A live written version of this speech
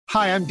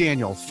Hi, I'm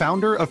Daniel,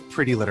 founder of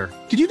Pretty Litter.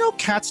 Did you know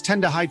cats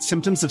tend to hide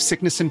symptoms of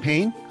sickness and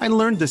pain? I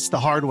learned this the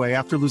hard way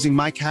after losing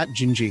my cat,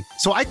 Gingy.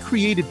 So I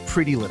created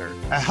Pretty Litter,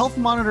 a health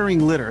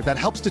monitoring litter that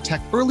helps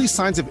detect early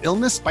signs of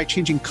illness by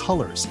changing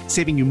colors,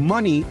 saving you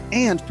money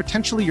and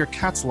potentially your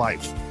cat's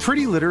life.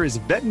 Pretty Litter is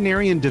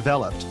veterinarian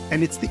developed,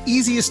 and it's the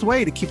easiest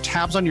way to keep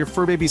tabs on your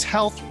fur baby's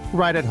health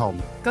right at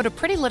home. Go to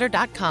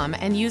prettylitter.com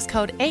and use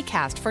code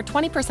ACAST for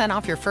 20%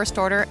 off your first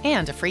order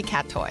and a free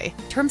cat toy.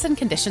 Terms and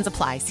conditions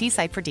apply. See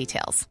site for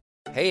details.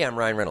 Hey, I'm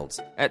Ryan Reynolds.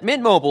 At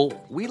Mint Mobile,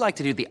 we like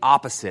to do the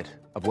opposite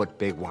of what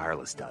Big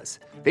Wireless does.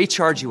 They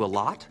charge you a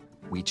lot,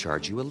 we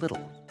charge you a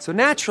little. So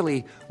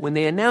naturally, when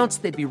they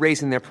announced they'd be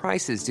raising their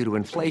prices due to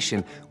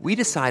inflation, we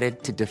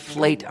decided to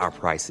deflate our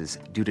prices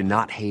due to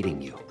not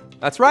hating you.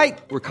 That's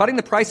right. We're cutting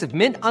the price of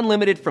Mint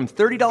Unlimited from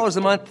 $30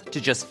 a month to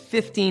just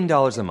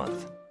 $15 a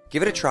month.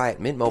 Give it a try at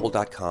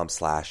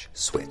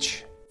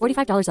mintmobile.com/switch.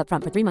 $45 up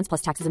front for 3 months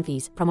plus taxes and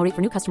fees. Promo rate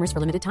for new customers for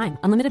limited time.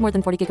 Unlimited more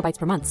than 40 gigabytes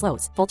per month.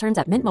 Slows full terms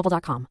at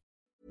mintmobile.com.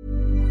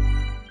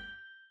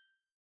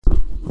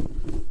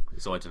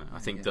 So I don't know. I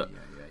think that...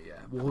 Yeah.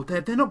 Well,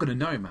 they're not going to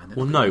know, man.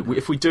 Well, no.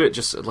 If we do it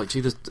just like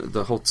do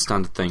the whole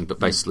standard thing, but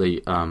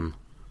basically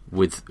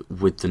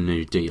with the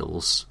new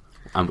deals,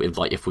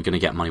 like if we're going to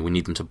get money, we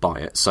need them to buy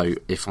it. So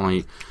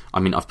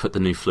I've put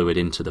the new fluid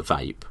into the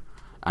vape.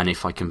 And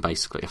if I can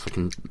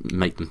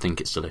make them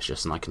think it's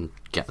delicious and I can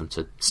get them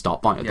to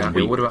start buying it, yeah,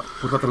 then what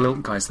about the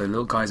Lilt guys, though?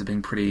 Lilt guys are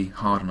being pretty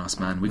hard on us,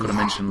 man. We've got to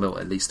mention Lilt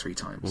at least 3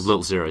 times. Well,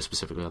 Lilt Zero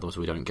specifically, otherwise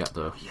we don't get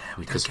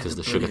because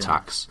the sugar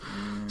tax.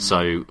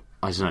 So,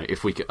 I don't know,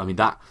 if we could,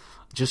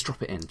 just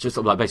drop it in. Just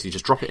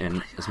drop it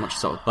in as much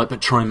as but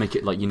try and make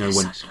it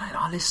when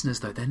our listeners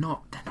though they're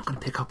not going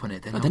to pick up on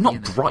it. They're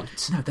not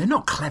bright. No, they're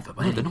not clever.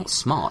 No, they're not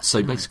smart.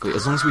 So basically,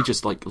 as long as we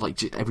just like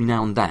every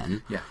now and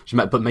then,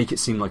 but make it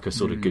seem like a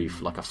sort of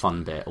goof, like a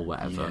fun bit or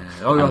whatever.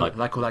 Yeah. Oh,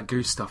 like all that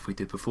goose stuff we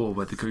did before,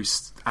 where the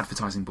goose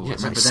advertising board. Yeah,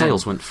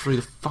 sales went through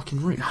the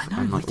fucking roof. I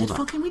know.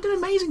 We did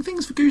amazing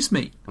things for goose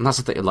meat. And that's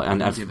the thing.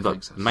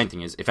 The main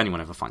thing is, if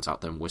anyone ever finds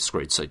out, then we're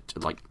screwed. So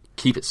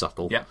keep it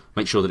subtle. Yeah.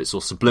 Make sure that it's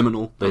all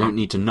subliminal. They don't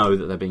need to know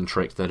that they're being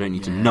tricked. They don't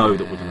need to know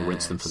that we're going to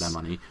rinse them for their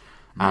money.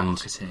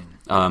 Marketing.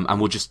 And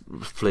we'll just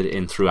flit it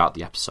in throughout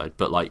the episode.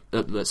 But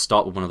let's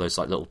start with one of those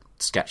little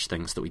sketch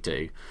things that we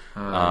do.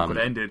 But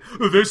ended.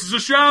 This is a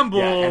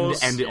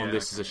shambles. Yeah, end it on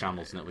this is a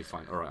shambles, and it'll be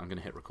fine. All right, I'm going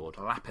to hit record.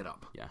 Lap it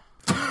up. Yeah.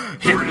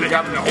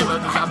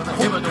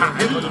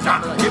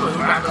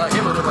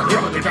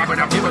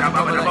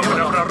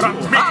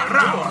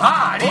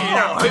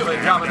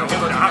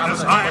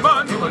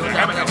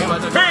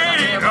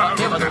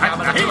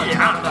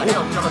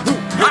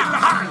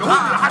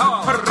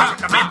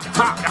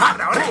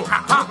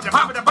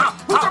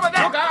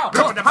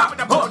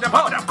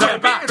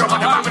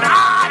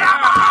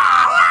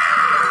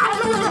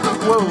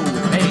 Whoa,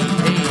 hey.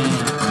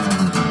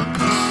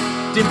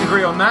 Didn't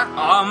agree on that.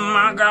 Oh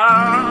my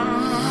god.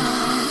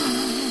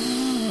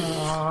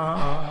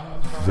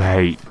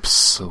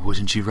 Vapes. But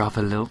wouldn't you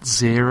rather Lilt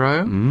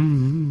Zero?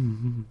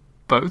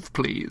 Both,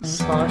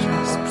 please.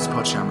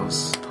 Pod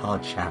shambles.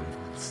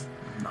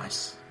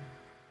 Nice.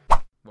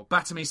 Well,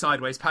 batter me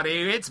sideways,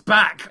 Paddy. It's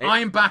back.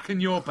 I'm back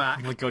and you're back.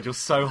 Oh my god, you're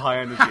so high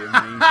energy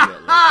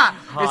immediately.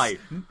 Hi.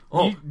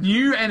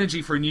 New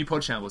energy for a new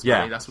pod shambles,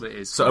 Paddy. That's what it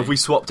is. So have we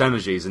swapped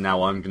energies, and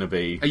now I'm going to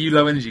be... Are you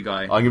low energy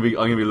guy? I'm going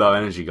to be low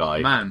energy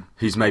guy. Man.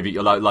 Who's maybe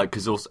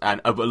because also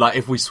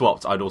if we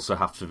swapped, I'd also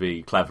have to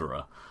be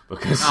cleverer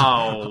because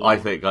I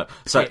think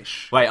so.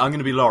 Wait, I'm going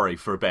to be Laurie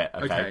for a bit.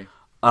 Okay.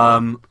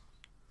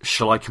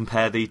 Shall I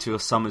compare thee to a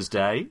summer's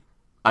day?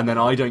 And then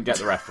I don't get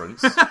the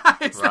reference. Is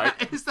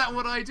that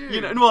what I do?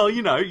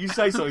 You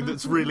say something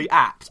that's really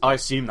apt. I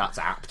assume that's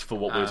apt for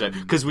what we're doing.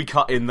 Because we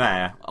cut in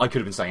there, I could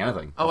have been saying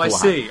anything. Oh,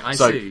 beforehand. I see.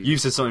 So you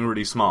said something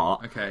really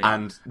smart. Okay.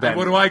 And then... And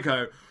what do I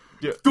go?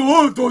 Yeah.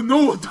 Don't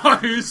know what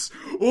that is.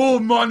 Oh,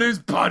 my name's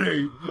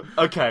Paddy.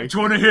 Okay. Do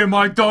you want to hear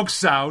my dog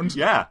sound?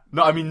 Yeah.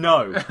 No, I mean,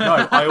 no.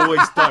 I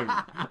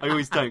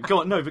always don't. Go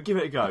on, no, but give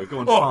it a go. Go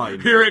on,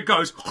 fine. Here it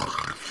goes.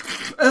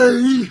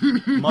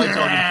 My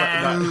dog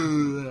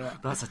impression.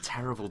 That's a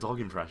terrible dog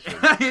impression.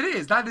 It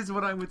is. That is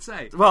what I would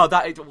say. Well,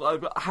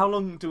 how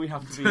long do we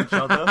have to be each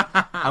other?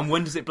 And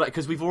when does it...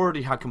 Because we've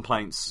already had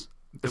complaints...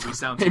 That we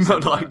sound too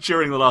similar.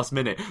 During the last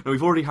minute. No,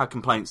 we've already had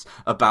complaints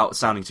about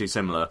sounding too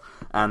similar.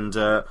 And,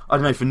 I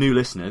don't know, for new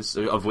listeners,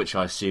 of which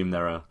I assume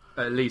there are...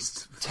 At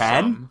least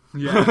 10?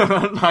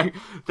 Yeah.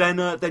 Then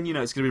it's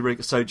going to be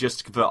really... So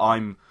but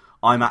I'm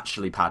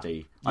actually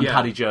Paddy. I'm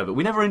Paddy Jervis.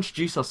 We never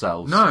introduce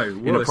ourselves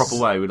in a proper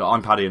way.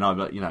 I'm Paddy and I'm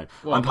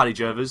I'm Paddy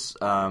Jervis,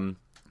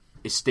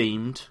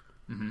 esteemed...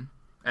 Mm-hmm.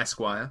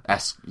 Esquire.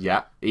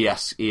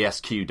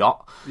 ESQ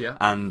dot. Yeah.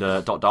 And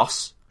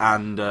 .dos.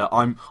 And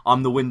I'm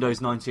the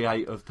Windows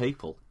 98 of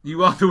people.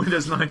 You are the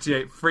Windows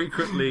 98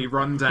 frequently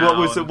run down. What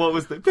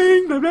was the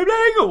bing, bing, bing,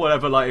 bing, or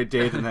whatever it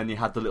did, and then you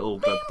had the little...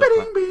 bing,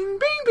 bing, bing, bing,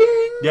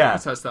 bing. Yeah.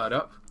 That's how it started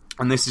up.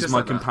 And this is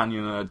my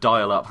companion,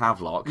 dial-up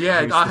Havelock.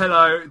 Yeah,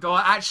 hello.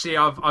 Actually,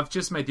 I've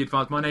just made the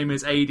advance. My name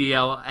is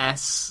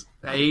ADLS...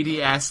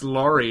 ADS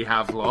lorry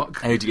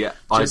Havelock.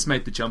 Just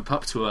made the jump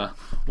up to a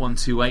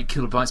 128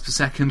 kilobytes per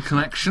second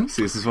connection.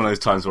 See, this is one of those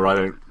times where I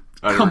don't.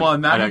 Come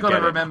on, man! You've got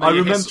to remember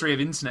your history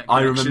of internet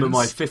connections. I remember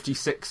my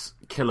 56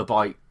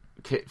 kilobyte.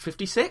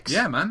 56?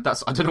 Yeah, man.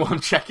 I don't know what I'm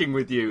checking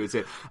with you. Is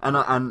it? And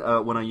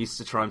when I used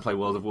to try and play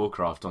World of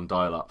Warcraft on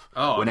dial-up,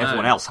 when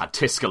everyone else had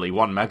Tiscally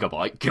 1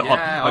 megabyte. God.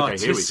 Yeah, okay,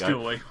 here we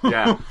go.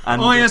 Yeah,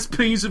 and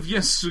ISPs of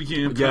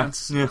yesteryear. Yeah,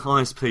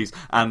 ISPs.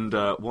 And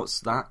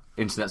what's that?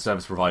 Internet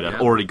service provider.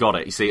 Already got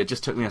it. You see, it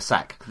just took me a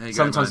sec.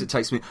 Sometimes it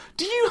takes me.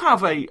 Do you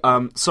have a?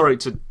 Sorry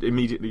to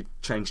immediately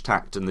change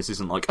tact, and this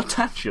isn't like a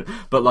tangent,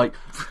 but like,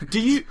 do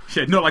you?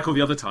 Yeah, not like all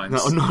the other times.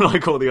 No, not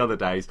like all the other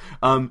days.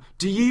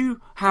 Do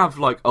you have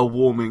like a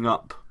warming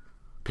up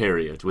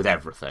period with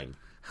everything?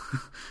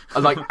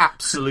 Like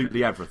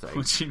absolutely everything.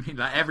 What do you mean,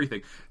 like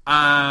everything?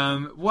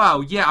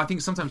 Well, yeah, I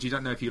think sometimes you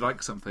don't know if you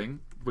like something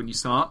when you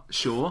start,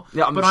 sure.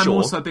 Yeah, but I'm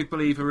also a big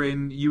believer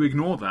in you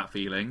ignore that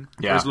feeling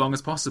for as long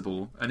as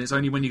possible, and it's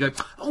only when you go,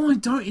 oh, I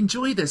don't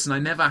enjoy this, and I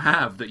never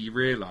have, that you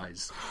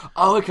realise.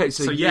 Oh, okay.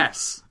 So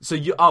yes. So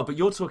you. Oh, but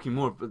you're talking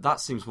more. But that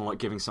seems more like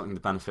giving something the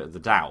benefit of the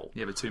doubt.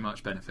 Yeah, but too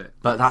much benefit.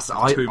 But that's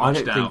I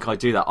don't doubt. think I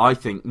do that. I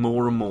think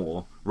more and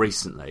more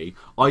recently.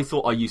 I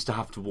thought I used to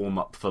have to warm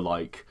up for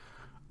like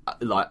I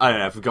don't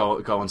know, if we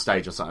go on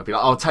stage or something, I'd be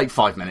like, I'll take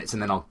 5 minutes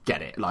and then I'll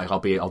get it. Like I'll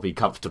be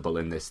comfortable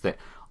in this thing.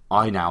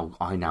 I now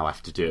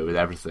have to do it with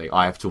everything.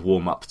 I have to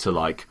warm up to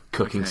like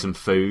cooking some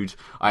food.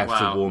 I have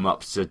to warm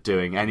up to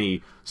doing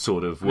any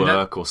sort of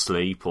work or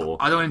sleep or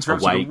I don't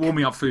interrupt you, but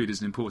warming up food is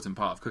an important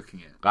part of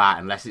cooking it.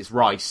 Unless it's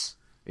rice.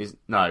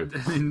 No.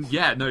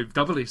 Yeah, no,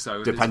 doubly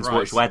so. Depends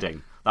which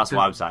wedding. That's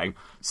what I'm saying.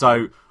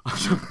 So,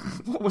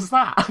 what was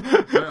that?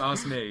 Don't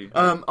ask me.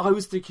 I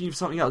was thinking of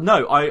something else.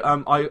 No,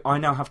 I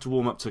now have to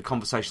warm up to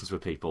conversations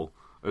with people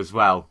as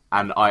well,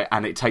 and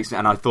it takes me.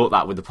 And I thought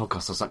that with the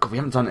podcast, I was like, God, we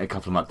haven't done it in a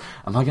couple of months.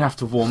 Am I going to have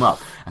to warm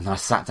up? And then I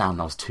sat down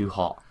and I was too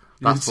hot.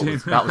 That was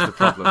the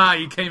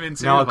problem. You came in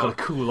too now hot. I've got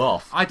to cool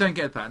off. I don't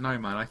get that, no,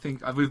 man. I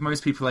think with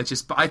most people,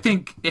 but I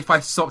think if I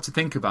stopped to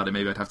think about it,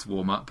 maybe I'd have to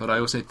warm up. But I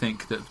also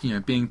think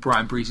that being bright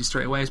and breezy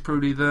straight away is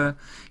probably the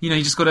you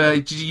just got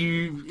to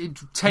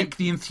take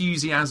the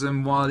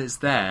enthusiasm while it's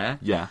there,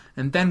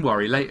 and then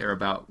worry later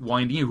about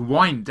winding. You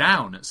wind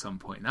down at some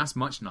point. That's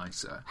much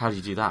nicer. How do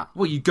you do that?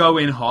 Well, you go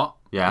in hot.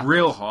 Yeah.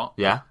 Real hot.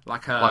 Yeah.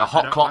 Like a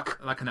hot clock.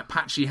 Like an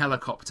Apache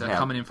helicopter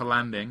coming in for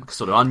landing.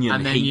 Sort of onion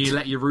and then heat. you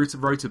let your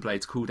rotor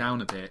blades cool down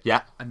a bit.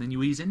 Yeah. And then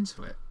you ease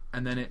into it.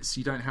 And then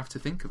you don't have to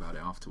think about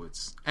it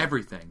afterwards.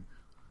 Everything.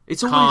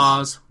 It's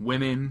cars,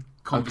 women,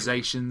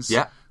 conversations.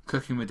 Yeah.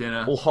 Cooking with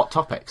dinner. All hot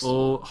topics.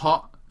 All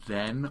hot,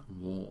 then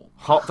warm.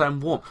 Hot, then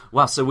warm.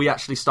 Wow, so we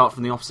actually start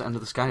from the opposite end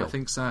of the scale. I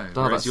think so.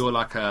 Whereas you're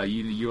like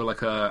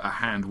a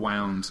hand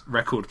wound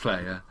record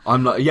player.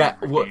 I'm not. Yeah,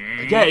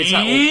 it's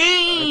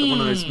one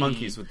of those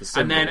monkeys with the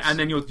cymbals. And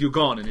then you're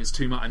gone, and it's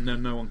too much,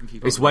 and no one can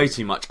keep up. It's way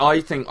too much. I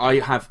think I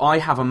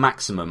have a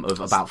maximum of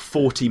about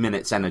 40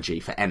 minutes energy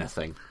for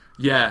anything.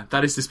 Yeah,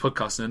 that is this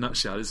podcast in a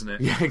nutshell, isn't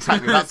it? Yeah,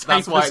 exactly. That's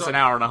why it's an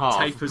hour and a half.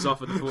 Tapers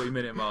off at the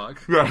 40-minute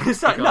mark. Yeah,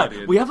 exactly.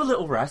 No, we have a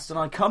little rest, and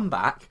I come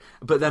back,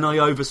 but then I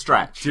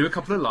overstretch. Do a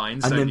couple of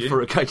lines, and then you?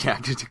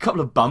 Just a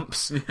couple of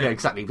bumps. Yeah,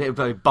 exactly.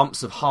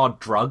 Bumps of hard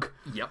drug.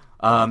 Yep.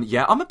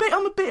 Yeah, I'm a big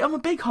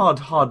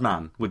hard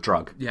man with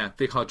drug. Yeah,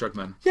 big hard drug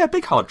man. Yeah,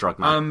 big hard drug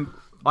man.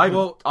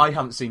 I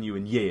haven't seen you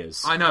in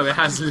years. I know, it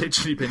has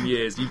literally been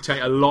years.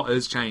 A lot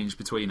has changed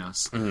between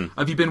us.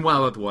 Have you been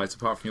well otherwise,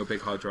 apart from your big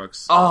hard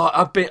drugs? Oh,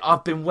 I've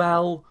been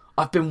well.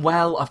 I've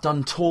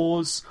done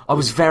tours. I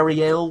was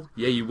very ill.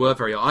 Yeah, you were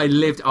very ill. I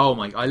lived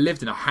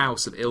in a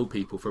house of ill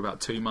people for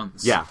about 2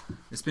 months. Yeah.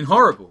 It's been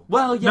horrible.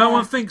 Well, yeah. No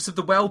one thinks of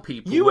the well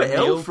people. You were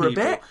ill for a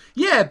bit.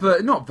 Yeah,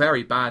 but not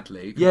very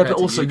badly. Yeah, but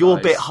also you're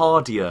a bit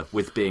hardier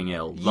with being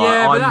ill.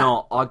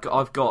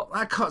 I've got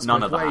that cuts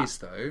none both of ways,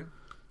 that. though.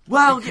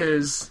 Well,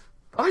 because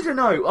I don't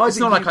know. It's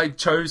not like I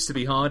chose to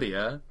be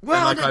hardier.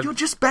 Well, you're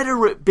just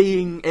better at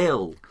being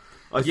ill.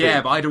 I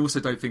think. But I also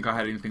don't think I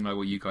had anything like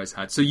what you guys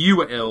had. So you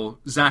were ill.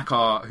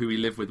 Zachar, who we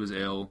lived with, was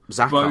ill.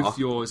 Both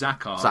your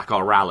Zachar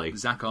Rally.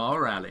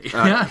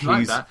 Yeah, I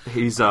like that.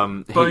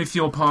 Both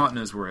your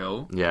partners were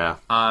ill. Yeah.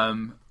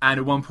 And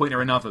at one point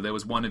or another, there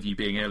was one of you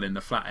being ill in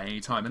the flat at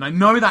any time. And I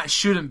know that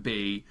shouldn't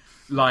be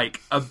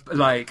like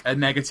a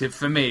negative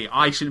for me.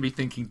 I shouldn't be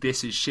thinking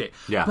this is shit.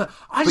 Yeah. But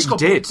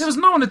did. There was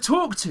no one to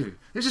talk to.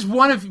 There's just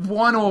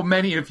one or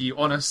many of you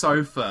on a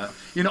sofa,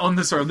 on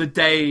the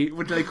day,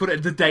 what do they call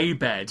it, the day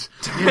bed.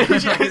 Like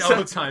in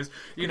old times,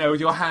 with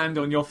your hand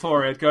on your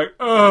forehead going,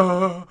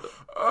 and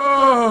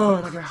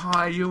I go,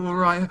 hi, you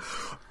alright?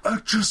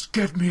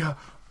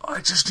 I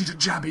just need a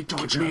jammy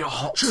dodger. Give me a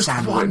hot just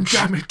sandwich. One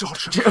jammy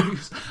dodger,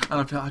 please. And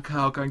I'd be like, okay,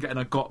 I'll go and get. And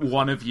I got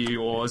one of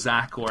you or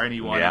Zach or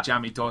anyone a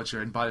jammy dodger.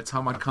 And by the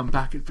time I'd come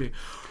back, it'd be,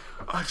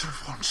 I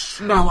don't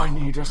want. Now I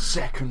need a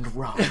second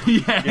rub.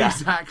 Yeah,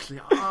 exactly.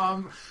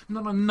 Not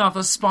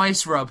another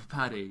spice rub,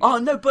 Paddy. Oh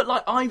no, but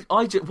like I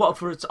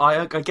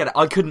get it.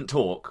 I couldn't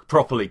talk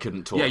properly.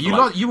 Couldn't talk.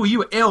 Yeah, for, you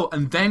were ill,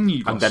 and then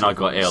you got. And then I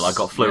got ill. I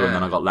got flu, and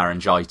then I got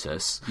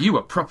laryngitis. You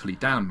were properly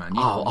down, man.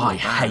 I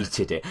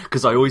hated it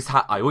because I always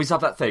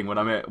have that thing when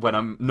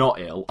I'm not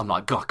ill. I'm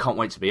like, God, I can't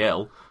wait to be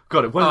ill.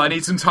 God, I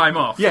need some time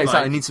off. Yeah,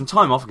 exactly. I need some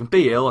time off. I can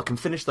be ill. I can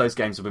finish those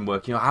games I've been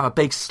working on. I have a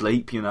big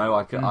sleep. You know,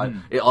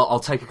 I'll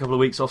take a couple of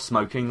weeks off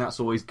smoking. That's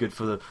always good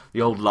for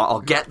the old.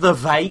 I'll get the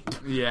vape.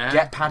 Yeah.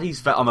 Get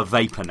Paddy's vape. I'm a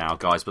vapor now,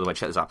 guys. By the way,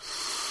 check this out.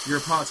 You're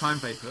a part-time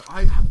vapor.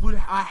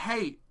 I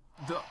hate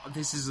that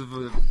this is of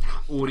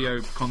audio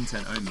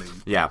content only.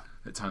 Yeah.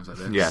 At times like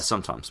this. Yeah,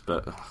 sometimes,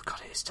 but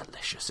God, it is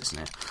delicious, isn't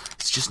it?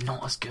 It's just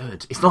not as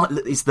good.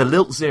 It's the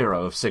Lilt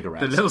Zero of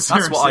cigarettes. The Lilt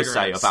Zero That's what cigarettes.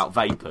 I say about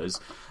vapors.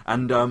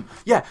 And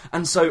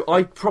and so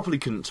I properly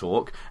couldn't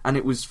talk, and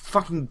it was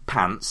fucking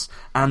pants.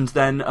 And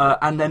then but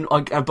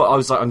I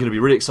was like, I'm going to be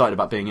really excited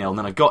about being ill. And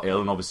then I got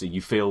ill, and obviously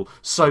you feel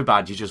so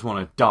bad, you just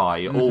want to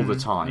die all the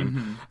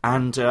time.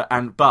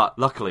 But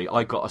luckily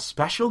I got a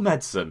special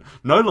medicine,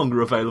 no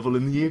longer available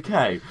in the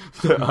UK,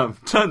 that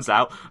turns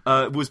out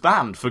was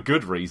banned for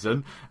good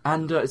reason.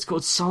 And it's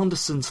called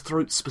Sanderson's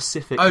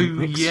throat-specific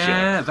mixture.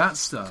 Yeah, that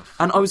stuff.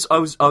 And I was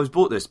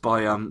bought this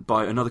by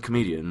another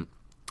comedian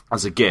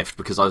as a gift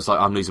because I was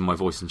like, I'm losing my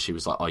voice, and she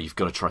was like, oh, you've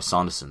got to try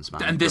Sanderson's,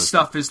 man. And this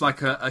stuff is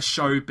like a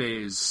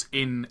showbiz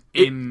in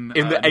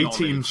the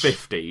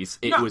 1850s.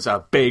 It was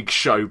a big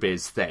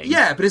showbiz thing.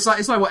 Yeah, but it's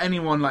like what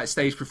anyone like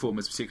stage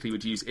performers particularly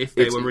would use if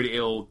they were really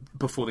ill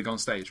before they go on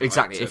stage. Right?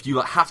 Exactly. If you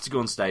have to go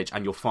on stage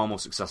and you're far more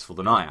successsul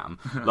than I am,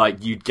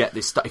 like you'd get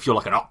this stuff. If you're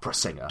like an opera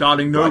singer,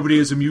 darling, nobody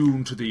is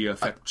immune to the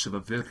effects of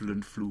a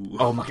virulent flu.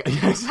 Oh my God!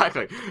 Yeah,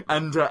 exactly.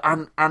 And so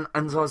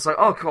I was like,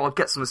 oh, cool, I'll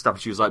get some of the stuff.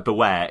 And she was like,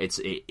 beware,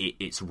 it's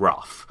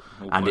rough.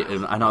 Oh, and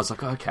wow. And I was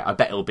like, okay, I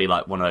bet it'll be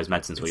like one of those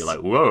medicines where you're like,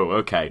 whoa,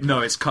 okay.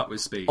 No, it's cut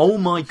with speed. Oh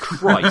my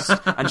Christ!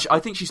 And I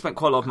think she spent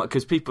quite a lot of money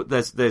because people. There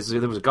was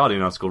a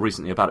Guardian article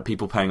recently about it.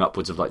 People paying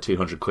upwards of like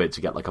 £200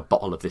 to get like a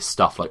bottle of this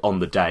stuff like on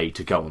the day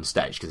to go on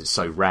stage because it's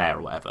so rare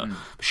or whatever.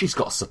 But she's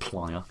got a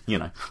supplier,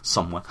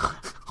 somewhere.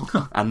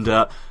 And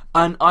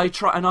I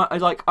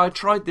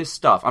tried this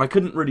stuff and I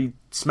couldn't really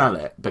smell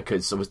it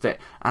because I was there.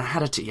 And I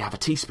had you have a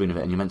teaspoon of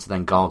it and you're meant to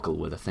then gargle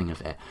with a thing of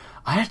it.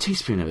 I had a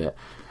teaspoon of it.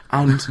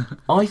 And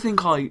I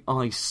think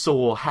I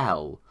saw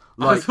hell.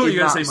 Like, I thought you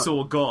were going to say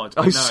saw God.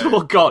 I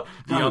saw God.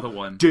 The other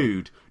one.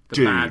 Dude.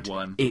 Bad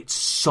one. It's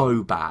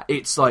so bad.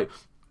 It's like...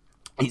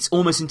 It's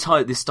almost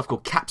entirely this stuff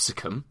called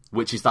capsicum,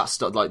 which is that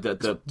stuff like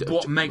the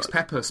what makes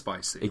pepper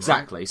spicy.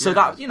 Exactly. Right? So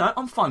that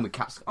I'm fine with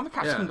capsicum. I'm a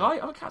capsicum guy.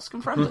 I'm a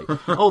capsicum friendly.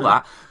 All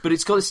that, but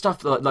it's got this stuff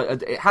that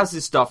like it has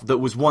this stuff that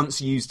was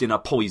once used in a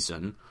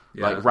poison,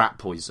 like rat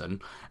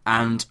poison,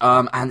 and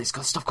it's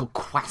got stuff called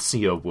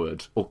quassia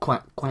wood or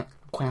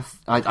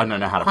I don't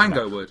know how to pronounce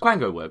it.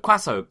 Quango wood.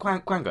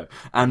 Quango.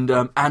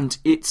 And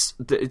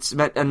it's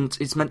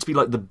meant to be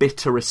like the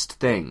bitterest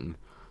thing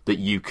that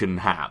you can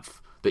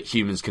have. That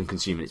humans can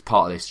consume, and it's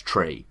part of this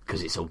tree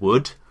because it's a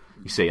wood.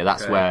 You see,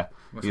 that's where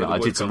I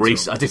did some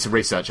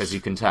research, as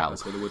you can tell.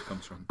 That's where the wood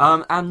comes from.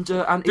 And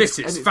this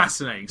is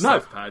fascinating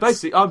stuff, Pads.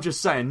 Basically, I'm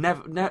just saying,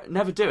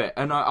 never do it.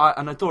 And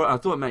I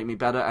thought it'd make me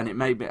better, and it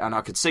made me, and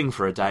I could sing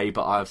for a day,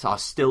 but I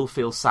still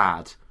feel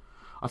sad.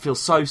 I feel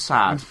so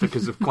sad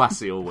because of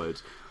quassia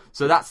wood.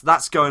 So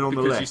that's going on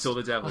the list. Because you saw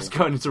the devil. I was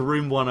going into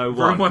room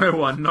 101. Room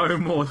 101, no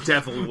more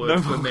devil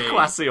wood for me. No more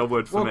quassia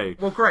wood for me.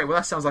 Well, great. Well,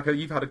 that sounds like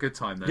you've had a good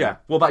time then. Yeah.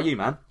 What about you,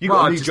 man? You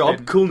got a new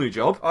job, cool new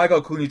job. I got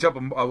a cool new job.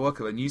 I work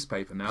at a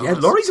newspaper now. Yeah,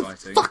 Laurie's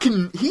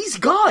he's a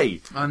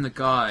guy. I'm the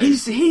guy.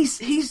 He's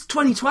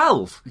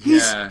 2012.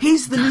 He's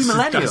the new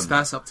millennium.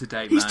 That's up to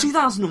date, man. He's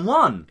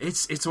 2001.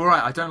 It's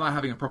alright. I don't like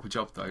having a proper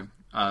job, though.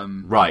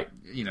 Right.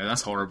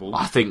 That's horrible.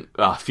 I think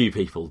a few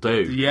people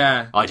do.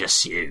 Yeah. I'd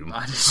assume.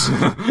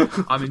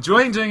 I'm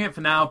enjoying doing it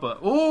for now, but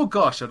oh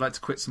gosh, I'd like to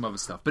quit some other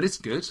stuff. But it's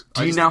good.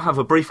 Do you now have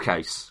a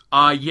briefcase?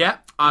 Yeah.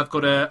 I've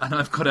got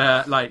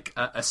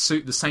a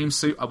suit, the same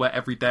suit I wear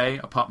every day.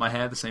 I part my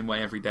hair the same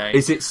way every day.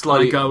 Is it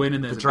slightly I go in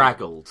and there's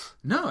bedraggled?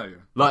 No.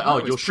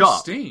 Like, you're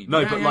sharp. Pristine. No,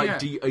 yeah,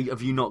 but yeah.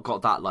 have you not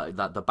got that like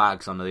that the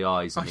bags under the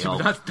eyes and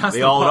that's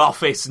the old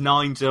office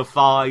 9 to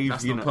 5?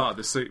 That's not part of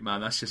the suit,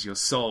 man. That's just your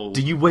soul.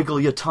 Do you wiggle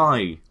your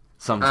tie?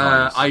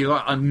 Sometimes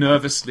I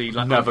nervously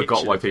never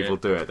got why people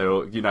do it. They're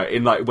all,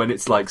 in like when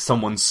it's like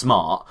someone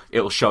smart,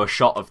 it'll show a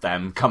shot of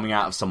them coming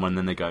out of someone, and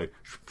then they go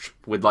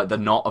with like the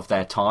knot of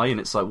their tie, and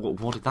it's like,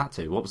 what did that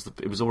do? What was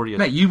it was already.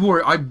 Mate, you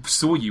wore. I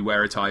saw you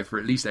wear a tie for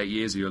at least 8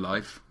 years of your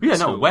life. Yeah,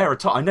 no, wear a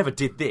tie. I never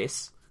did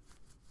this.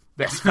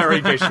 That's very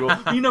visual.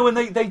 You know when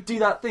they do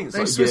that thing? It's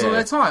They like, swizzle yeah.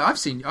 their tie.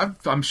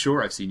 I'm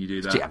sure I've seen you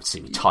do that. You haven't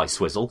seen me tie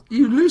swizzle.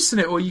 You loosen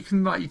it, or you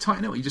can you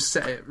tighten it, or you just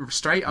set it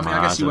straight. I mean,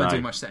 I guess you weren't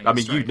doing much setting. I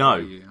mean, straight, you know,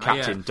 you?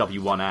 Captain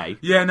W1A.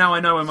 Yeah, now I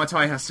know where my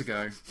tie has to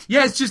go.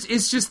 Yeah,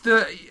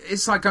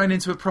 it's like going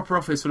into a proper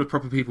office full of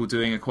proper people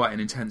doing quite an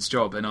intense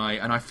job, and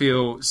I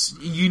feel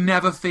you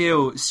never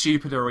feel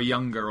stupider or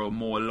younger or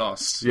more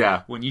lost.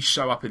 Yeah. When you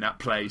show up in that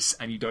place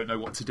and you don't know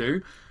what to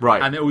do.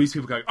 Right. And all these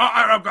people go,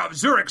 I've got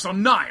Zurich's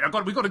on 9.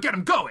 We've got to get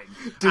him going.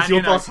 Does and,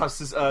 your boss have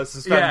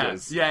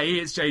suspenders? Yeah, he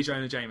is J.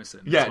 Jonah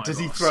Jameson. Yeah, That's does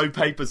my he boss. throw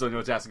papers on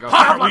your desk and go,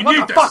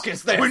 What the fuck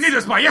is this? We need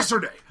this by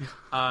yesterday.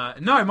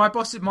 No,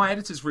 my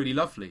editor's really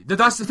lovely.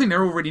 That's the thing;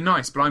 they're all really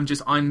nice, but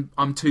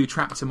I'm too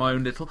trapped in my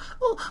own little.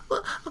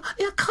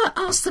 I can't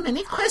ask them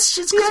any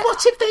questions because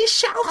what if they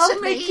shout at me?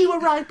 I'll make you a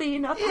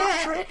Ribena,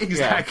 Patrick.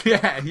 Exactly.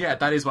 Yeah.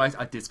 That is why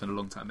I did spend a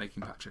long time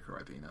making Patrick a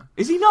Ribena.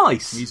 Is he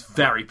nice? He's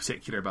very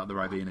particular about the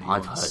Ribena.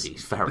 I've heard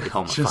he's very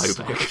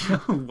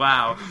homophobic.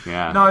 Wow.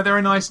 Yeah. No, they're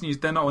a nice news.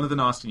 They're not one of the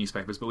nasty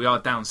newspapers, but we are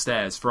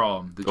downstairs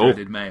from the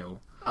dreaded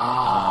Mail.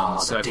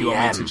 So if you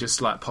want me to just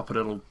pop a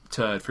little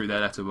turd through their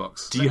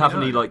letterbox. Do you have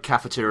any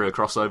cafeteria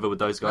crossover with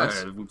those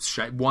guys?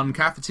 One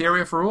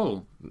cafeteria for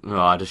all. Oh,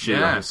 I'd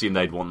assume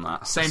they'd want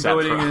that. Same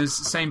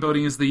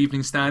building as the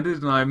Evening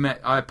Standard, and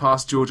I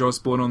passed George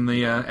Osborne on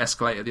the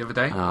escalator the other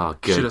day. Oh,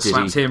 good. Should have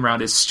slapped him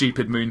round his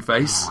stupid moon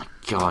face. Oh my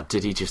God!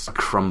 Did he just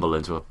crumble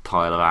into a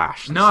pile of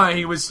ash? No,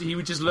 he would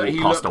just look.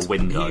 Past a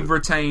window. He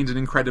retained an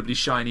incredibly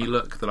shiny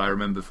look that I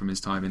remember from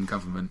his time in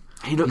government.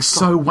 He's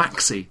so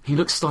waxy. He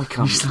looks like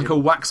he's like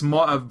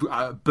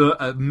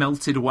a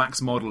melted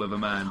wax model of a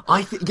man.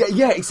 I think,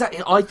 yeah,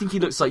 exactly. I think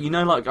he looks like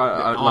like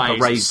a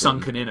raisin,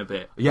 sunken in a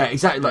bit. Yeah,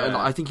 exactly.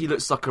 I think he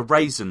looks like a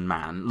raisin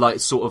man,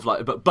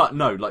 but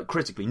no,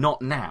 critically,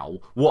 not now.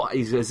 What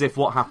is as if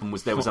what happened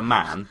was there was a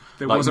man.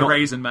 There was a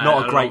raisin man,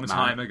 not a great long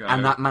time ago,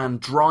 and that man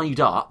dried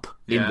up.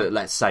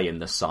 Let's say in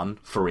the sun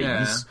for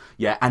ease,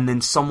 and then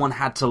someone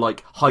had to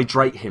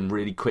hydrate him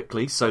really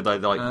quickly, so they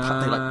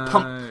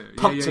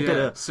pumped a bit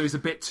of. So he's a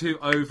bit too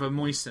over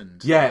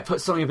moistened. Yeah,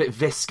 put something a bit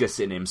viscous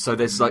in him, so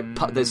there's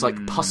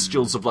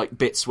pustules of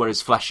bits where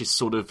his flesh is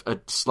sort of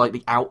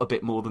slightly out a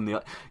bit more than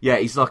the. Yeah,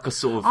 he's like a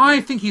sort of.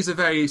 I think he's a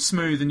very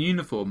smooth and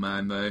uniform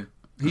man, though.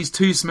 He's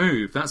too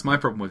smooth. That's my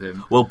problem with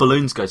him. Well,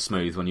 balloons go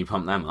smooth when you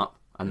pump them up.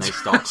 And they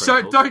start So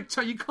you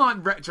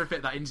can't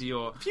retrofit that into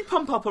your... If you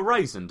pump up a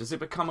raisin, does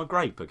it become a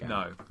grape again?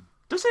 No.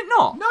 Does it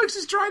not? No, because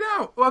it's dried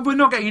out. Well, we're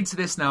not getting into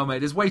this now, mate.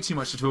 There's way too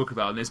much to talk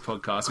about in this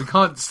podcast. We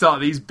can't start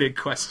these big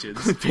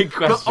questions. Big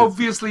questions. But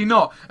obviously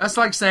not. That's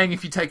like saying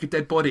if you take a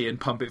dead body and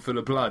pump it full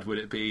of blood, would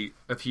it be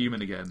a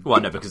human again?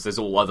 Well, no, because there's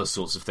all other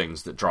sorts of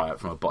things that dry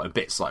out from a body.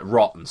 Bits like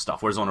rot and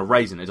stuff. Whereas on a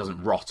raisin, it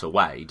doesn't rot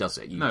away, does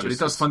it? But it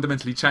does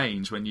fundamentally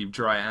change when you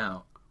dry it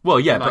out. Well,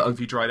 yeah, but if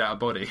you dried out a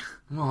body.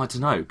 Well, I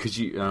don't know, because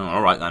you...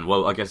 all right, then.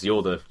 Well, I guess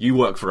you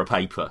work for a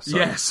paper, so...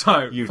 Yeah,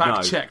 so,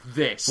 fact-check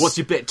this. What's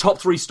your top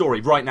 3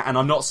 story right now? And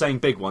I'm not saying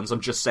big ones, I'm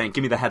just saying,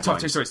 give me the headlines. Top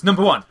 3 stories.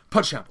 Number 1,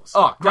 Pod Shambles.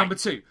 Oh, great. Number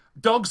 2,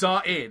 dogs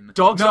are in.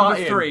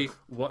 Number 3,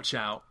 watch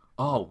out.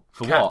 Oh,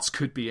 for Cats what? Cats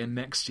could be in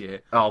next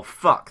year. Oh,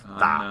 fuck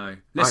that. No.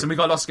 Listen, we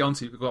got lots to get on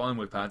to. We've got on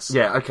with pads.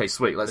 Yeah, okay,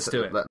 sweet. Let's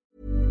do it.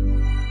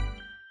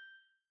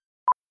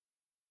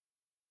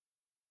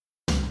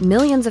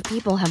 Millions of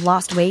people have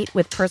lost weight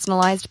with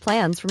personalized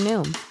plans from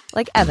Noom.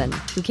 Like Evan,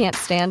 who can't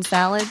stand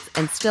salads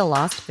and still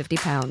lost 50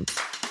 pounds.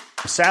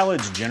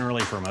 Salads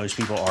generally for most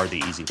people are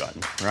the easy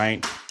button,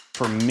 right?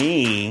 For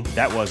me,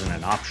 that wasn't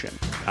an option.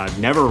 I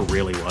never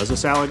really was a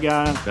salad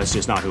guy. That's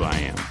just not who I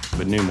am.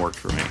 But Noom worked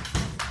for me.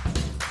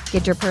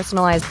 Get your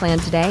personalized plan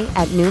today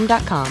at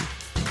Noom.com.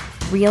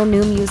 Real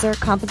Noom user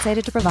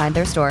compensated to provide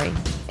their story.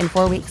 In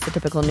 4 weeks, the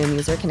typical Noom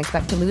user can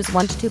expect to lose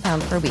 1 to 2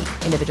 pounds per week.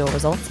 Individual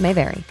results may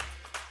vary.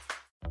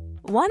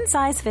 One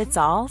size fits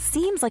all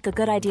seems like a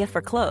good idea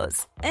for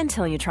clothes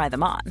until you try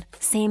them on.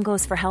 Same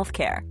goes for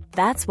healthcare.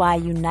 That's why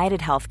United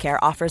Healthcare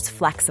offers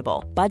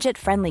flexible,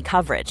 budget-friendly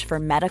coverage for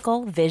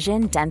medical,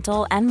 vision,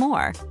 dental, and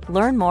more.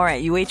 Learn more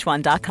at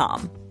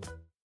UH1.com.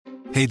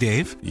 Hey,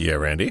 Dave. Yeah,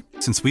 Randy.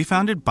 Since we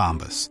founded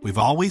Bombas, we've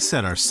always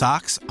said our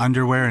socks,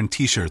 underwear, and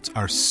T-shirts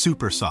are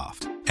super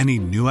soft. Any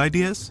new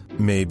ideas?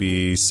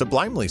 Maybe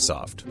sublimely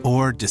soft.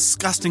 Or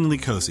disgustingly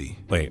cozy.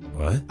 Wait,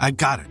 what? I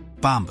got it.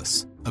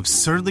 Bombas.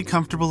 Absurdly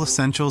comfortable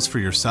essentials for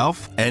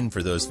yourself and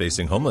for those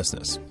facing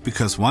homelessness.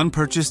 Because one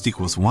purchased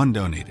equals one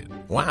donated.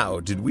 Wow,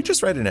 did we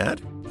just write an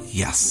ad?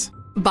 Yes.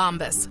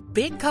 Bombas.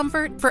 Big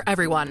comfort for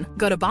everyone.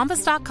 Go to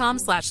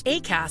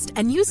bombas.com/ACAST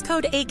and use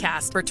code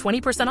ACAST for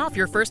 20% off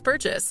your first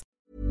purchase.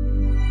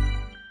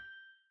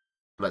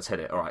 Let's hit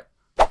it, alright.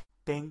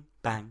 Bing,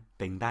 bang,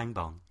 bing, bang,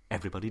 bong.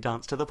 Everybody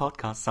dance to the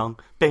podcast song.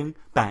 Bing,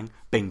 bang,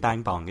 bing,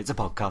 bang, bong. It's a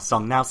podcast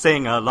song. Now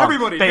sing along.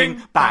 Everybody,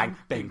 bing, bang,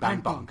 bing, bang,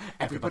 bong.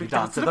 Everybody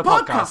dance to the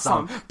podcast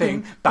song.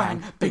 Bing,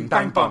 bang, bing,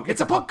 bang, bong. It's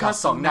a podcast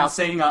song. Now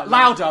sing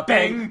louder.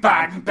 Bing,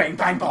 bang, bing,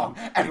 bang, bong.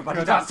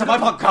 Everybody dance to my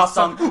podcast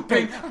song.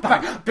 Bing,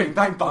 bang, bing,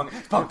 bang, bong.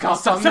 Podcast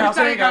song. Now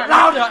sing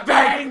louder.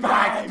 Bing,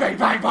 bang, bing,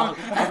 bang, bong.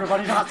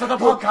 Everybody dance to the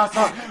podcast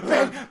song.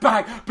 Bing,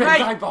 bang, bing,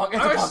 bang, bong.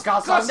 It's a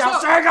podcast song. Now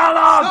sing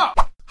along.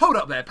 Hold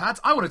up there, Pat.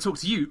 I want to talk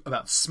to you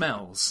about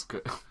smells.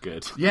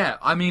 Good. Yeah,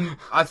 I mean,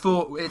 I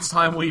thought it's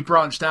time we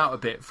branched out a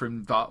bit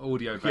from that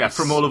audio-based Yeah,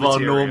 from all of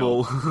material, our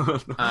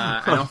normal...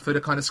 and offered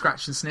a kind of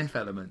scratch and sniff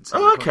element.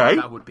 Oh, okay.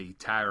 That would be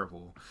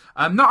terrible.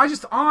 No,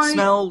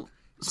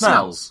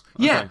 Smells.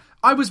 Yeah, Okay.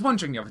 I was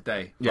wondering the other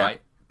day,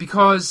 right?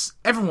 Because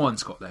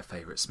everyone's got their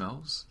favourite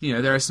smells. You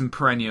know, there are some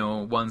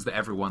perennial ones that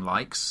everyone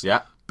likes.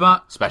 Yeah.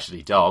 But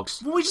especially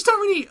dogs. Well, we just don't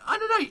really. I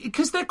don't know,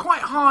 because they're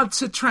quite hard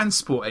to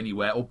transport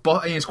anywhere. Or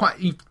it's quite.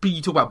 You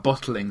talk about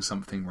bottling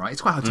something, right?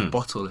 It's quite hard to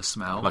bottle a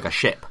smell, Like a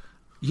ship.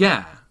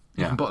 Yeah,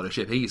 you can bottle a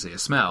ship easy. A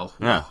smell,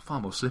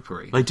 far more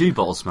slippery. They do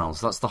bottle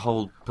smells. That's the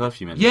whole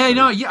perfume industry. Yeah,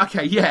 no, yeah,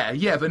 okay,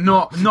 yeah, but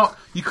not.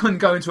 You couldn't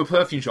go into a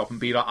perfume shop and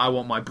be like, "I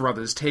want my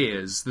brother's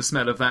tears. The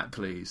smell of that,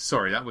 please."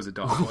 Sorry, that was a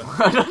dark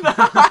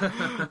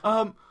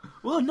one.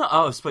 Well, no.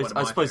 Oh, I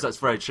suppose that's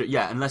very true.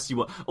 Yeah, unless you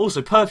want.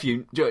 Also,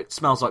 perfume. It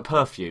smells like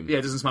perfume. Yeah,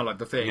 it doesn't smell like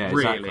the thing. Yeah,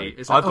 really. Exactly.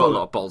 It's like, I've got a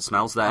lot of bottled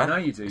smells there. I know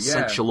you do.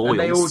 Essential oils. oils. And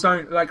they all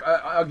don't like.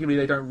 Arguably,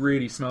 they don't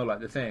really smell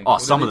like the thing. Oh,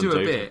 some of them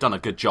do. They've done a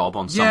good job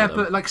on some Yeah, of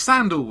them. but like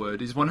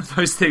sandalwood is one of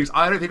those things.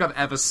 I don't think I've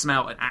ever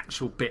smelt an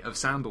actual bit of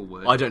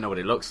sandalwood. I don't know what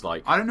it looks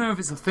like. I don't know if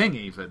it's a thing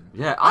even.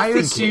 Yeah, I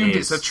think assumed it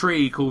it's is. a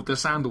tree called the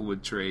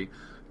sandalwood tree.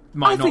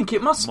 I think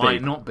it must be.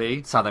 Might not be.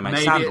 It's how they make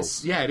Maybe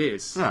sandals. Yeah, it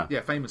is.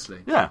 Yeah. Famously.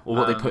 Yeah, or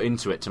what they put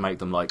into it to make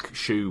them like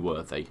shoe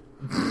worthy.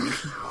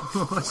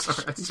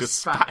 Sorry, I just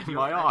spat in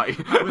my eye.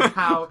 That was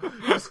how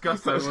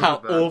disgusting. That was how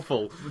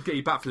awful. We'll get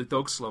you back for the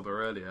dog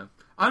slobber earlier.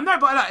 No,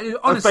 but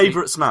honestly, a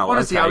favourite smell.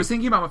 Honestly, okay. I was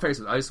thinking about my favourite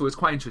smell. I just thought it's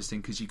quite interesting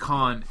because you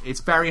can't. It's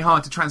very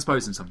hard to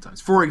transpose them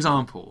sometimes. For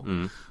example,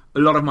 a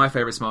lot of my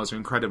favourite smells are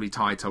incredibly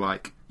tied to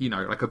like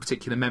a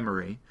particular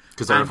memory.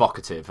 Because they're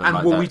evocative. And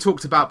like what that. we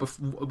talked about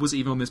before, was it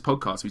even on this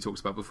podcast we talked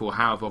about before,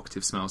 how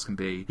evocative smells can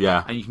be.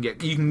 Yeah. And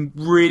you can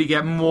really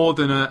get more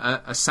than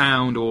a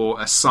sound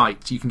or a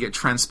sight. You can get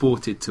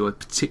transported to a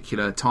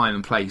particular time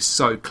and place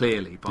so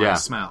clearly by a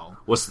smell.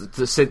 What's the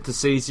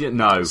synesthesia?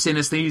 No.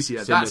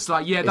 Synesthesia. That's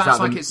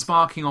like, it's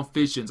sparking off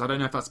visions. I don't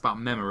know if that's about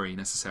memory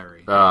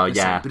necessarily.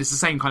 Yeah. But it's the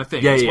same kind of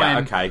thing.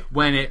 Okay.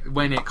 When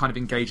it kind of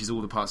engages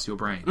all the parts of your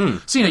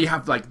brain. So, you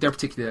have like, their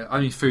particular,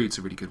 food's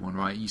a really good one,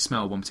 right? You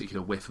smell one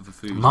particular whiff of a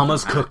food.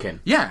 Mama's cooking.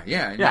 Yeah.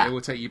 It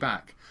will take you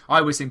back. I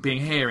always think being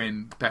here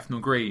in Bethnal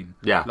Green,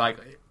 like,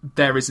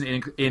 there is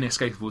an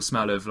inescapable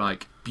smell of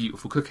like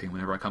beautiful cooking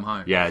whenever I come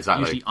home. Yeah,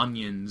 exactly. Usually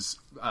onions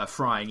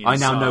frying in I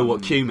now know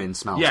what cumin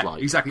smells like. Yeah,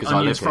 exactly.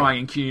 Onions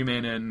frying in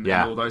cumin and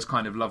all those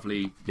kind of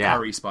lovely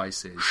curry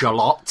spices.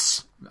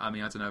 Shallots. I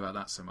mean, I don't know about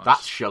that so much.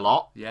 That's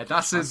shallot. Yeah,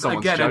 that's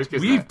someone's joke, isn't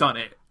we've it? done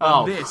it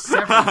on this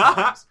several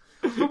times.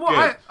 But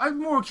what I'm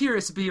more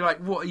curious to be like,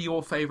 what are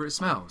your favourite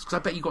smells? Because I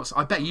bet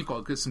you've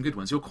got some good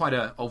ones. You're quite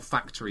an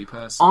olfactory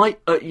person.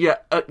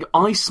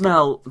 I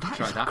smell.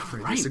 Try that.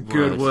 It's a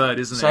good word,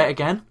 isn't it? Say it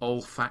again.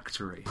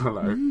 Olfactory.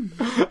 Hello.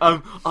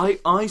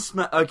 I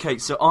smell. Okay,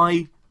 so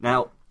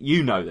now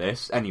you know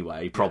this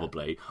anyway.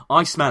 Probably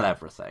I smell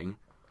everything.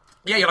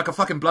 Yeah, you're like a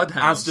fucking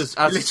bloodhound. As does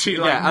my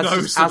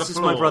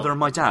my brother and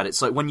my dad.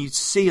 It's like when you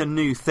see a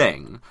new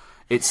thing,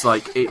 it's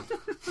like it.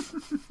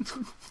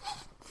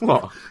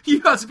 What?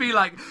 You have to be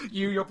like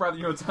your brother,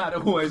 your dad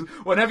always.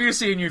 Whenever you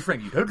see a new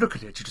thing, you don't look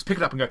at it. You just pick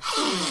it up and go.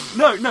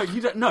 No,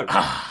 you don't. No,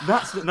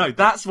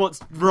 that's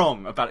what's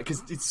wrong about it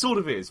because it sort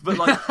of is. But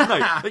like, no,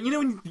 but you know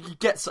when you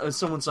get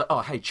someone's like, oh,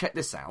 hey, check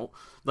this out,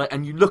 like,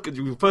 and you look at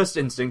your first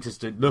instinct is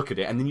to look at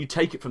it, and then you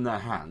take it from their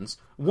hands.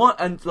 What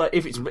and like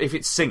if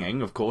it's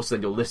singing, of course,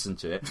 then you'll listen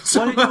to it.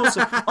 Why don't you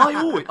also?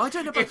 I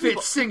don't know about if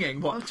it's singing.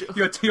 What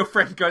your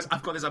friend goes,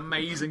 I've got this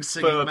amazing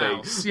singing Furby.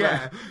 mouse.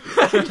 Yeah,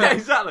 yeah,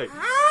 exactly.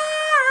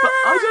 But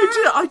I don't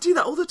do that. I do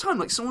that all the time.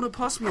 Like, someone will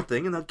pass me a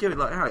thing and they'll give it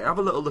like, hey, have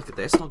a little look at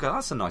this. And I'll go,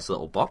 that's a nice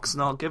little box.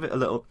 And I'll give it a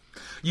little...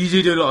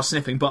 You do a lot of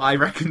sniffing, but I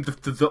reckon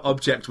the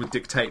object would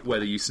dictate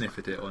whether you sniff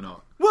at it or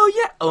not. Well,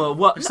 yeah.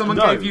 If someone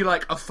gave you,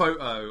 like, a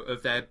photo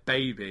of their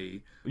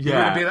baby... You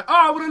wouldn't be like,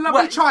 oh, what a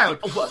lovely child.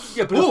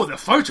 The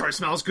photo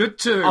smells good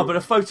too. Oh, but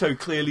a photo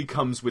clearly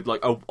comes with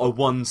like a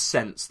one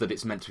sense that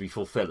it's meant to be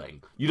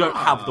fulfilling. You don't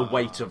have the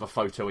weight of a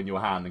photo in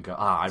your hand and go,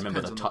 I remember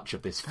the touch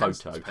of this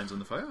photo. Depends on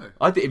the photo.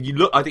 I think you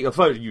look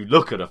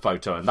at a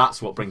photo and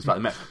that's what brings back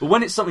the memory. But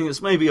when it's something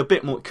that's maybe a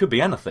bit more, it could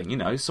be anything, you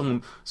know,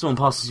 someone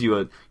passes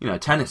you a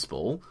tennis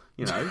ball.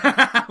 You know,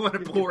 what a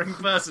boring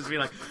person to be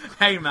like,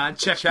 hey man,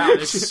 check out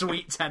this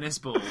sweet tennis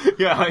ball.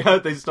 Yeah, I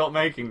heard they stopped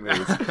making these.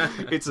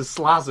 It's a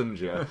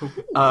Slazenger.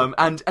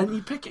 And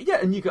you pick it,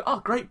 and you go, oh,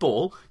 great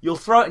ball. You'll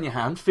throw it in your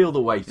hand, feel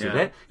the weight of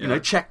it. You know,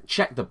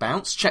 check the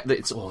bounce, check that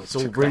it's all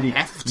really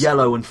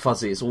yellow and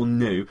fuzzy. It's all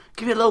new.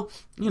 Give it a little,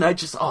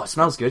 it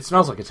smells good. It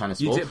smells like a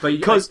tennis ball.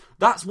 Because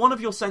That's one of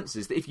your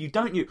senses that if you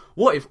don't use...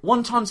 What if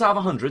 1 times out of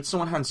 100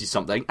 someone hands you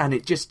something and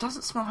it just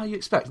doesn't smell how you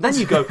expect? Then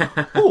you go,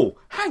 oh,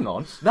 hang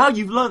on. Now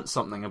you've learnt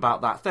something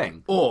about that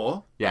thing.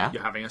 Or yeah.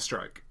 you're having a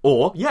stroke.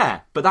 Or, yeah,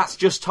 but that's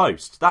just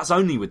toast. That's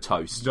only with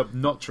toast.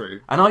 Not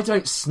true. And I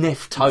don't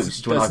sniff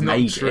toast when I've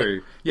made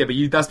it. Yeah, but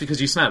that's because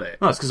you smell it.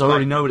 No, it's because I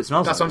already know what it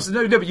smells like. That's what I'm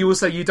saying. No, but you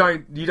also you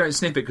don't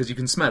sniff it because you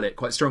can smell it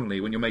quite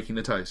strongly when you're making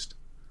the toast.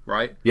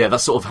 Right? Yeah,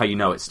 that's sort of how you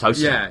know it's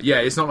toasted.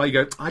 Yeah. It's not like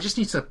you go, I just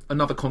need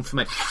another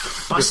confirmation.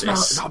 I smell.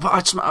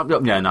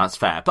 Yeah, no, it's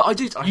fair. But I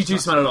do. You do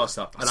smell a lot of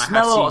stuff, and I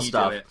have seen you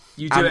do it.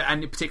 You do it,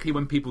 and particularly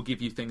when people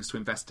give you things to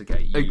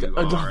investigate. I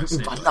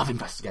love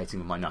investigating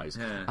with my nose,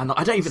 and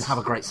I don't even have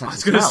a great sense. I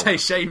was going to say,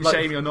 shame,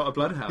 you're not a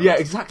bloodhound. Yeah,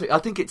 exactly. I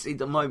think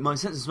my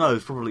sense of smell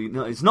is probably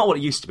it's not what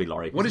it used to be,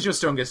 Laurie. What is your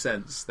strongest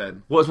sense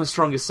then? What is my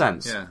strongest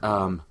sense? Yeah.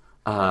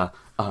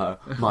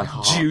 My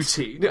heart.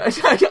 Duty.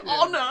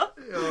 Honour.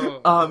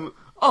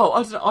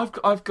 I don't know.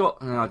 I've got.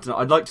 I don't know.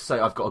 I'd like to say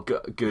I've got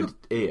a good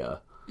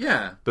ear.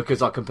 Yeah.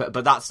 Because I compare,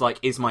 but that's like,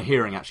 is my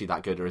hearing actually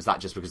that good, or is that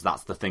just because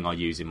that's the thing I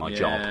use in my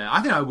job? Yeah,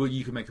 I think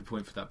you can make a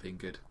point for that being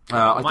good.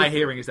 My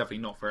hearing is definitely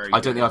not very good.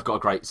 I don't think I've got a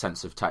great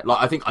sense of taste.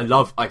 Like,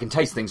 I can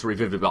taste things really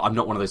vividly, but I'm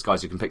not one of those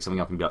guys who can pick something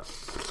up and be like,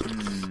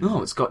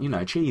 oh, it's got,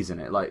 cheese in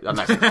it. Like,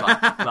 unless it's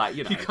like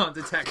you can't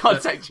detect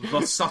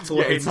the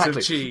subtle hints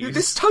of cheese.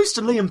 This toast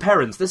and Liam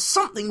Perrins, there's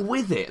something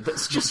with it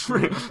that's just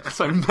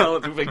so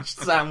melt a big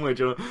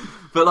sandwich.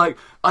 But like,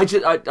 I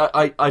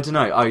don't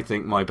know. I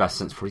think my best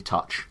sense is probably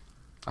touch.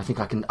 I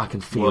think I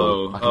can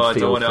feel.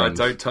 Whoa.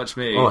 Don't touch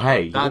me. Oh,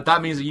 hey.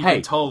 That means that you've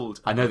been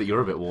told. I know that you're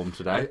a bit warm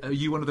today. Are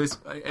you one of those?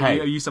 Are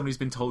you somebody who's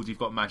been told you've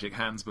got magic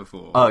hands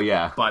before? Oh,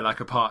 yeah. By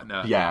like a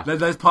partner. Yeah.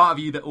 There's part of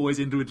you that always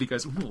inwardly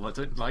goes, oh, I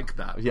don't like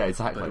that. Yeah,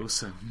 exactly. But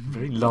also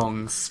very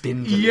long,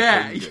 spindly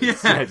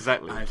fingers. Yeah,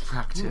 exactly. I've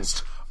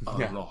practiced a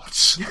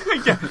lot.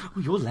 Yeah.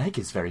 Oh, your leg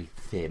is very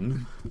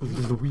thin.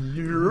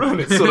 And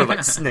it sort of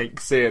like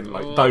snakes in,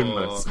 like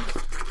boneless.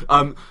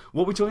 What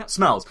were we talking about?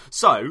 Smells.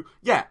 So,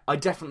 yeah, I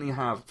definitely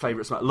have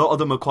favourite smells. A lot of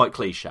them are quite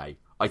cliche,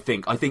 I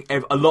think. I think a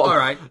lot of... All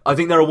right. I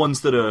think there are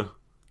ones that are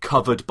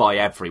covered by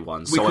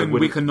everyone.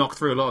 We can knock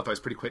through a lot of those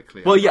pretty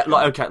quickly. Well, yeah,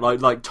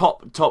 like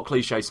top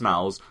cliche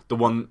smells. The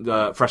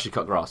one, freshly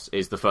cut grass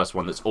is the first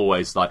one that's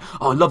always like,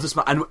 oh, I love the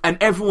smell, and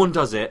everyone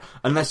does it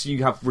unless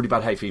you have really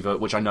bad hay fever,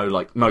 which I know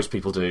like most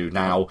people do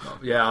now.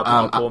 Yeah,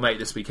 our poor mate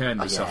this weekend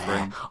was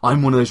suffering.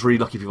 I'm one of those really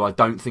lucky people. I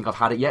don't think I've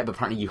had it yet, but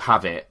apparently you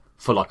have it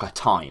for like a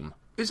time.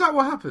 Is that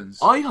what happens?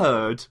 I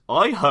heard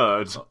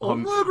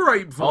on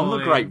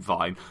the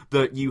grapevine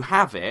that you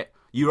have it.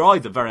 You're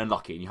either very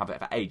unlucky and you have it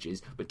for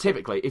ages, but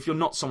typically, if you're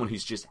not someone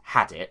who's just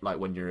had it, like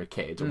when you're a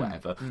kid or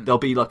whatever, there'll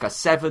be like a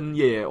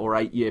 7-year or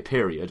 8-year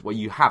period where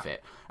you have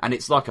it, and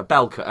it's like a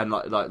bell cut, and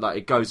like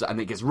it goes, and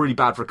it gets really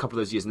bad for a couple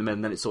of those years, and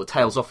then it sort of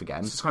tails off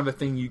again. It's kind of a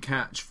thing you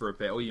catch for a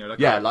bit, or like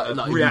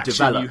you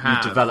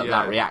develop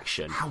that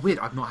reaction. How weird!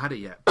 I've not had it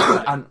yet,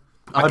 and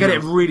I get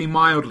it really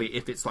mildly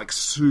if it's like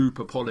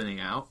super pollinating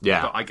out.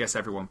 Yeah, but I guess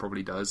everyone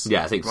probably does.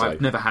 Yeah, I think so.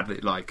 I've never had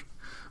it like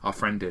our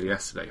friend did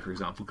yesterday, for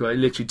example.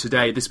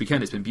 Literally this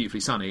weekend, it's been beautifully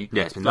sunny.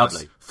 Yeah, it's been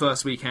lovely.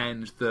 First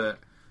weekend that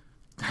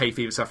hay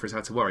fever sufferers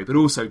had to worry, but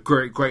also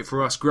great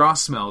for us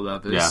grass smell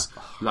lovers. Yeah.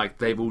 Like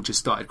they've all just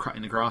started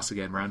cutting the grass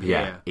again around here.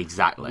 Yeah,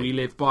 exactly. We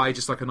live by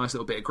just like a nice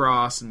little bit of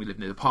grass, and we live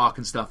near the park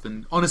and stuff.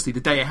 And honestly, the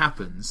day it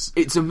happens,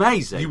 it's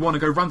amazing. You want to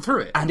go run through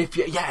it, and if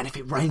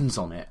it rains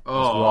on it,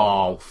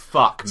 oh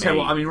fuck me. Tell you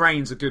what, I mean,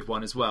 rain's a good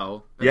one as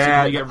well.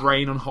 Yeah, you get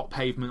rain on hot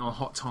pavement, on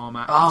hot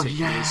tarmac. Oh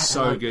yeah, it's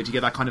so good. You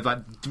get that kind of like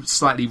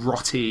slightly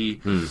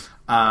rotty, so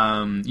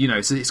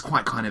it's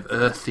quite kind of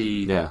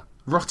earthy. Yeah.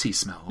 Rotty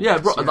smell. Yeah,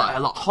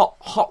 like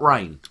hot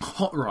rain.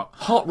 Hot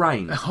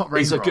rain. Hot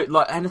rain is a good,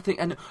 like anything,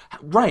 and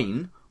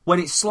rain when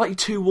it's slightly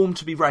too warm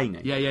to be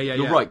raining. Yeah.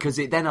 You're right, because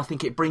then I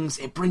think it brings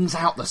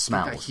out the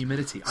smells. That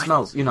humidity.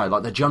 Smells,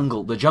 like the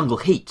jungle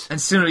heat. And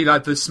similarly,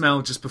 like the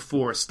smell just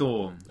before a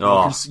storm.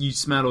 Oh. You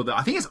smell all that.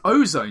 I think it's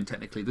ozone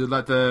technically,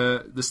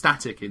 the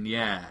static in the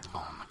air.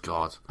 Oh my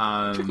god.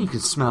 Do you think you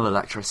can smell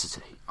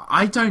electricity?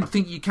 I don't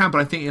think you can,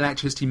 but I think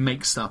electricity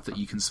makes stuff that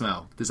you can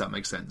smell. Does that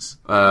make sense?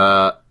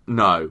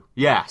 No.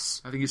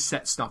 Yes. I think it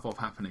sets stuff off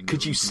happening.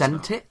 Could you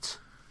scent it?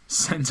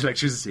 Scent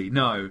electricity?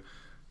 No.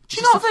 Do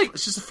you not think?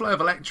 It's just a flow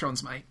of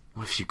electrons, mate.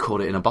 What if you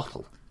caught it in a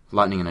bottle?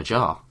 Lightning in a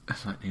jar?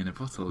 Lightning in a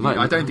bottle?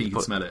 I don't think you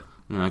can smell it.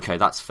 Okay,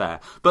 that's fair.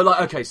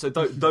 But so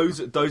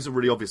those are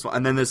really obvious ones.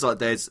 And then there's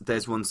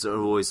ones that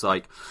are always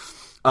like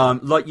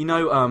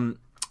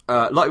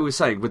like we were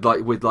saying, with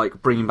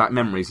bringing back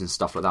memories and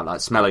stuff like that,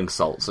 like smelling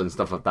salts and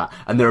stuff like that.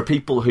 And there are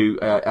people who,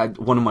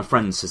 one of my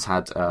friends has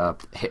had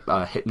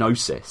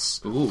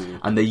hypnosis. Ooh.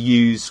 And they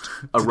used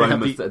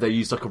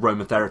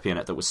aromatherapy in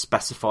it that was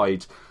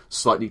specified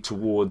slightly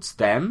towards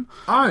them.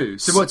 Oh,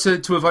 so what,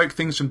 to evoke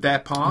things from their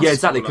past? Yeah,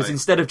 exactly, because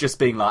instead of just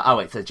being like, oh,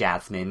 it's a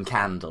jasmine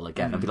candle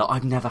again, I'd be like,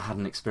 I've never had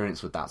an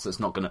experience with that, so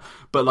it's not gonna...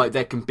 But, like,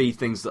 there can be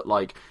things that,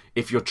 like,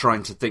 if you're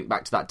trying to think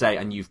back to that day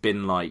and you've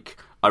been, like...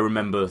 I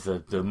remember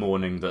the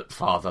morning that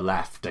father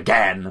left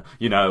again,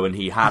 and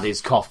he had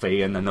his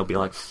coffee, and then they'll be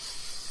like...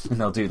 And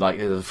they'll do like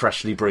the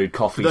freshly brewed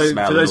coffee For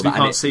smell. those and all who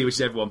that. can't see, which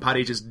is everyone,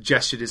 Paddy just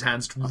gestured his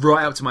hands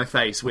right up to my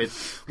face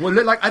with what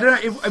looked like, I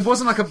don't know, it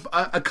wasn't like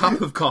a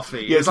cup of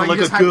coffee. Yeah, it's like like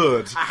you a just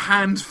gourd. had a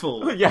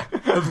handful Yeah.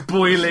 of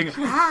boiling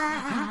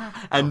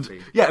And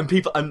coffee. yeah, and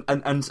people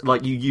and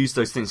like you use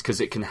those things because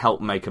it can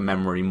help make a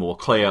memory more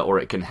clear, or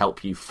it can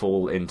help you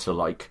fall into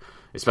like,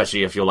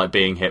 especially if you're like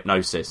being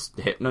hypnotized,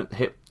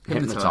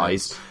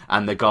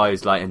 and the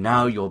guy's like, and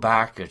now you're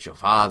back at your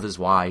father's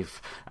wife,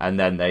 and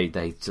then they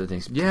put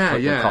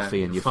the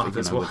coffee in your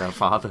father's with wife. their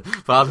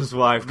father's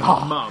wife,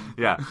 Mum.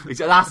 yeah,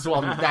 that's the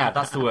one. Yeah,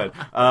 that's the word.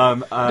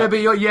 No, but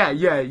you're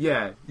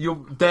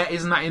there.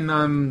 Isn't that in?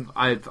 I'm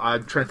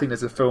trying to think.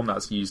 There's a film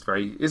that's used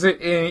very. Is it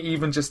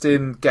even just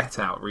in Get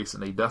Out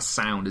recently? That's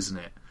sound, isn't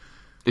it?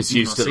 It's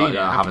You've used not to like seen it,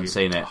 I have haven't you?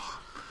 seen it.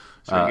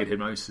 It's a very good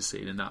hypnosis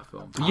scene in that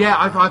film. But yeah,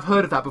 I've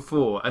heard of that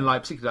before, and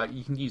like particularly like,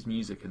 you can use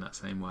music in that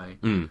same way.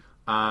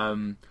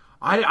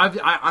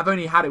 I've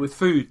only had it with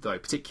food though,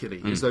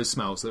 particularly because those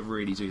smells that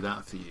really do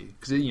that for you,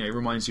 because it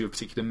reminds you of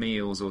particular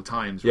meals or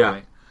times,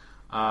 Yeah.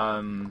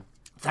 right?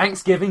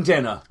 Thanksgiving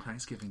dinner.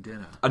 Thanksgiving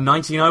dinner. In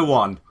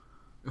 1901,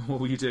 What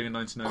were you doing in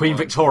 1901? Queen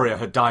Victoria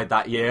had died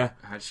that year.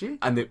 Had she?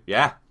 And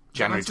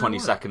January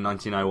 22nd,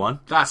 1901.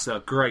 That's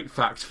a great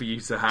fact for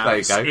you to have. There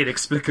you go.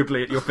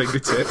 Inexplicably at your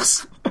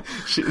fingertips.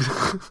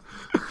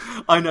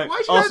 I know.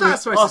 Why do you know that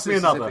so ask me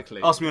another.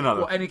 specifically? Ask me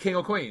another. What, any king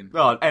or queen?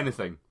 Oh,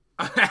 anything.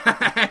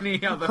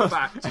 Any other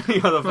fact?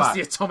 Any other What's fact?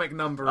 the atomic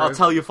number? I'll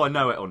tell you if I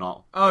know it or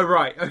not. Oh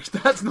right, okay,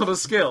 that's not a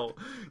skill.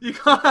 You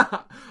can't.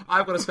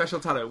 I've got a special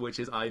talent, which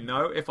is I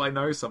know if I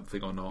know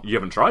something or not. You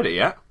haven't tried it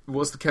yet.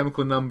 What's the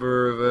chemical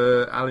number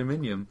of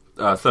aluminium?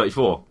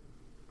 34.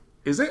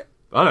 Is it?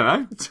 I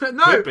don't know.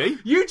 No, Could be.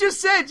 you just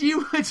said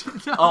you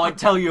would know. Oh, I'd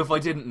tell you if I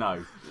didn't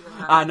know.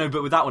 No,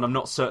 but with that one, I'm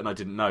not certain I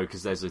didn't know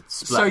because there's a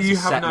split. So you a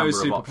set have no number of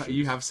superpower. options.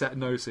 You have set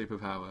no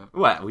superpower.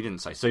 Well, we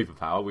didn't say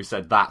superpower. We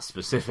said that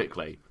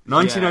specifically.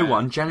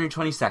 1901, January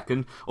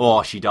 22nd.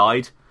 Oh, she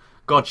died.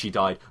 God, she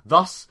died.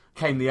 Thus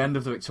came the end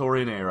of the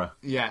Victorian era.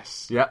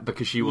 Yes. Yeah,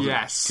 because she was.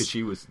 Yes. Because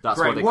she was. That's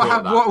Great. why they call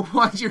it that.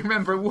 What do you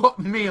remember? What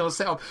meal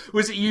set off?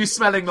 Was it you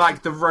smelling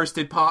like the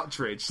roasted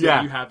partridge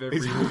that you have every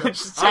week?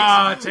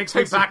 It takes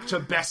me back to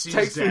Bessie's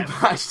Takes me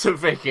death. back to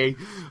Vicky.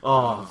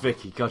 Oh,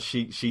 Vicky. God,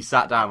 she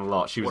sat down a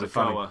lot. She was What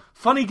a a goer.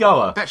 funny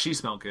goer. I bet she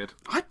smelled good.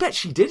 I bet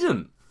she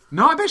didn't.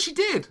 No, I bet she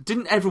did.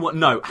 Didn't everyone...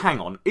 No, hang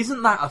on.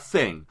 Isn't that a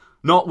thing?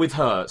 Not with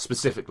her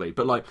specifically,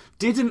 but like,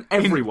 didn't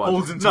everyone... In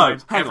olden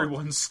times, hang on.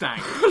 everyone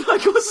stank.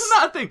 Like, wasn't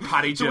that a thing?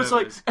 Paddy So it's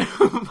like,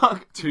 Jervis.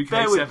 fuck,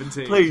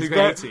 2K17, please,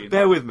 2K18.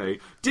 bear with me.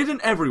 Didn't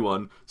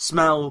everyone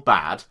smell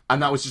bad?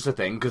 And that was just a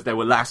thing, because there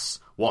were less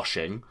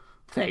washing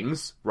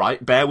things,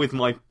 right? Bear with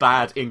my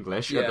bad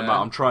English at the moment.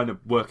 I'm trying to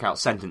work out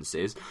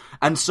sentences.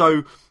 And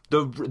so,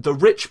 the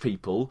rich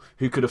people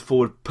who could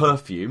afford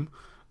perfume,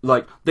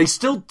 like, they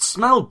still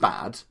smelled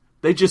bad.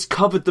 They just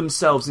covered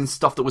themselves in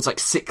stuff that was like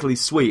sickly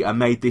sweet and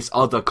made this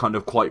other kind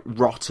of quite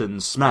rotten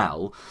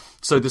smell.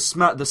 So the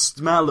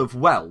smell of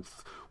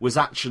wealth was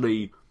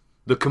actually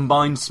the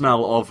combined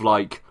smell of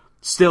like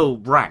still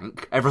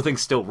rank,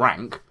 everything's still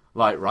rank,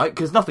 like, right?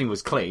 Because nothing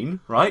was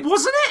clean, right?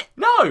 Wasn't it?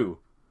 No.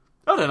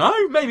 I don't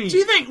know, maybe... Do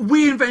you think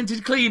we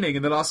invented cleaning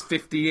in the last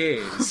 50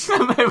 years?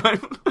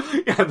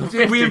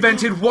 We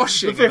invented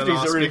washing The in the 50s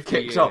last are really 50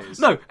 kicked years. off.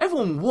 No,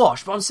 everyone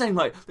washed, but I'm saying,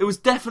 like, there was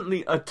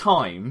definitely a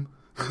time...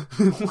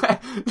 where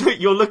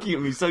you're looking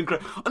at me so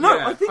great. No,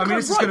 Yeah. I think I mean, I'm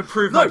this is right. going to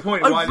prove No, my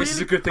point I why this is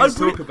a good thing to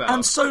talk about.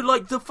 And so,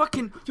 like, the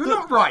fucking... You're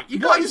not right. You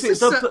what can't is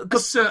just it?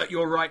 assert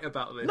you're right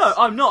about this. No,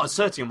 I'm not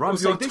asserting I'm right. I'm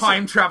With your saying this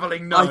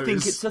time-travelling nose. I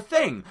think it's a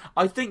thing.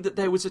 I think that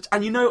there was a...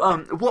 And you know,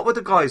 what were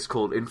the guys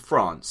called in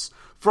France?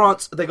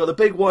 France, they got the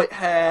big white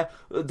hair,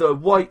 the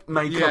white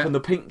makeup Yeah. and the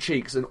pink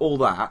cheeks and all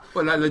that.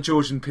 Well, like the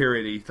Georgian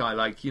period,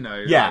 like, you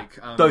know... Yeah,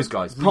 like, those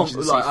guys.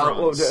 Regency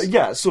France.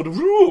 Yeah, sort of,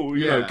 you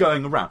know, Yeah.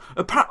 going around.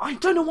 I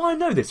don't know why I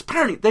know this.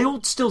 Apparently, they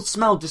all still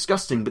smelled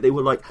disgusting, but they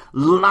were, like,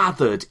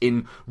 lathered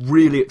in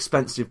really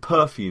expensive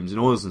perfumes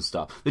and oils and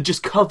stuff. They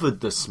just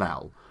covered the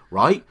smell,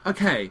 right?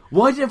 Okay.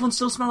 Why did everyone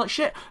still smell like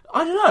shit?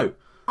 I don't know.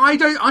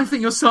 I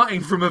think you're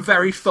starting from a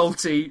very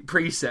faulty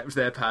precept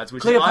there, Pads,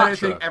 which is I don't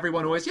Cleopatra. think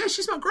everyone always... Yeah,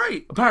 she smelled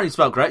great. Apparently it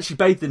smelled great. She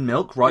bathed in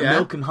milk, right? Yeah.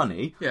 Milk and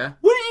honey. Yeah.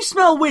 Wouldn't you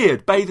smell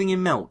weird bathing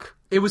in milk?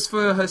 It was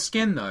for her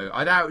skin, though.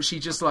 I doubt she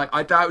just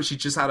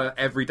had an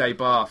everyday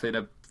bath in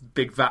a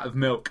big vat of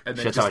milk and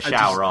then She had to have a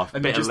shower off,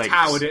 and bit then of just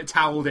Lynx.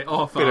 toweled it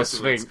off. Bit of afterwards.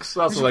 Sphinx.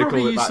 That's They what they probably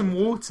call it use back- some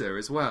water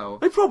as well.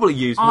 They probably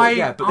used more,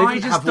 yeah, but they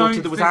didn't just have water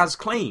don't that was think- as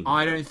clean.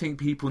 I don't think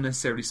people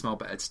necessarily smell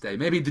better today.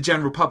 Maybe the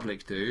general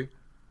public do.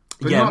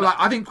 But Yeah, not but- like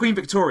I think Queen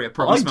Victoria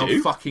probably I smelled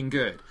do. fucking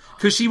good.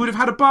 Because she would have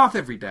had a bath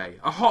every day.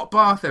 A hot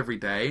bath every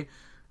day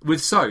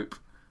with soap.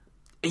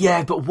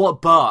 Yeah, but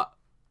what but?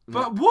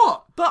 But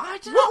what? But I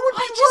don't know. What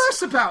would be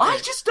worse about it? I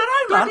just don't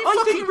know, man.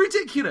 That'd be fucking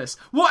ridiculous.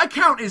 What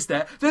account is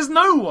there? There's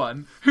no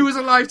one who was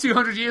alive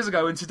 200 years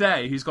ago and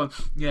today who's gone,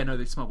 yeah, no,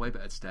 they smell way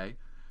better today.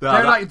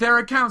 Yeah, there are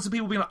accounts of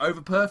people being like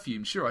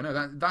over-perfumed. Sure, I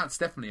know that's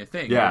definitely a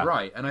thing. Yeah. You're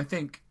right. And I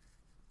think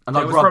And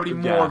there like was rub- probably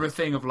more yeah. of a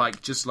thing of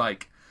like, just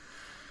like,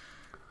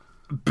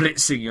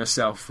 blitzing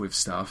yourself with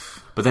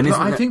stuff. But then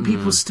I think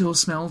people still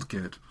smelled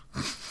good.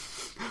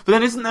 But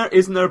then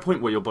isn't there a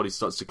point where your body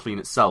starts to clean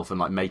itself and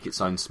like make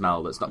its own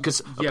smell that's not...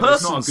 Because a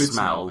person's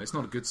smell... It's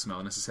not a good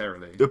smell,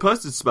 necessarily. The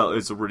person's smell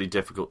is a really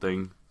difficult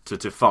thing to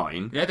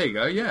define. Yeah, there you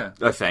go, yeah.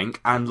 I think.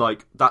 And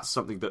like, that's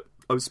something that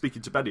I was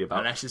speaking to Benny about.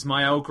 Unless it's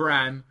my old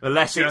gran.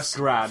 Unless it's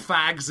gran.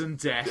 Fags and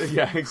death.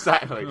 Yeah,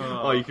 exactly.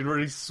 Oh, you can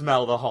really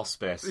smell the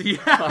hospice. Yeah.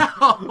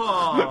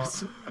 I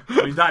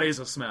mean, that is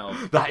a smell.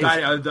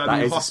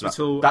 That is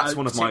hospital. That's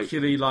one of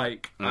particularly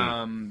like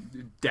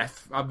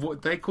death.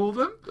 What they call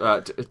them?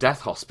 Death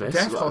hospice.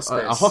 Death hospice.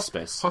 A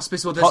hospice.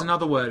 Hospice. Well, there's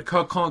another word.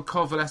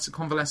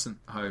 Convalescent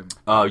home.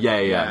 Oh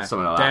yeah,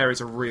 something like that. There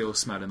is a real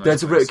smell in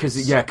those.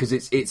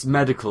 Because it's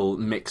medical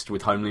mixed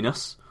with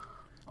homeliness.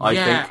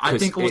 I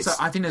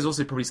think there's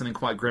also probably something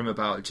quite grim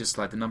about just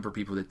like the number of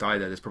people that die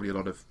there. There's probably a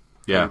lot of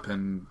poop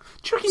and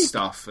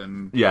stuff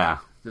and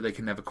that they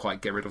can never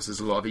quite get rid of. So there's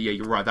a lot of it. Yeah,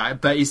 you're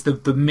right. That is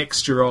the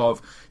mixture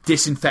of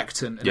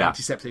disinfectant and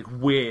antiseptic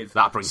with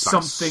that brings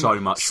back so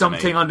much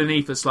something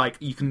underneath that's like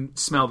you can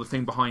smell the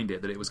thing behind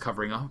it that it was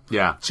covering up.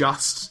 Yeah,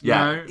 you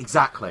know?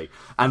 Exactly.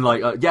 And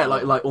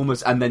like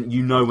almost, and then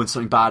you know when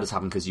something bad has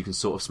happened because you can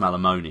sort of smell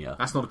ammonia.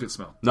 That's not a good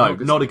smell. No,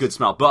 not a good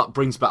smell. But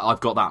brings back.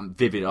 I've got that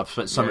vivid. I've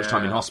spent so much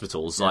time in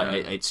hospitals.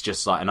 Like it's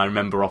just like, and I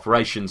remember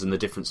operations and the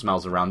different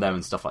smells around them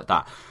and stuff like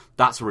that.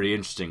 That's a really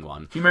interesting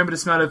one. Do you remember the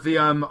smell of the?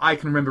 I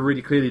can remember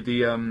really clearly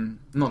the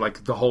not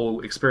like the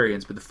whole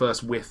experience, but the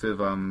first whiff of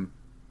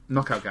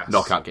knockout gas.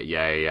 Knockout gas,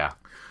 yeah.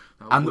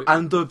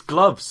 And the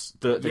gloves,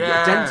 the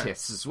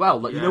dentists as well.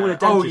 Like you know when a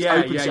dentist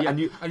opens it and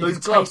you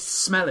can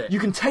smell it. You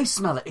can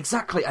smell it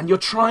exactly, and you're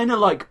trying to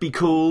like be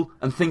cool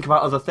and think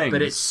about other things.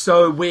 But it's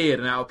so weird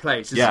and out of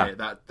place, isn't it?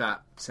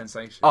 That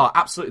sensation. Oh,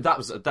 absolutely. That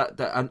was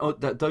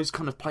that those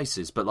kind of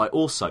places. But like,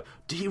 also,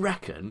 do you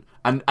reckon?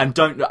 And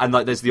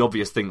like, there's the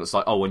obvious thing that's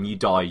like, oh, when you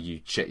die,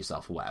 you shit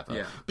yourself or whatever.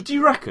 Yeah. But do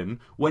you reckon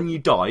when you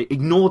die,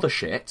 ignore the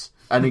shit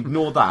and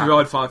ignore that?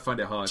 I'd find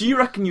it hard. Do you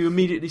reckon you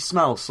immediately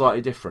smell slightly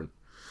different?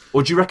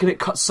 Or do you reckon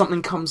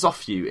something comes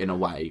off you in a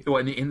way? What,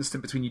 in the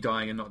instant between you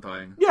dying and not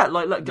dying? Yeah,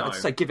 like I'd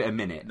say give it a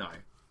minute. No.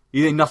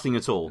 You think nothing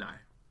at all? No.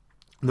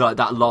 Like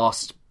that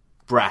last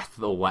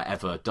breath or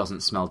whatever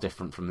doesn't smell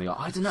different from the...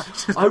 I don't know.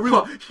 I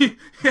really...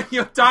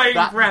 Your dying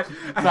breath,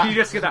 and you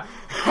just get that...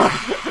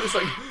 it's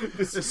like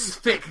this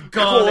thick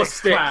garlic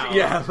cloud.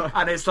 Yeah.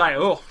 And it's like,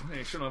 oh,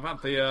 you shouldn't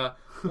have had the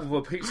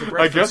pizza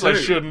bread. I guess I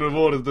shouldn't have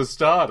ordered the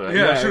starter.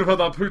 Yeah, I should have had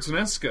that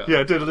puttanesca.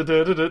 Yeah,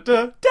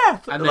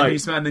 death.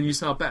 And then you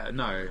smell better.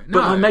 No.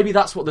 But maybe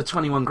that's what the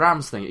 21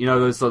 grams thing. You know,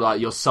 there's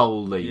like your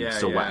soul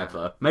leaves or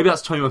whatever. Maybe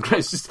that's 21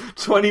 grams. It's just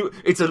 20.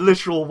 It's a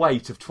literal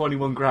weight of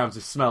 21 grams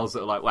of smells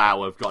that are like,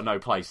 wow, we've got no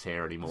place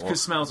here anymore.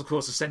 Because smells, of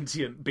course, are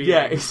sentient beings.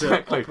 Yeah,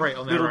 exactly. That operate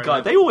on their little own guy.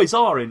 level. They always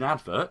are in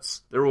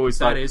adverts. They're always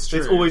that is true.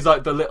 It's always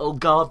like the little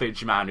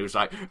garbage man who's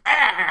like,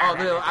 oh,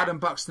 the little Adam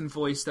Buxton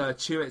voiced not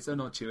Chewits,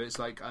 it's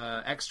like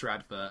extra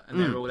advert. And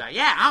they're all like,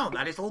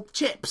 that little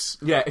chips.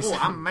 Yeah, exactly.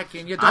 I'm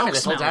making your dog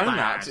smell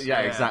bad.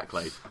 Yeah,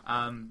 exactly.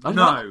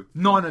 No,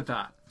 none of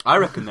that. I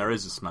reckon there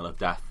is a smell of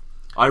death.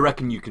 I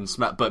reckon you can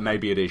smell, but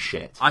maybe it is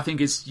shit. I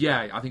think it's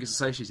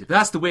associated. But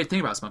that's the weird thing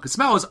about smell, because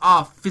smells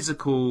are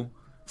physical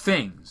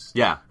things.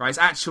 Yeah. Right, it's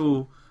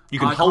actual... You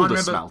can hold a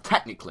smell,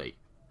 technically.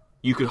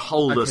 You could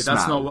hold a smell.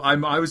 That's not.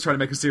 I was trying to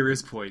make a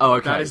serious point. Oh,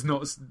 okay. That is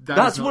not.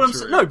 That's what I'm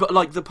saying. No, but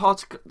like the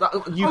particle.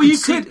 You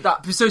could.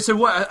 So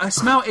what a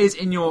smell is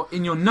in your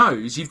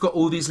nose. You've got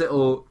all these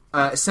little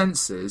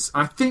sensors.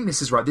 I think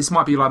this is right. This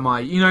might be like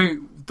my. You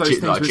know those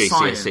things like with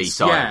GCSE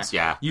science.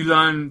 Yeah. You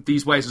learn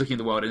these ways of looking at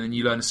the world, and then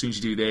you learn as soon as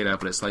you do the A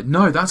level. It's like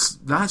no,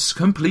 that's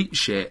complete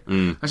shit.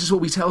 That's just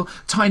what we tell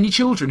tiny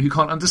children who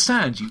can't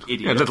understand. You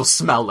idiot. Yeah, little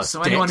smellless. So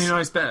dicks. anyone who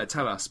knows better,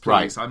 tell us,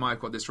 please. Right. I might have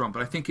got this wrong,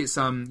 but I think it's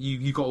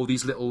you got all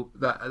these little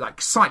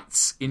like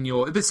sights in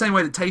your the same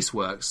way that taste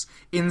works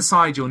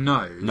inside your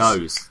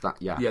nose.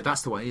 Yeah,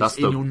 that's the way. That's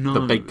in your nose.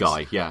 The big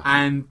guy. Yeah,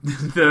 and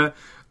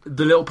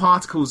the little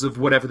particles of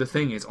whatever the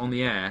thing is on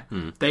the air,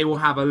 they will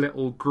have a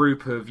little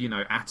group of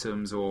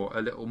atoms or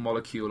a little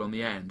molecule on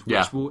the end,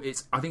 which will.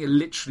 I think it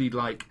literally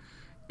like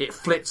it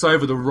flits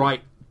over the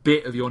right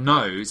bit of your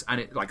nose and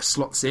it like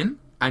slots in.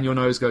 And your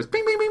nose goes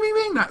bing, bing, bing, bing,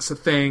 bing. That's a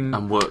thing.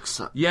 And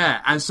works.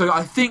 Yeah, and so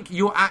I think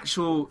your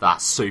actual...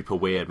 That's super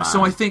weird, man.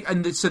 So I think...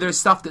 so there's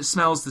stuff that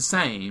smells the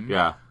same.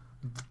 Yeah.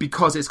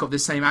 Because it's got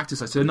this same active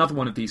side. So another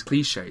one of these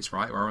cliches,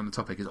 right, where we're on the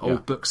topic, is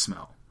old book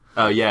smell.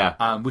 Oh,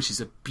 yeah. Which is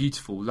a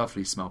beautiful,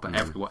 lovely smell, but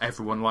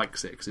everyone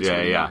likes it because it's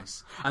really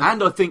nice.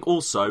 And I think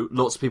also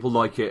lots of people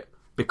like it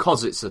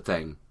because it's a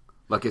thing.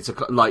 Like, it's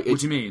a... like.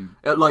 What do you mean?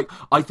 Like,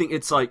 I think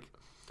it's like...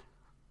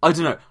 I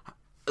don't know.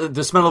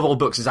 The smell of old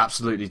books is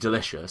absolutely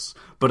delicious,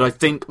 but I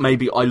think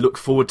maybe I look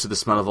forward to the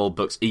smell of old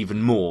books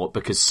even more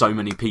because so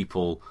many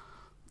people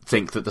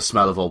think that the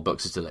smell of old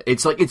books is delicious.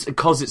 It's like it's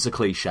because it's a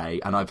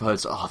cliche, and I've heard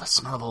the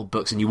smell of old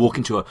books, and you walk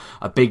into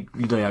a big,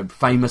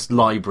 famous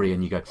library,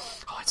 and you go, it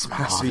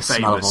smells the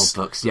smell of old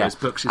books,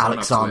 books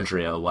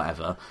Alexandria or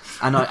whatever,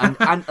 and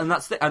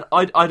that's and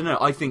I don't know.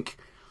 I think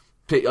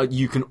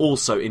you can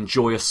also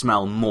enjoy a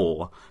smell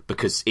more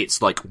because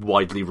it's like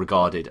widely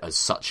regarded as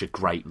such a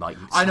great like.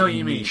 I know what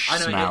you mean. I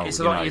know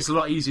smell, it's a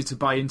lot easier to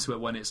buy into it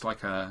when it's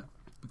like a.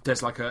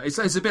 There's like a. It's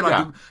a bit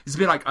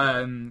like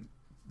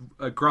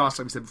a grass,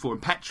 like we said before,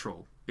 and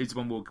petrol. Is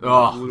one we'll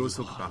always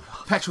talk about.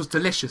 Petrol's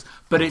delicious,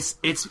 but it's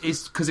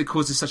because it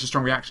causes such a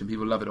strong reaction.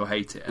 People love it or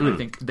hate it, and I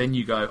think then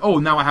you go, oh,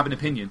 now I have an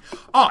opinion.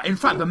 In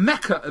fact, the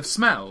mecca of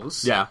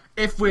smells,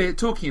 if we're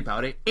talking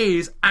about it,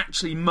 is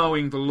actually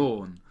mowing the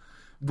lawn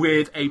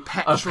with a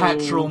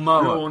petrol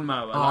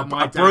lawnmower,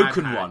 a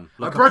broken one,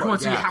 like a broken one.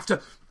 So you have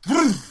to.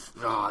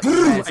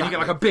 And you get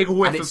like a big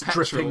whiff of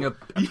petrol, dripping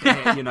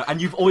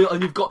and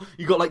you've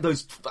got like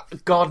those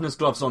gardener's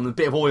gloves on, a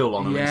bit of oil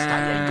on them. You've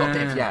got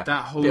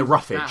a bit of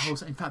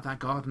roughage. In fact, that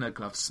gardener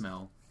glove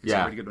smell. It's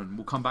a really good one.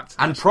 We'll come back to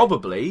that. And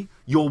probably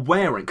you're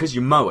wearing, because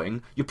you're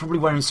mowing, you're probably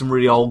wearing some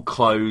really old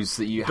clothes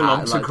that you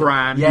belong had. to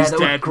Gran. Yeah, they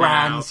were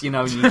Gran's,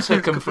 and you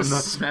took them from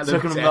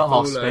the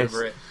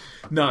hospice.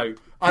 No.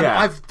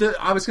 I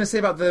was going to say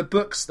about the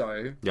books,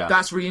 though. Yeah.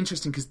 That's really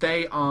interesting because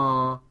they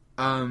are...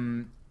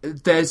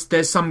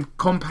 there's some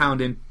compound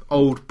in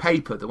old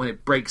paper that when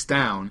it breaks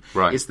down,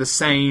 it's the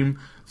same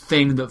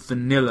thing that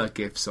vanilla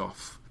gives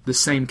off. The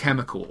same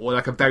chemical, or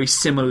like a very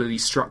similarly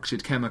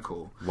structured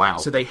chemical. Wow!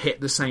 So they hit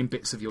the same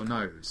bits of your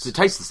nose. Does it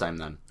taste the same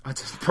then?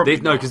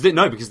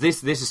 Because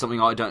this is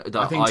something I don't.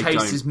 I think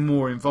taste is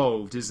more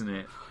involved, isn't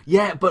it?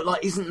 Yeah, but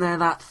like, isn't there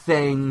that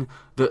thing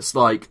that's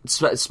like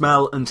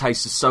smell and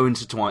taste are so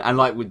intertwined, and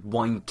like with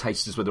wine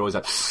tasters, where they're always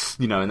like,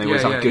 and they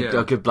always have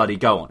a good bloody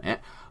go on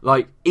it.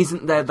 Like,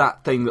 isn't there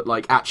that thing that,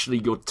 like, actually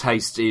your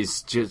taste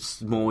is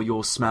just more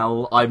your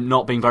smell? I'm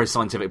not being very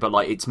scientific, but,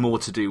 like, it's more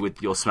to do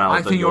with your smell than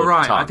your tongue. I think you're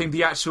right. I think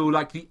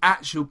the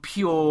actual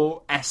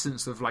pure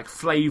essence of, like,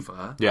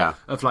 flavour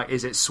of, like,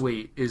 is it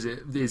sweet?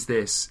 Is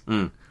this?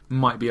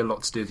 Might be a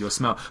lot to do with your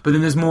smell. But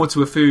then there's more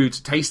to a food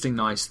tasting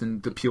nice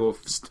than the pure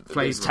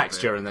flavour. There's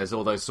texture and there's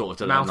all those sort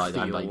of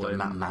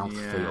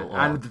mouthfeel.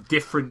 And the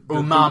different...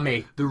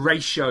 umami. The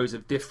ratios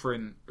of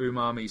different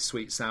umami,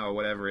 sweet, sour,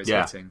 whatever it's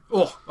hitting.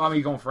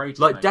 I'm going for 80.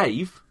 Like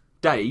mate.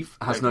 Dave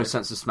has no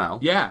sense of smell.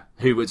 Yeah.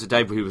 Who was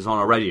on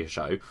our radio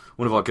show,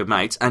 one of our good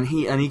mates, and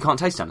he can't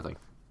taste anything.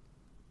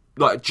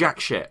 Like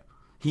jack shit.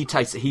 He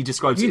tastes it. He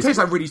describes it. He tastes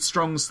like really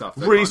strong stuff.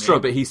 Really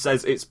strong, but he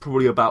says it's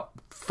probably about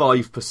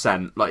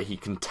 5%. Like he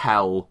can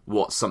tell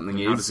what something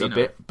is a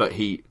bit, but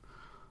he.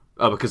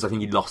 Because I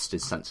think he lost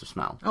his sense of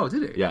smell. Oh,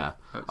 did he? Yeah,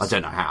 I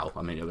don't know how.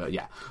 I mean,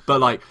 yeah, but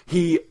like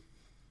he.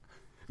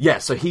 Yeah,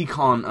 so he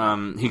can't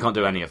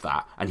do any of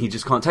that, and he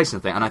just can't taste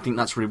anything, and I think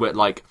that's really weird.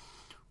 Like,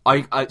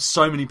 I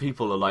so many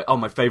people are like, oh,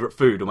 my favourite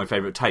food or my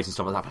favourite taste and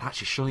stuff like that, but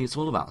actually, surely it's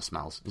all about the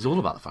smells. It's all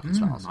about the fucking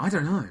smells. I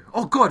don't know.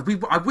 Oh, God,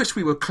 I wish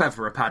we were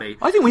cleverer, Paddy.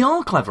 I think we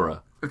are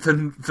cleverer.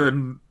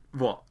 Than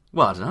what?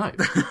 Well, I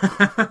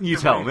don't know. You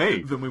tell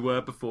me. Than we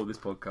were before this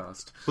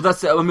podcast. Well,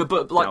 that's it. I mean,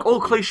 but, like,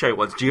 all cliche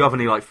ones, do you have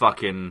any, like,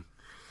 fucking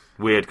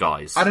weird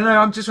guys? I don't know.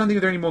 I'm just trying to think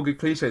if there are any more good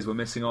cliches we're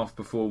missing off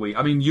before we...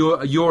 I mean,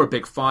 you're a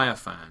big fire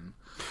fan.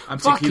 I'm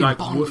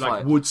particularly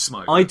like wood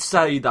smoke. I'd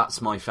say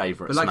that's my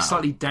favourite But like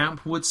slightly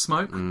damp wood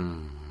smoke?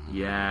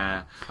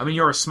 Yeah. I mean,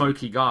 you're a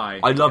smoky guy.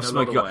 I love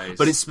smoky guys.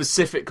 But it's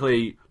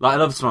specifically... Like, I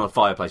love the smell of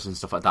fireplaces and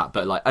stuff like that.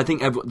 But, like, I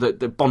think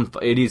the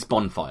bonfire... It is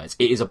bonfires.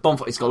 It is a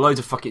bonfire. It's got loads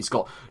of fucking... It's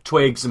got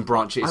twigs and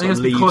branches. It's got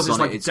leaves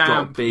on it. It's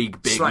got big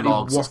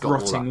logs. It's got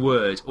rotting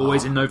wood.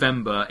 Always in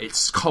November.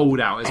 It's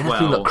cold out as well.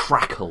 Anything that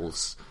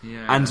crackles.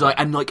 Yeah. And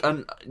that's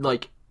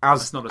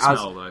not a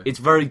smell, though. It's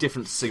very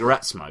different to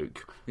cigarette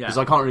smoke. Because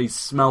I can't really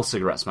smell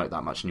cigarette smoke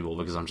that much anymore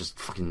because I'm just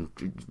fucking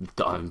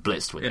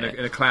blitzed with it.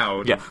 In a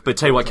cloud. Yeah, but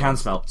tell you what I can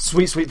smell.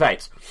 Sweet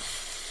vapes.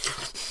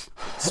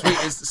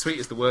 Sweet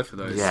is the word for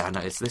those. Yeah,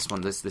 no, it's this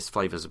one. This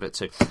flavour's a bit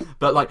too.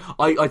 But like,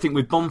 I think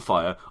with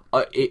bonfire,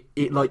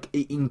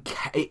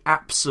 it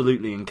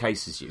absolutely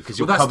encases you because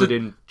you're covered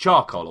in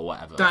charcoal or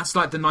whatever. That's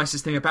like the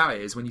nicest thing about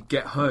it is when you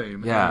get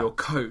home and your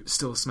coat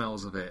still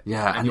smells of it.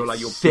 Yeah, and you're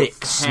like your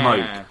thick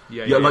smoke.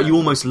 Like you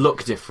almost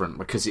look different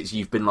because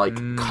you've been like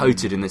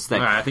coated in this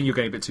thing. Right, I think you're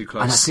getting a bit too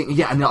close. And I think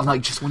and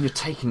like just when you're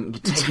taking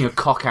a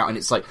cock out and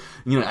it's like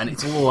and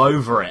it's all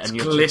over it and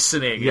you're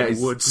glistening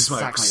in wood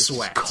smoke,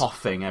 sweat,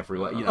 coughing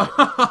everywhere.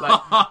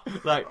 I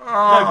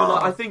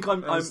think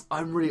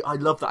I'm really I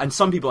love that. And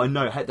some people I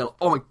know, they're like,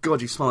 oh my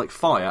god, you smell like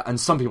fire, and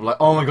some people are like,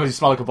 oh my god, you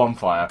smell like a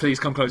bonfire. Please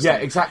come closer. Yeah,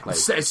 exactly.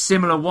 A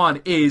similar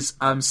one is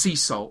sea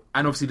salt,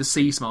 and obviously the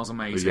sea smells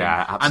amazing.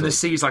 Yeah, absolutely. And the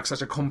sea is like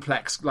such a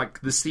complex,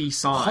 like the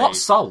seaside. Hot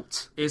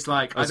salt is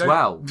like as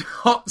well.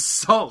 Hot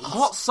salt.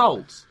 Hot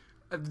salt.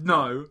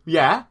 No.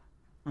 Yeah.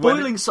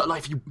 Boiling salt,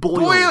 like if you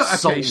boil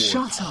salt, okay,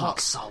 shut up. Hot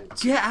salt.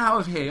 Get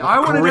out of here. I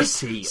want a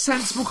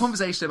sensible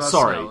conversation about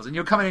smells, and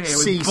you're coming in here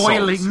with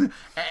boiling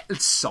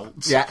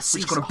salt. Yeah,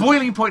 which got a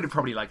boiling point of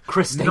probably like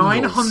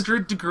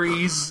 900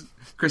 degrees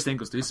Chris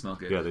Ingles do smell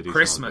good. Yeah, they do.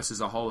 Christmas is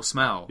a whole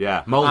smell.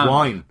 Yeah, mulled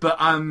wine. But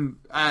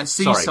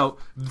sea salt.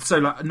 So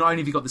like, not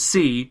only have you got the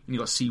sea, and you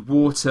got sea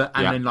water,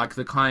 and then like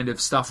the kind of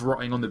stuff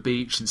rotting on the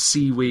beach and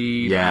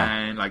seaweed,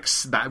 and like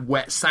that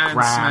wet sand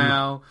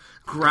smell.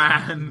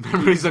 Gran.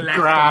 Memories of left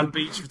Gran on the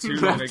beach for too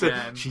long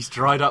again. She's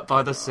dried up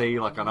by the sea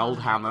like an old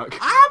hammock.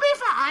 I'll be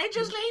fine.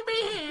 Just leave me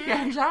here.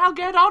 Yes, I'll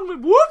get on with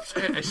whoops.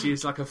 And she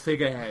is like a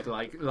figurehead,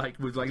 like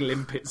with like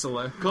limpets all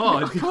over.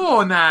 God,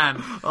 poor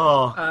Nan.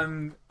 Oh.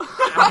 And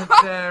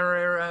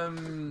there,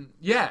 and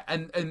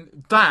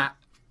that.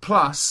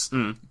 Plus,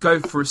 go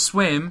for a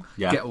swim,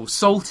 get all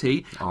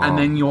salty, and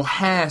then your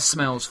hair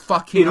smells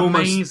fucking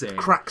amazing. It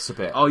cracks a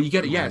bit. Oh, you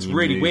get it? Yeah, it's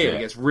really weird. It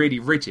gets really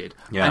rigid.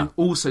 Yeah. And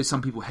also,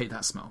 some people hate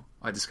that smell,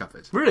 I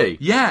discovered. Really?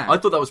 Yeah. I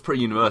thought that was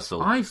pretty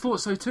universal. I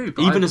thought so too.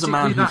 But even as a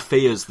man who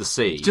fears the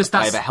sea,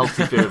 I have a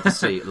healthy fear of the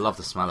sea. I love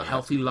the smell of it.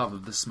 Healthy love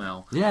of the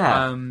smell.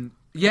 Yeah.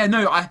 Yeah,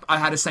 no, I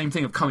had the same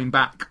thing of coming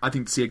back, I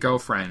think, to see a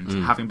girlfriend,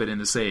 having been in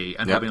the sea,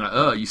 and her being like,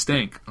 "Oh, you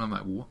stink." And I'm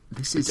like, "What?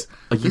 This is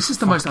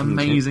the most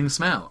amazing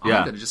smell. I'm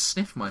going to just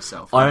sniff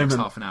myself for the next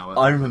half an hour."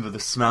 I remember the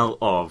smell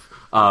of,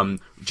 Laurie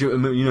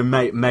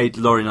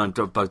and I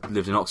both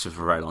lived in Oxford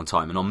for a very long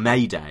time, and on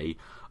May Day,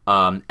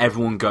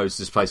 everyone goes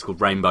to this place called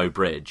Rainbow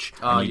Bridge,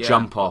 and you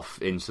jump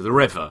off into the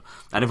river,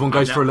 and everyone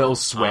goes for a little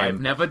swim. I've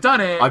never done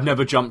it. I've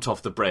never jumped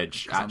off the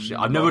bridge, actually.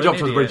 I've never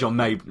jumped off the bridge on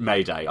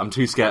May Day. I'm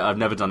too scared. I've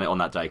never done it on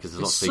that day because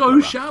there's lots of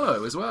people so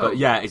shallow as well. But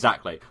yeah,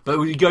 exactly. But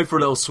you go for a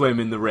little swim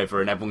in the river,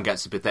 and everyone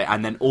gets a bit there,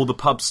 and then all the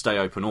pubs stay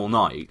open all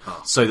night,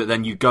 so that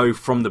then you go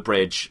from the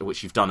bridge,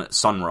 which you've done at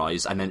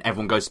sunrise, and then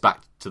everyone goes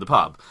back to the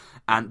pub,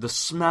 and the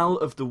smell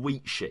of the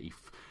wheat sheaf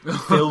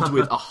filled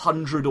with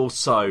 100 or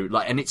so,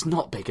 and it's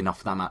not big enough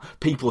for that amount.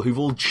 People who've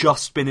all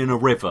just been in a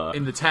river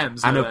in the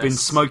Thames and have been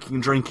smoking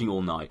and drinking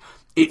all night.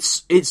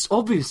 It's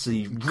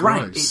obviously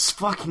rank. It's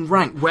fucking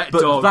rank. Wet but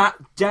dog. That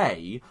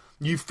day,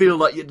 you feel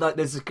like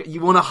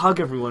you want to hug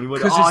everyone.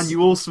 And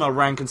you all smell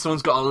rank, and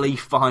someone's got a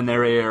leaf behind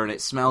their ear, and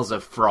it smells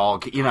of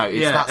frog. It's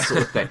that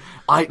sort of thing.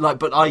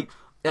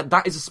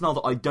 That is a smell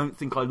that I don't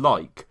think I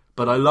like.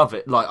 But I love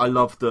it. I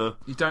love the...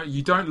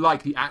 You don't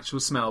like the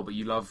actual smell, but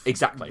you love...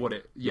 Exactly. What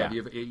it... Yeah,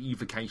 the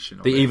evocation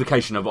of the it.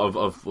 evocation of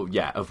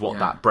what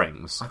that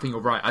brings. I think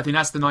you're right. I think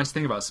that's the nice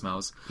thing about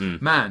smells.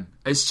 Man,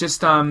 it's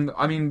just...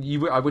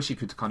 I wish you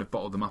could kind of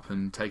bottle them up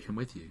and take them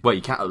with you. Well,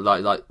 you can't...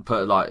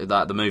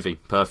 the movie,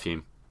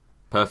 Perfume.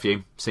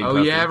 Perfume. Seen Oh,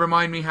 Perfume? Yeah?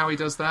 Remind me how he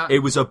does that? It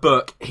was a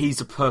book. He's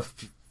a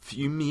perfumist,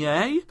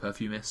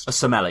 a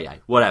sommelier,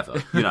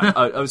 whatever.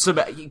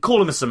 You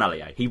call him a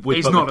sommelier.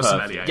 He's not a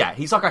sommelier. Yeah,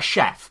 he's like a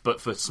chef,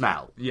 but for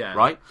smell. Yeah,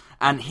 right.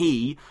 And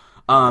he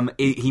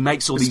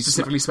makes all these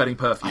specifically spelling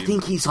perfume. I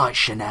think he's like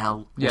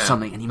Chanel or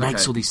something, and he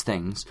makes all these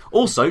things.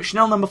 Also,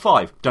 Chanel No.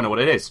 5. Don't know what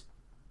it is.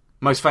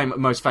 Most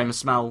famous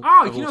smell.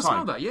 Oh, you can not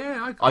smell that?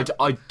 Yeah,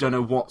 I don't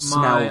know what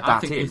smell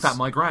that is. In fact,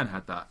 my gran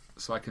had that.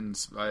 So I can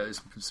it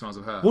smells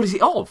of her. What is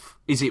it of?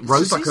 Is it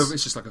roses?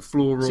 It's just like a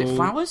floral. Is it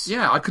flowers?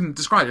 Yeah, I couldn't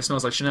describe it. It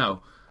smells like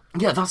Chanel.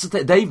 Yeah, that's the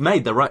thing. They've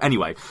made the right...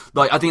 Anyway,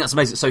 I think that's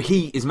amazing. So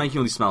he is making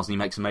all these smells, and he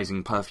makes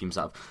amazing perfumes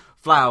out of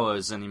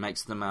flowers, and he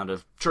makes them out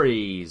of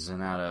trees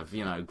and out of,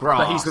 grass.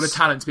 But he's got a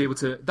talent to be able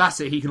to... That's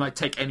it. He can,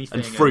 take anything...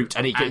 And fruit,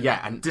 and he can...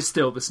 and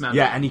distill the smell.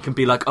 Yeah, and he can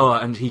be like,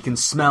 and he can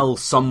smell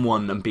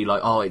someone and be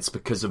like, it's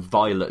because of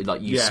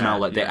violet, you smell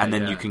like that, and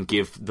then you can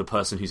give the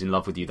person who's in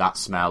love with you that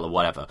smell or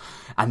whatever.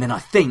 And then I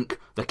think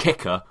the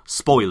kicker,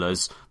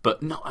 spoilers...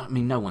 But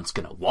no one's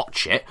going to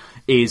watch it,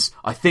 is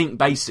I think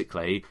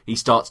basically he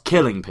starts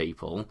killing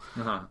people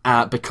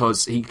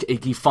because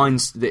he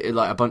finds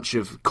a bunch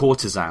of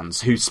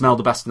courtesans who smell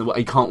the best in the world.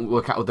 He can't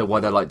work out why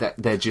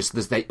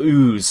they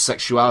ooze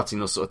sexuality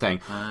and that sort of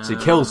thing. So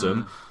he kills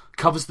them,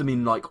 covers them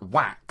in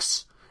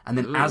wax, and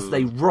then as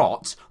they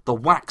rot, the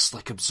wax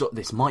absorb.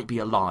 This might be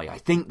a lie. I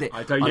think that.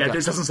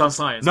 This doesn't sound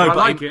science. No, but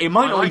I like it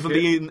might not even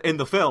be in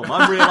the film.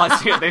 I'm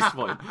realising at this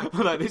point,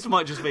 this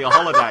might just be a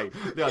holiday.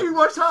 You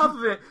watched half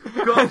of it.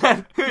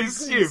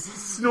 You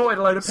snorted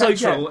a load of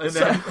petrol,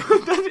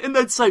 and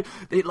then so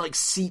it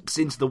seeps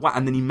into the wax,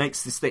 and then he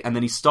makes this thing, and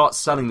then he starts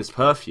selling this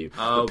perfume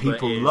that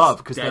people love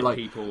because they're like,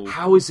 people.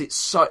 how is it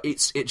so?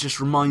 It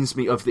just reminds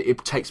me of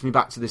it takes me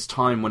back to this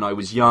time when I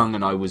was young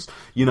and I was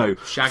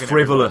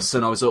frivolous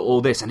and I was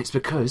all this, and it's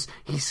because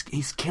he's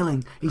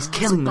killing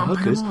the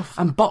hookers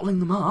and bottling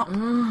them up.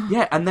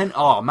 Yeah, and then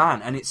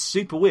and it's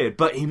super weird,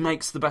 but he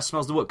makes the best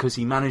smells of the world because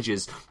he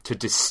manages to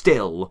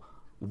distill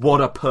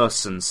what a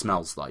person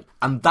smells like,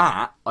 and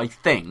that I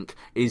think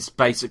is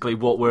basically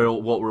what we're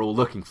all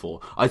looking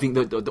for. I think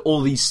that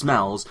all these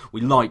smells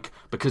we like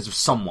because of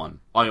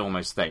someone. I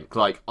almost think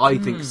I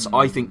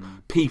think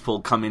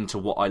people come into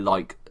what I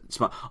like.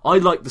 I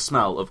like the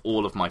smell of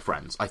all of my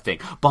friends. I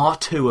think, bar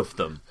 2 of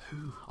them.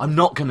 I'm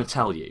not going to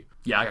tell you.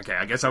 Yeah, okay.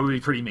 I guess I would be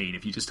pretty mean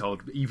if you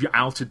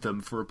outed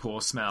them for a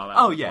poor smell.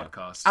 The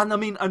podcast. And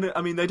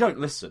I mean, they don't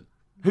listen.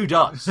 Who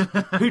does?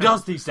 Who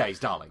does these days,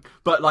 darling?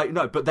 But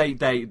but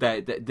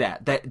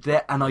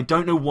they're, and I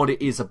don't know what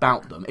it is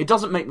about them. It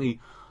doesn't make me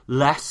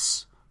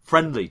less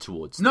friendly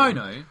towards them.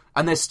 No.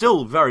 And they're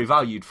still very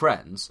valued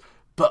friends.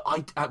 But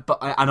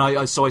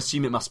I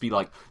assume it must be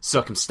like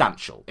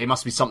circumstantial. It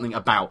must be something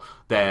about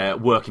their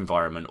work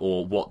environment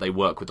or what they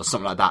work with or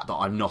something like that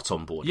I'm not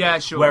on board with. Yeah,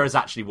 sure. Whereas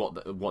actually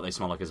what they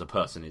smell like as a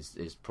person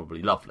is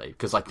probably lovely,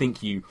 because I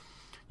think you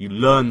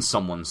learn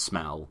someone's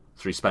smell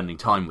through spending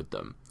time with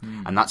them,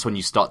 and that's when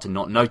you start to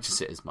not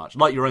notice it as much.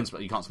 Like your own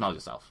smell, you can't smell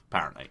yourself,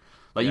 apparently.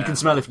 Like, you can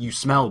smell if you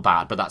smell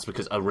bad, but that's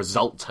because a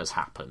result has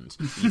happened.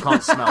 You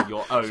can't smell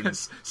your own...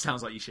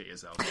 Sounds like you shit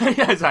yourself.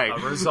 Yeah,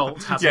 exactly. A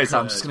result has occurred. So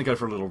I'm just going to go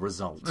for a little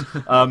result.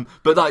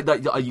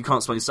 But you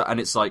can't smell yourself, and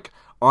it's like,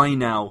 I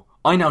now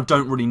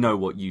don't really know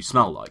what you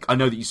smell like. I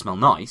know that you smell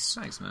nice.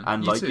 Thanks, man.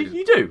 And You like too.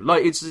 you do.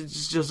 Like it's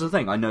just a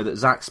thing. I know that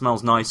Zach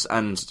smells nice,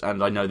 and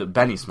I know that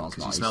Benny smells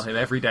nice. You smell him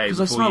every day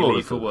 'Cause I before smell you all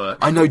leave of for them. work.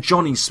 I know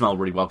Johnny smell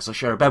really well because I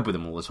share a bed with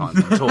him all the time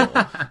on tour.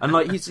 And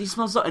like he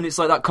smells like, and it's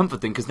like that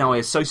comfort thing, because now I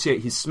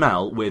associate his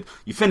smell with,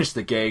 you finish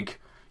the gig,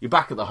 you're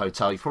back at the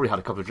hotel, you've probably had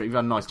a couple of drinks, you've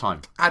had a nice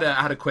time. I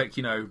had a quick,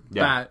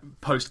 bad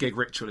post-gig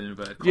ritual in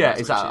inverted commas. Yeah,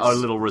 it's a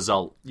little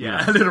result.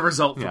 Yeah, a little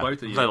result for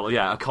both of you.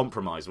 A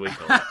compromise, we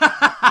call it.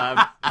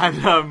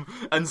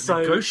 And so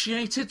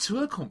negotiated to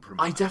a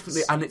compromise. I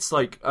definitely, and it's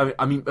like,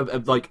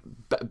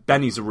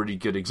 Benny's a really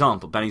good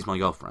example. Benny's my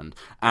girlfriend,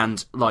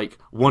 and like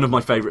one of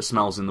my favourite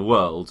smells in the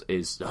world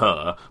is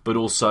her. But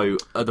also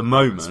at the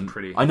moment,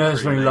 I know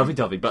it's very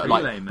lovey-dovey, but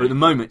but at the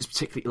moment it's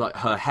particularly like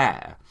her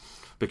hair,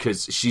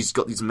 because she's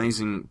got these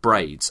amazing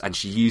braids, and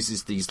she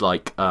uses these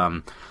like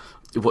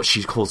what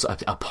she calls a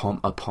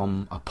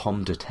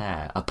pomme de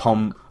terre, a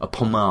pommade.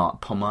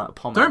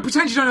 Don't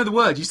pretend you don't know the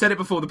word. You said it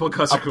before the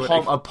podcast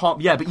recording.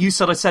 Yeah, but you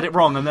said I said it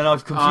wrong, and then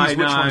I've confused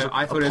which one's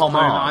I thought you were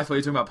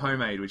talking about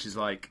pomade, which is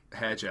like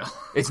hair gel.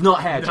 It's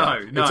not hair gel.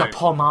 No. It's a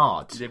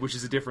pomade, which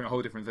is a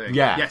whole different thing.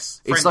 Yeah. Yes.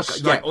 It's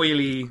French, like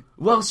oily.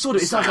 Well, sort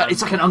of. It's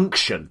like an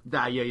unction.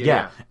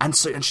 Yeah. And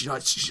so, and she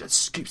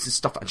scoops this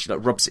stuff and she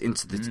rubs it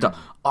into the stuff.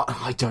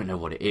 I don't know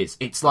what it is.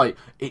 It's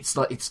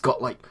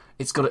got a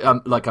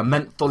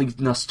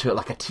mentholiness to it,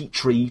 like a tea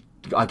tree,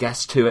 I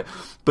guess, to it,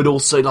 but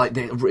also like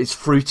it's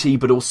fruity,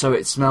 but also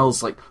it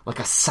smells like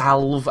a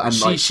salve.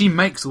 And she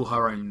makes all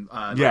her own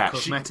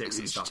cosmetics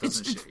and stuff,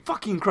 doesn't she? It's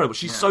fucking incredible.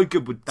 She's so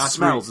good with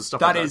smells and stuff.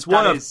 That's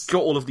why I've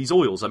got all of these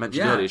oils I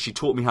mentioned earlier. She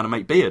taught me how to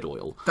make beard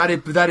oil.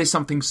 That is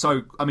something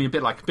so. I mean, a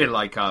bit like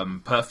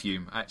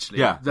perfume. Actually,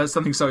 there's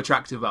something so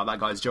attractive about that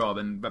guy's job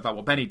and about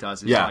what Benny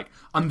does. Is like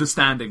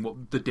understanding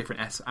what the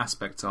different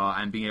aspects are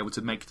and being able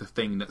to make the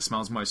thing that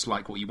smells most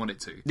like what you want it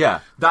to.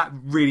 Yeah, that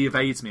really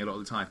evades me a lot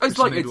of the time. It's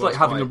like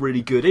having a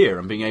really good ear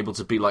and being able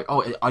to be like,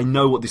 oh, I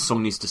know what this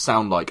song needs to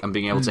sound like, and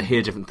being able to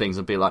hear different things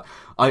and be like,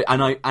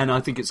 I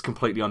think it's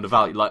completely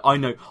undervalued. Like,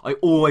 I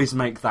always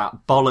make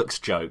that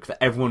bollocks joke that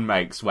everyone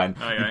makes when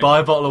you buy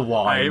a bottle of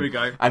wine. Here we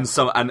go.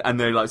 And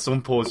they're like,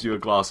 someone pours you a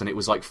glass and it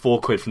was like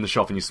 £4 from the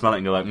shop, and you smell it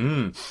and you're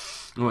like,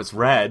 oh, it's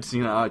red.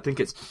 I think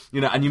it's,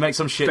 and you make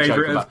some shit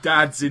joke about of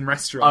dads in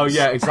restaurants. Oh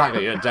yeah,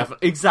 exactly. Yeah,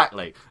 definitely,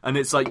 exactly. And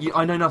it's like,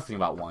 I know nothing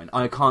about wine.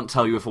 I can't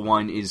tell you if a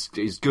wine is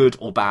good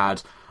or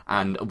bad.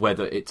 And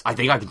whether it's... I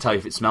think I can tell you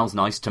if it smells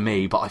nice to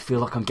me, but I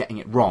feel like I'm getting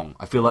it wrong.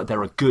 I feel like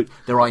there are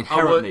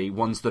inherently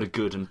ones that are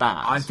good and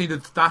bad. I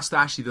think that's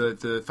actually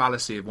the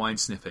fallacy of wine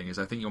sniffing, is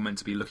I think you're meant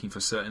to be looking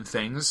for certain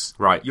things.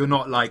 Right. You're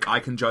not like,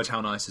 I can judge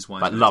how nice this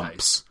wine like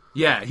lumps. Taste.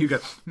 Yeah, you go,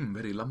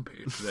 very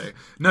lumpy today.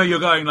 No, you're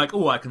going like,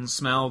 I can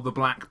smell the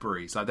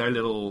blackberries. Like, they're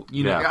little,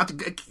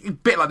 a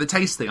bit like the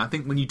taste thing. I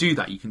think when you do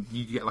that,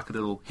 you get like a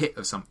little hit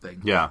of something.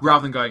 Yeah.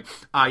 Rather than going,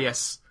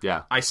 yes,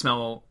 yeah, I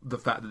smell the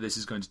fact that this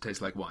is going to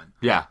taste like wine.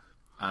 Yeah.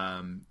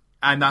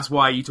 And that's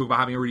why you talk about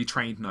having a really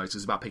trained nose.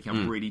 It's about picking up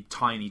really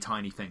tiny,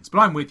 tiny things. But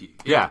I'm with you.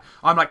 Yeah.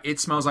 I'm like, it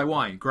smells like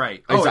wine.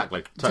 Great.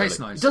 Exactly. It tastes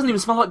nice. It doesn't even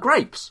smell like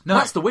grapes. No.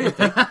 That's the weird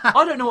thing.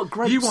 I don't know what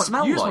grapes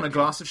smell like. You just want a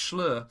glass of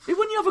Schlur.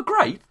 When you have a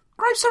grape,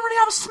 grapes don't really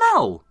have a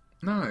smell.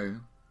 No.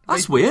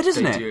 That's weird,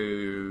 isn't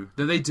it?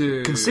 They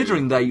do.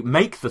 Considering they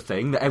make the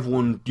thing that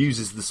everyone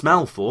uses the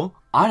smell for,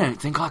 I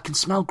don't think I can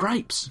smell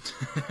grapes.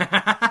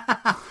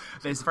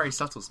 There's a very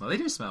subtle smell. They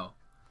do smell.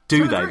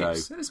 Do they, though?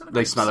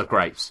 They smell of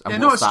grapes.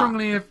 And not as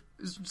strongly of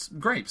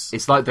grapes.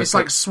 It's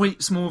like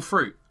sweet, small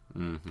fruit.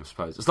 I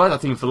suppose it's like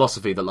that thing in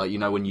philosophy that, like,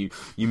 when you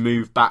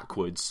move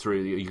backwards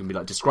through, you can be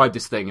like, describe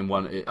this thing in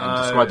one, and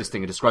describe this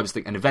thing, and describe this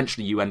thing, and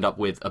eventually you end up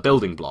with a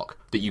building block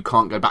that you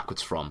can't go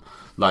backwards from.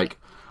 Like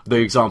the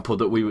example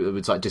that we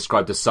would like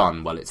describe the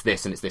sun. Well, it's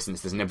this and it's this and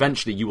it's this, and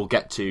eventually you will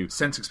get to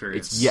sense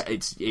experience.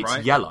 It's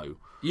right? Yellow.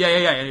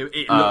 Yeah.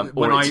 It's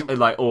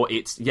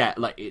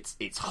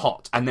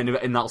hot, and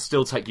that'll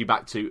still take you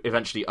back to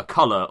eventually a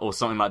colour or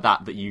something like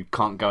that you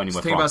can't go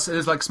anywhere from.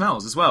 There's like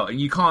smells as well, and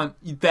you can't.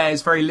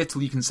 There's very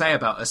little you can say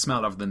about a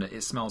smell other than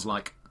it smells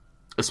like.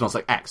 It smells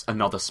like X,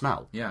 another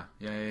smell. Yeah.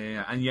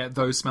 And yet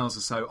those smells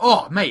are so.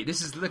 Oh, mate,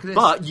 look at this.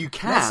 But you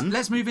can.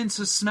 Let's move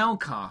into smell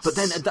casts. But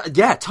then,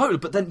 totally.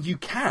 But then you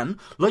can,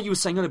 like you were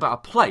saying earlier about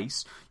a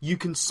place, you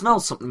can smell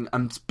something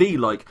and be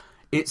like,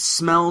 it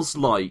smells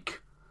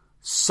like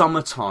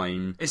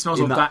summertime. It smells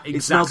of that exact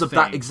It smells of thing.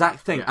 that exact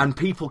thing, Yeah. and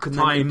people can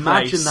Time, then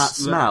imagine place, that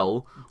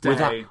smell with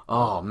that. day.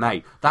 Oh,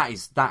 mate, that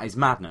is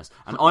madness.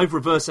 And I've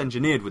reverse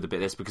engineered with a bit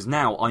of this because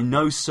now I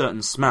know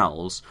certain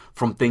smells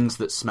from things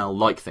that smell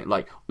like things,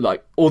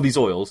 like all these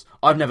oils.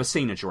 I've never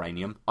seen a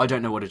geranium. I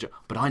don't know what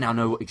but I now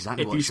know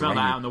exactly If what you a smell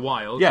geranium. that out in the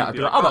wild, yeah, you'd I'd be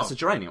be like, like, oh, that's a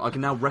geranium. I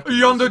can now recognize.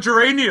 Yonder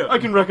geranium. I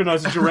can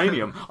recognise a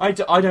geranium. I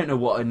don't know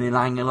what an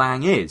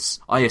ylang-ylang is.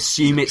 I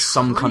assume it's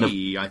some kind of.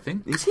 I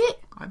think. Is it?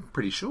 I'm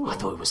pretty sure. I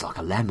thought it was like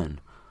a lemon.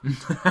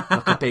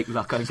 Like a big,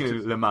 like a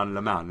lemon,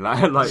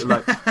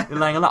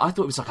 like I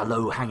thought it was like a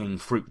low-hanging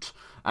fruit,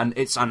 and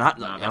it's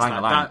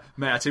that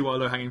mate, I tell you what, a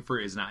low-hanging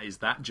fruit is. That is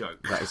that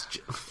joke. That is.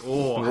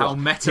 Oh, how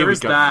meta Here we is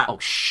go. that? Oh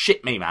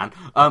shit, me man.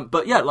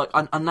 But yeah, like,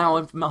 and now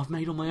I've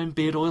made all my own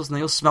beard oils, and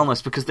they all smell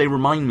nice because they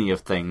remind me of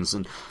things.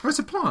 And it's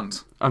a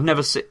plant. I've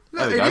never seen.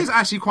 It is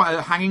actually quite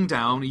a hanging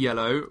down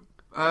yellow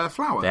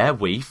flower. There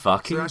we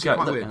fucking so go.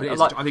 quite weird,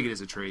 but I think it is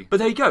a tree. But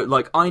there you go.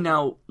 Like, I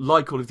now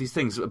like all of these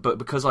things, but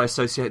because I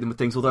associate them with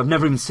things, although I've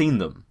never even seen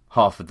them,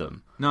 half of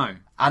them. No.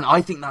 And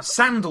I think that's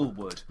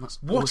sandalwood.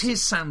 What awesome.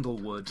 is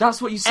sandalwood?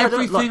 That's what you said.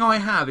 Everything I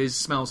have is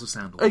smells of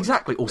sandalwood.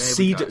 Exactly. Or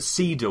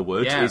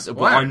cedarwood is.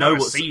 Well, I know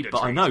what. cedar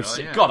But I know. trees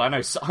are, yeah. God,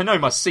 I know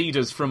my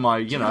cedars from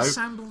my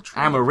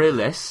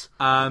amaryllis.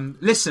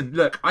 Listen,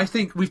 look. I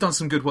think we've done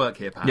some good work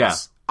here, Pats. Yeah.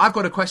 I've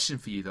got a question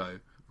for you though.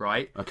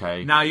 Right.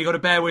 Okay. Now you got to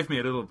bear with me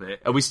a little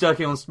bit. Are we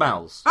stirking on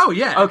smells? Oh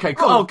yeah. Okay.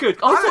 Cool. Oh, good.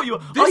 I thought you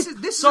were. This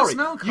is sorry. a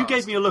smell cast. You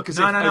gave me a look as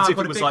if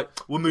it was like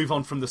we'll move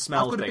on from the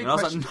smell thing, and I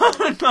was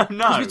like,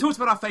 no. Because we talked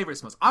about our favourite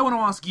smells. I want to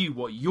ask you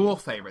what your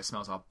favourite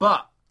smells are,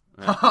 but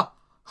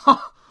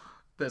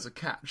there's a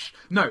catch.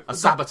 No, a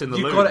sabbat in the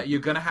loom.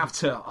 You're going to have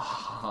to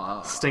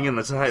sting in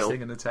the tail.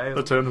 Sting in the tail.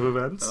 The turn of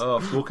events.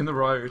 Oh, walking the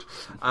road.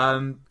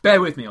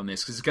 Bear with me on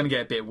this because it's going to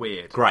get a bit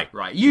weird. Great.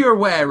 Right. You're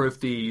aware of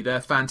the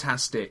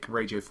fantastic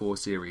Radio 4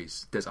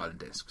 series, Desert Island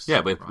Discs. Yeah,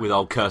 with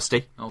old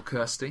Kirsty. Old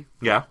Kirsty.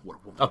 Yeah. What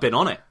a woman. I've been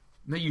on it.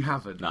 No, you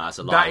haven't. No, that's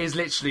a lie. That is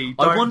literally.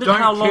 I wondered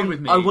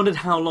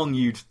how long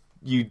you'd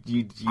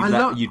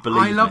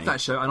believe I me. love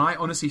that show, and I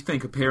honestly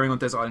think appearing on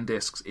Desert Island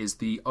Discs is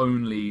the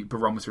only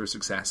barometer of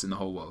success in the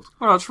whole world.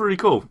 Oh, that's really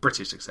cool.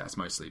 British success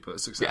mostly, but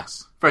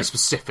success. Yeah. Very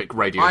specific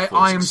radio.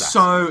 I am success.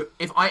 so.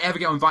 If I ever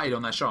get invited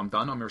on that show, I'm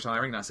done. I'm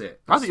retiring. That's it.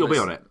 I think you'll be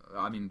on it.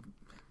 I mean,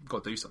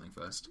 got to do something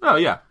first. Oh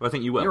yeah, I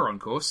think you will. You're on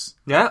course.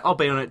 Yeah, I'll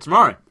be on it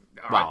tomorrow.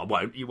 Right. Well, I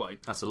won't. You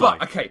won't. That's a lie.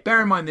 But okay,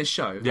 bear in mind this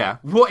show. Yeah.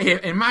 What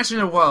if? Imagine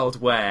a world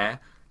where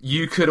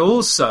you could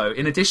also,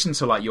 in addition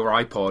to like your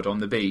iPod on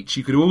the beach,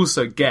 you could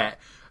also get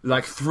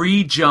like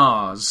 3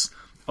 jars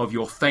of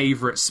your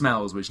favourite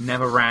smells which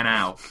never ran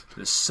out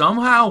that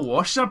somehow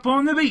washed up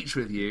on the beach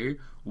with you.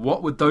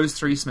 What would those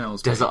 3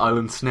 smells be? Desert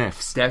Island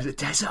sniffs.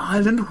 Desert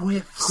Island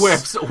whiffs.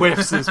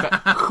 Whiffs is better.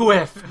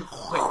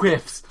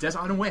 Whiffs. Desert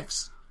Island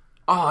whiffs.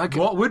 Oh, okay.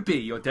 What would be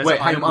your Desert Wait,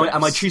 Island hang on, whiffs?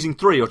 am I choosing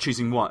 3 or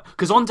choosing 1?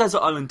 Because on Desert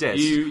Island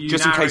Discs, You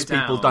just in narrow case it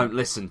down. people don't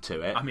listen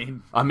to it.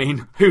 I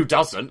mean, who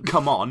doesn't?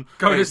 Come on.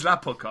 Go to this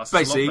lab podcast. It's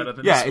Basically, a lot better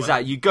than yeah, this one.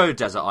 exactly. You go to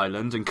Desert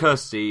Island and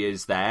Kirsty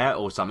is there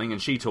or something,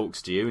 and she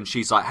talks to you, and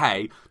she's like,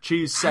 "Hey,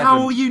 choose 7."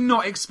 How are you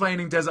not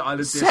explaining Desert Island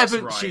Discs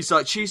 7. right? She's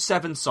like, choose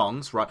 7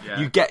 songs, right?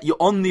 Yeah. You're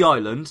on the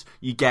island.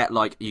 You get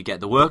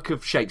the work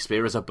of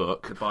Shakespeare as a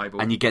book, The Bible.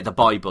 and you get the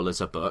Bible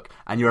as a book,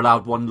 and you're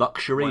allowed one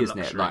luxury, isn't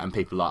it? luxury. Like, and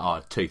people are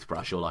like, oh, a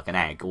toothbrush or like an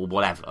egg or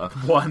whatever.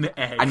 One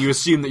egg. And you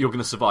assume that you're going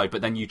to survive,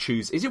 but then you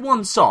choose. Is it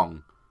one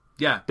song?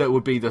 Yeah. That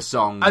would be the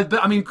song.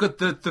 But I mean,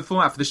 the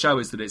format for the show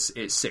is that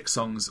it's 6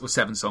 songs or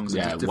 7 songs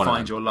Yeah, that one of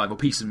defines them. your life, or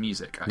piece of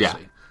music, actually, Yeah.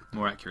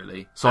 more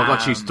accurately. So I've got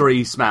to choose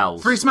 3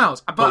 smells. 3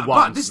 smells. But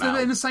one this smell.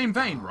 is in the same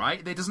vein,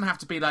 right? It doesn't have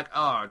to be like,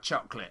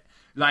 chocolate.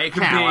 Like,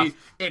 Power.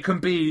 it can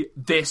be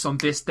this on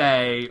this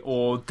day,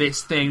 or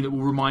this thing that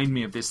will remind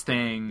me of this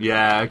thing.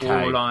 Yeah, okay.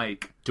 Or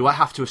like... Do I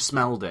have to have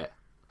smelled it?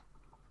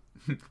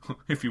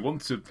 If you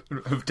want to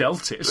have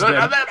dealt it.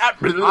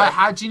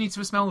 How do you need to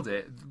have smelled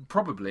it?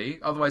 Probably.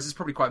 Otherwise, it's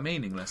probably quite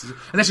meaningless.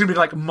 Unless you're going to be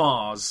like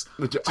Mars.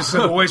 Just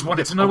have always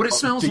wanted to know what it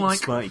smells Deep like.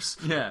 Space.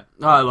 Yeah.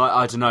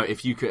 I don't know.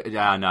 If you could...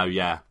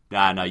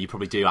 Yeah, no, you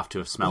probably do have to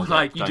have smelled it.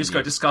 Like, you don't just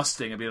go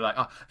disgusting and be like,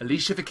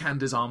 Alicia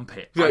Vikander's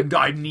armpit. Yeah.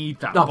 I need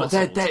that No,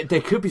 bottle. but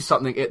there could be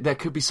something. There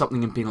could be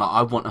something in being like,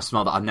 I want a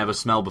smell that I've never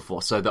smelled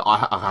before, so that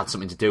I've had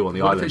something to do on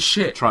the What if island. it's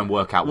shit? Try and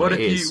work out what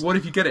it is. What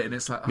if you get it and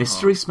it's like...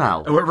 Mystery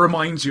smell. Or it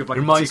reminds you of like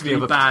a Reminds me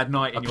of particularly bad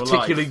night in your a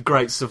particularly life.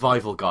 great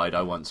survival guide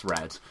I once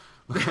read.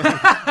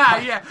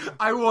 Yeah,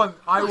 I want...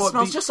 It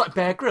smells just like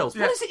Bear Grylls.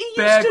 Yeah, What is it he used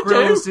Bear to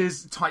Grylls do?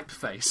 is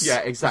typeface. Yeah,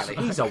 exactly.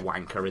 He's a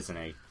wanker, isn't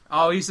he?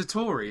 Oh, he's a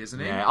Tory,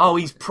 isn't he? Yeah. Oh,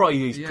 he's and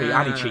he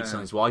Yeah. cheats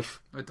on his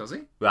wife. Oh, does he?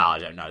 Well, I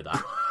don't know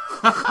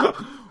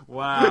that.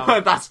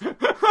 Wow. That's.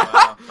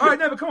 All right,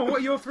 no, but come on.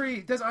 What are your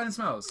 3 Desert Island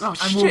smells? Oh, and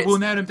shit. we'll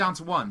narrow them down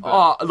to 1.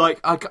 But...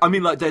 I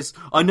mean, like,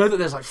 I know that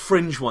there's like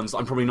fringe ones that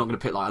I'm probably not going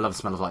to pick. Like, I love the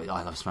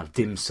smell of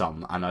dim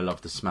sum, and I love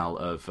the smell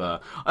of.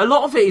 A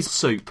lot of it is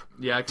soup.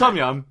 Yeah, okay. Tom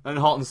yum and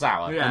hot and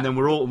sour, Yeah. and then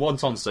we're all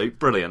wonton soup.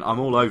 Brilliant. I'm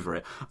all over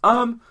it. I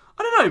don't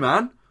know,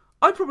 man.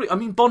 I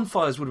mean,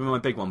 bonfires would have been my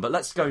big one, but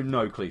let's go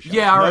no cliche.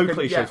 Yeah, I reckon,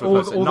 cliche yeah, for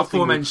all the the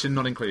aforementioned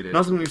not included.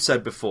 Nothing we've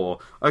said before.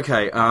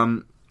 Okay, I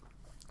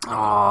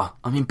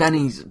mean,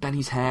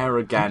 Benny's hair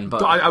again,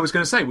 but I was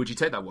going to say, would you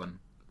take that one?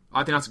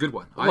 I think that's a good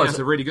one. I think that's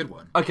a really good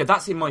one. Okay,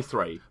 that's in my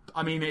 3.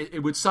 I mean,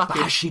 it would suck. But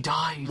has she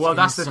died? Well,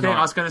 that's the thing.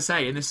 I was going to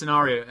say, in this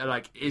scenario,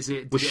 like,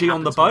 was she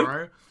on the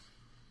boat?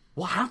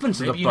 What happened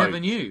to the boat? Maybe you never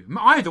knew.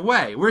 Either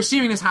way, we're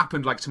assuming this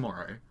happened like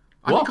tomorrow.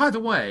 I think either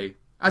way.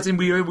 As in,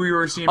 we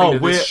were assuming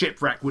that this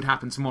shipwreck would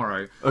happen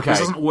tomorrow. Okay. This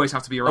doesn't always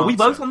have to be your answer. Are we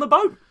both on the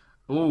boat?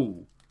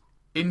 Ooh,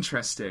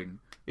 interesting.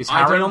 Is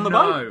Harry on the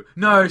boat?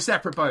 No,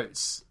 separate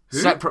boats. Who?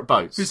 Separate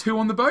boats. Is who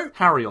on the boat?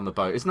 Harry on the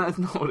boat. Isn't that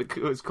not what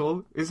it's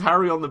called? Is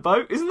Harry on the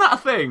boat? Isn't that a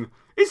thing?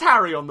 Is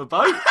Harry on the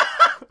boat?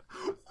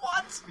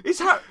 What? Is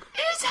Harry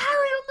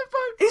on the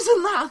boat?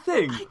 Isn't that a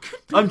thing?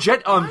 I'm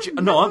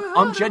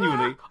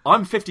genuinely.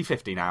 I'm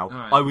 50-50 now.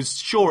 Right. I was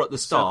sure at the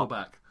start. Circle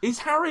back. Is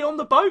Harry on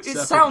the boat? It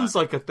Circle sounds back.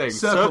 like a thing.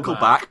 Circle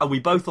back. Are we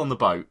both on the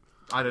boat?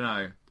 I don't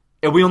know.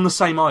 Are we on the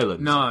same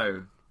island?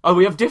 No. Oh,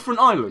 we have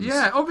different islands?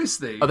 Yeah,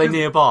 obviously. Are they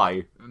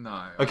nearby?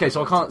 No. Okay,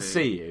 so I can't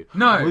see you.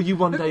 No. Will you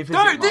one day visit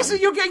No, mine?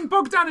 you're getting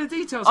bogged down in the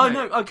details, I mate.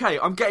 know, okay,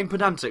 I'm getting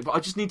pedantic, but I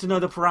just need to know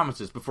the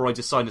parameters before I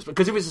decide this.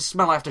 Because if it's a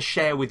smell I have to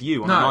share with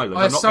you on an island,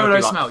 I'm not solo gonna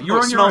be like, smell. You're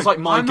it on your smells own. like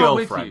my I'm not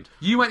with girlfriend.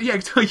 you went, yeah,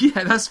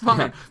 that's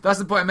fine. That's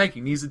the point I'm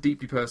making. These are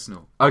deeply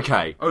personal.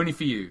 Okay. Only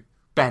for you.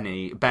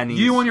 Benny.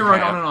 You on your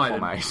own on an hair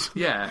island. pomade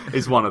Yeah.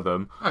 is one of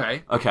them.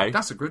 Okay.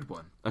 That's a good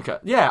one. Okay.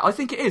 Yeah, I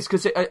think it is,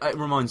 because it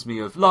reminds me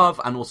of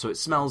love, and also it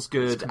smells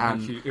good,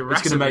 and make you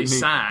it's going to irascibly make me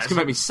sad. It's going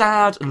to make me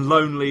sad and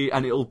lonely,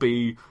 and it'll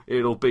be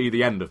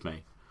the end of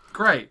me.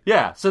 Great.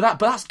 Yeah. But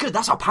that's good.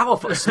 That's a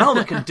powerful smell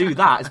that can do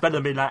that. It's better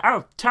than being like,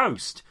 oh,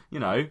 toast. You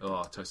know.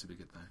 Oh, toast would be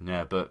good though.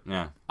 Yeah, but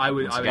yeah. I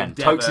would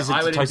endeavour. Toast is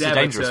a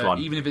dangerous one.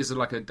 Even if it's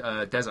like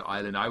a desert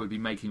island, I would be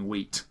making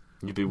wheat.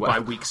 You'd be by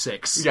week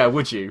 6. Yeah,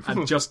 would you?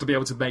 And just to be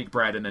able to make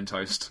bread and then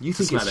toast. You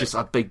think it's just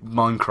a big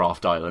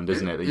Minecraft island,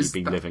 isn't it, that you've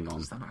been living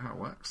on? Is that not how it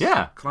works?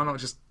 Yeah. Can I not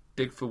just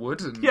dig for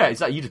wood? And yeah,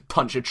 it's like you just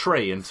punch a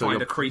tree until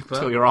find a creeper,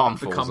 until your arm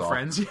falls become off.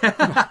 friends.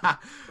 Yeah.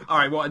 All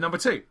right, what, number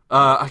 2?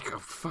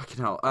 Fucking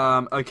hell.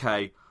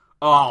 Okay.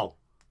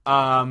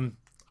 I'm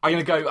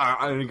gonna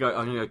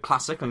go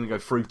classic. I'm gonna go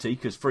fruity,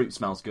 because fruit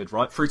smells good,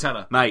 right?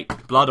 Fruitella. Mate,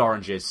 blood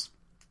oranges.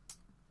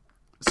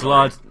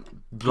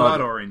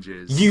 Blood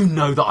oranges. You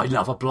know that I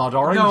love a blood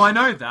orange. No, I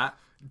know that.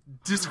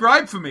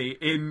 Describe for me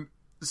in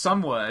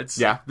some words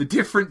the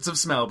difference of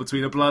smell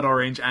between a blood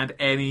orange and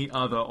any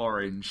other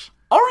orange.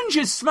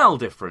 Oranges smell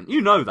different.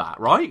 You know that,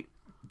 right?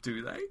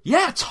 Do they?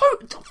 Yeah,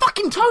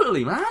 fucking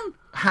totally, man.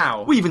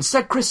 How? We even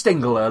said Chris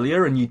Dingle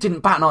earlier, and you didn't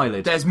bat an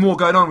eyelid. There's more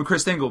going on with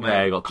Chris Dingle, mate.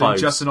 Yeah, you got cloves.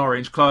 Than just an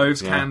orange.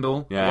 Cloves,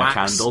 candle, wax.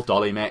 Candle,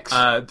 dolly mix.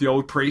 The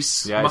old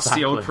priests. Yeah,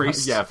 musty old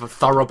priests. Yeah, for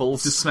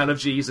thoroughl's. The smell of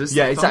Jesus.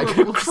 Yeah,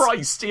 exactly.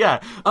 Christ,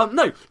 yeah.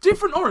 No,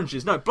 different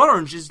oranges. No, blood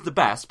orange is the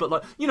best, but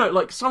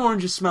like some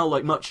oranges smell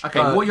like much...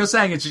 Okay, what you're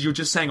saying is you're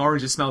just saying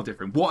oranges smell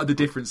different. What are the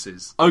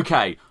differences?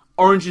 Okay,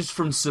 oranges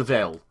from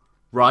Seville.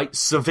 Right?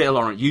 Seville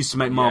orange used to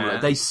make marmalade.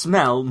 Yeah. They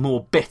smell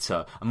more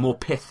bitter and more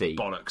pithy.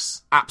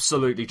 Bollocks.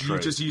 Absolutely true.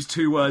 You just use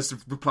 2 words to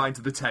reply to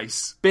the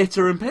taste.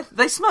 Bitter and pithy.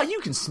 They smell. You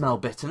can smell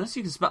bitterness.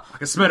 You can smell. I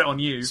can smell it on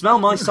you. Smell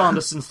my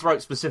Sanderson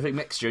throat specific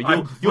mixture.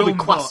 You'll be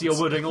Quassia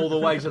Wooding all the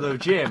way to the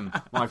gym,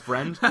 my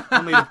friend.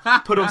 You'll need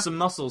to put on some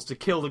muscles to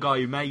kill the guy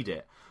who made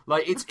it.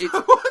 Like it's.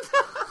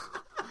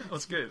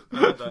 That's good. I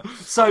like that.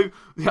 So,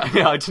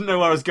 yeah, I didn't know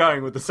where I was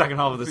going with the second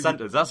half of the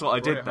sentence. That's what I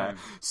did there.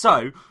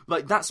 So,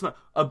 like that smell,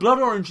 a blood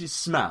orange's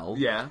smell.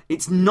 Yeah.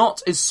 It's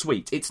not as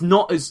sweet. It's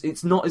not as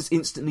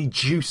instantly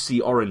juicy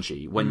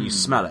orangey when you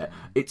smell it.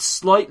 It's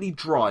slightly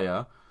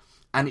drier,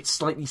 and it's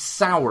slightly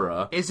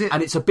sourer. Is it?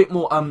 And it's a bit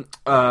more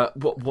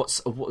what's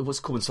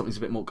called when something's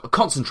a bit more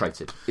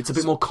concentrated. It's a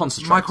bit more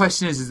concentrated. My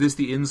question is this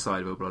the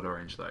inside of a blood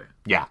orange though?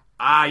 Yeah.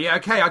 Ah, yeah,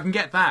 okay, I can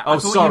get that. Oh, I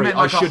thought sorry, you meant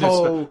like I should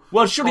have.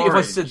 Well, surely orange. if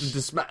I said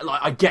the smell, like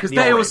I get the because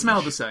they all orange.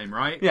 smell the same,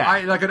 right?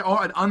 Yeah, like an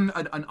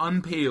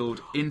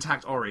unpeeled,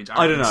 intact orange.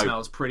 I don't know.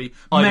 Smells pretty.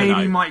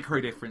 Maybe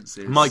micro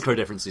differences. Micro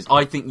differences.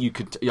 I think you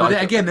could. Yeah,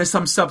 but again, there's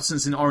some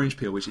substance in orange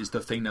peel which is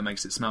the thing that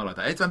makes it smell like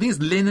that. I think it's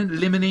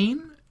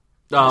limonene.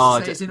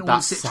 Oh, it's in all that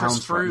citrus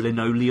sounds fruit. Right.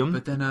 Linoleum.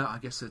 But then I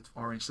guess an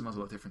orange smells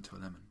a lot different to a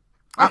lemon.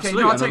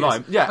 Absolutely, okay, no, and a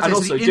lime. Yeah, and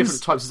also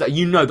different types of that.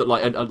 You know that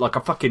like a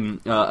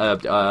fucking one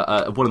of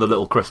the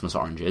little Christmas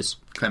oranges,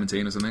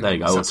 clementine or something. There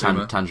you go, or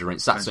tangerine,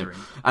 satsuma,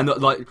 and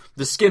like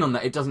the skin on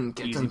that, it doesn't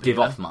give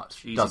off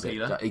much, does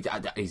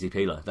it? Easy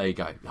peeler. There you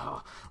go.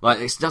 Oh, like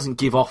it doesn't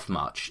give off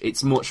much.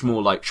 It's much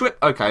more like shwip.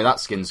 Okay,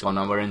 that skin's gone,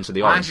 and we're into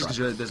the orange.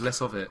 Actually, there's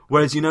less of it.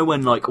 Whereas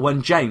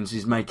when James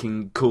is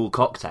making cool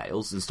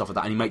cocktails and stuff like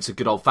that, and he makes a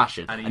good old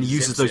fashioned, and he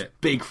uses those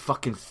big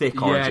fucking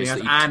thick oranges,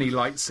 and he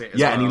lights it.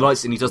 And he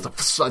lights it, and he does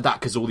that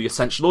because all the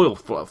essential oil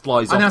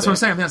flies off. And that's it. what I'm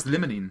saying. I think that's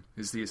limonene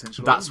is the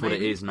essential oil. That's what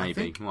it is,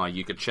 maybe. Well,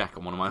 you could check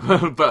on one of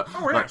my... but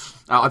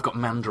I've got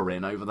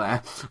mandarin over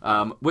there.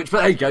 But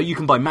there you go. You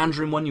can buy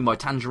mandarin one, you can buy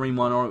tangerine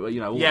one, or, all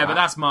but that.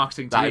 that's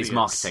marketing to idiots. That is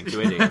marketing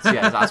to idiots,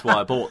 yeah. That's why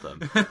I bought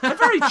them. They're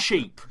very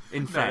cheap,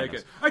 in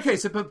fairness. Okay,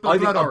 so but I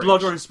think blood orange.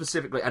 blood orange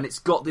specifically, and it's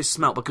got this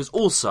smell, because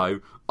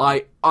also,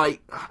 I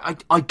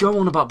go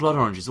on about blood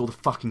oranges all the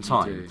fucking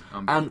time. You do.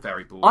 I'm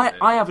very bored of it.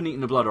 I haven't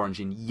eaten a blood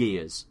orange in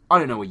years. I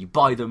don't know where you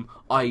buy them.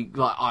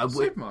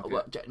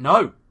 Supermarket?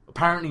 No,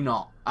 apparently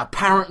not.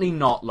 Apparently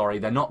not, Laurie.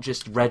 They're not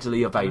just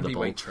readily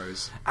available.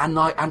 Waitrose. And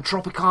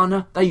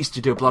Tropicana, they used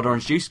to do a blood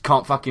orange juice.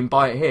 Can't fucking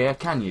buy it here,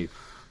 can you?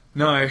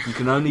 No. You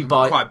can only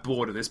buy... I'm quite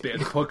bored of this bit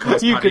of the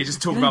podcast, Paddy. You're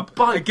just talking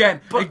about...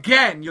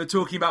 Again, you're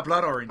talking about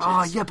blood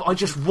oranges. Yeah, but I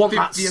just want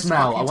that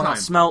smell. I want that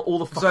smell all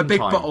the fucking time. So a big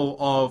bottle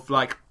of,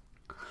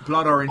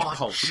 blood orange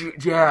pulp. Like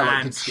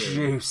the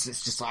juice.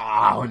 It's just...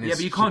 but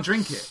you can't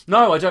drink it.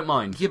 No, I don't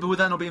mind. Yeah, but would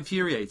that not be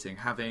infuriating,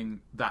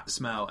 having that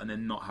smell and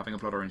then not having a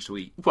blood orange to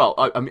eat? Well,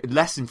 I mean,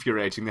 less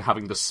infuriating than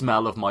having the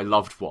smell of my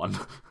loved one.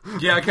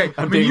 Yeah, okay.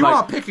 I mean, you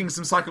are picking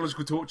some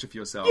psychological torture for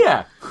yourself.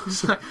 Yeah.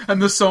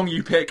 And the song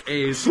you pick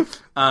is, Message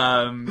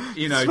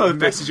in a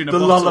the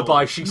Bottle.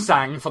 Lullaby she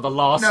sang for the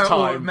last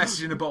time. Or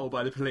Message in a Bottle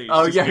by the Police.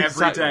 Oh, just yeah, every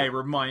exactly. day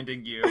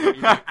reminding you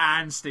of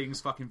Anne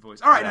Sting's fucking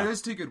voice. All right, now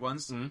there's two good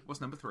ones.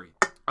 What's number 3?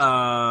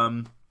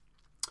 I'm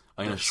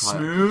going to try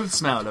smooth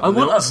smell of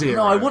Milk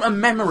Zero. I want a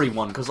memory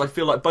one, because I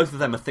feel like both of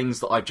them are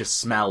things that I've just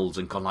smelled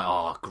and gone like,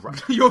 oh, great.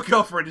 Your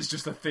girlfriend is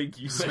just a thing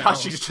you smell.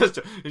 She's just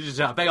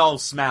a big old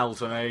smell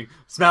to me.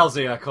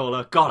 Smellsy, I call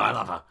her. God, I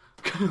love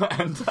her.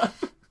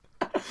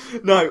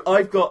 And no,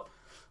 I've got...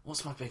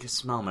 What's my biggest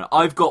smell, man?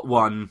 I've got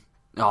one...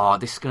 Oh,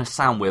 this is going to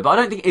sound weird, but I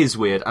don't think it is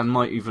weird, and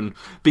might even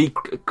be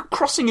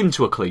crossing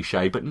into a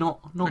cliche, but not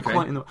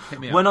quite in the...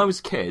 When I was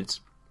a kid...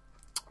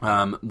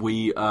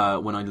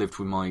 when I lived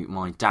with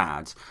my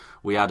dad,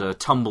 we had a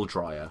tumble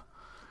dryer.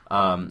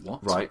 What?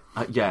 Right.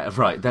 Yeah,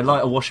 right. They're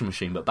like a washing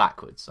machine, but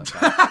backwards.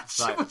 Okay?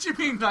 What do you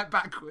mean, like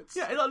backwards?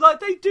 Yeah, like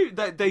they do.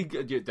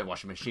 The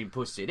washing machine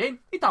puts it in,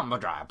 the tumble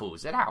dryer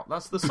pulls it out.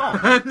 That's the song.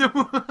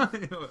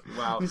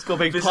 Wow. It's got a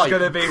big This pipe. is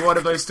going to be one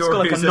of those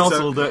stories. It's got like a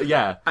nozzle that,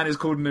 yeah. And it's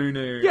called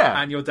Nunu. Yeah.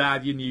 And your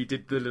dad, you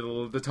did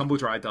the tumble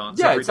dryer dance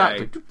yeah, every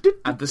exactly. day.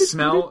 And the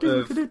smell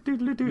of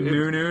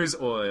Nunu's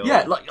oil.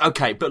 Yeah,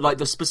 okay, but like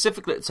the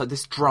specific... So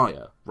this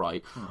dryer,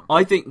 right?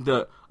 I think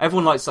that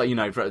everyone likes,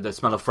 the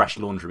smell of fresh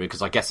laundry,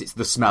 because I guess it's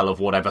the smell of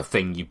whatever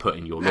thing you put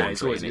in your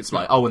laundry. It's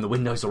like, and the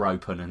windows are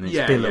open and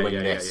it's billowing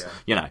this,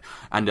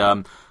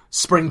 And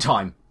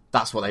springtime,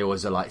 that's what they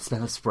always are like,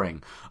 smell of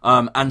spring.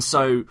 And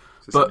so...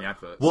 But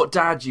what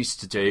Dad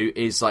used to do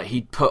is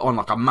he'd put on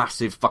a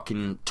massive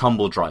fucking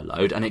tumble dry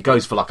load, and it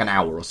goes for an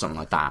hour or something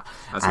like that.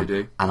 As they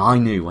do. And I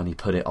knew when he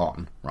put it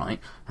on, right?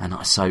 And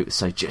so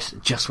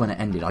just when it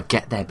ended, I'd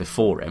get there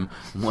before him,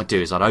 and what I'd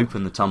do is I'd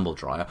open the tumble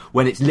dryer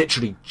when it's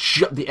literally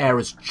the air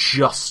has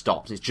just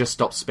stopped. It's just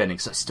stopped spinning,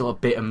 so it's still a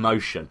bit of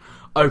motion.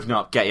 Open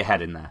up, get your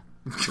head in there,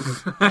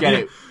 get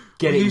it.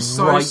 Get it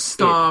right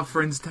starved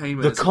for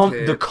entertainment.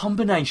 The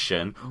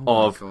combination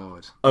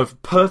of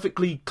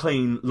perfectly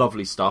clean,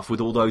 lovely stuff with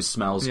all those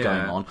smells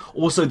going on.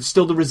 Also,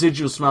 still the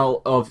residual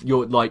smell of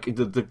your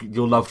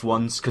your loved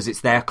ones, because it's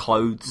their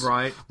clothes,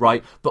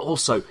 right? But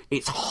also,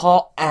 it's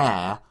hot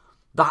air.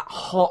 That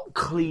hot,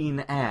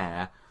 clean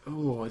air.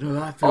 Oh no,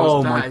 that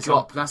feels. My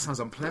God, that sounds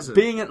unpleasant.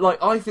 Being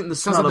I think the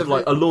smell of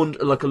a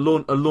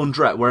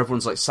laundrette where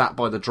everyone's sat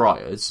by the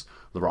dryers.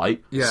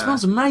 Right? Yeah. It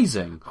smells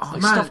amazing. Oh,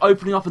 man. Stuff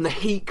opening up and the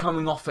heat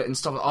coming off it and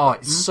stuff. Oh,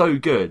 it's so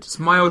good.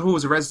 So my old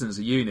halls of residence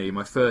at uni,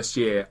 my first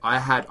year,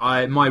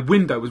 my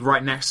window was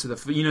right next to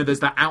there's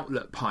that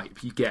outlet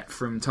pipe you get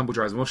from tumble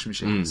dryers and washing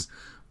machines.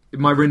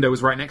 My window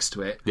was right next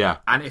to it. Yeah.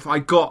 And if I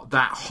got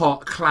that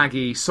hot,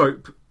 claggy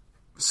soap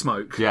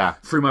smoke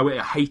through my window,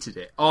 I hated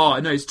it. Oh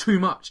no, it's too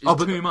much.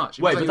 It's too much.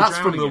 Wait, but that's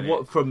from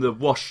the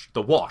wash,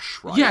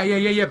 right?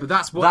 Yeah. But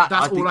that's all I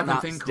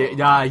can think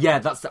of. I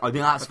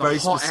think that's very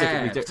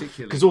specifically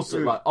because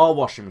also our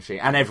washing machine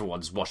and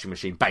everyone's washing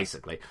machine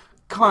basically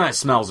kind of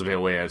smells a bit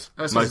weird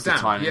most of the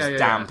time. It's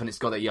damp and it's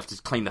got that you have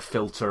to clean the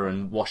filter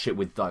and wash it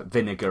with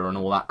vinegar and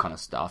all that kind of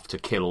stuff to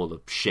kill all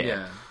the shit.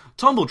 Yeah.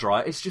 Tumble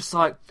dry, it's just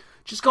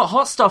got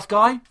hot stuff,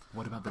 guy.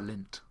 What about the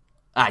lint?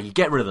 You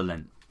get rid of the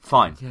lint.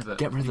 Fine. Yeah, but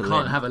get rid of the lint. lint.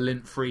 You can't have a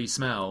lint-free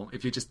smell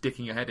if you're just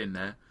dicking your head in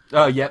there.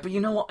 Oh yeah, but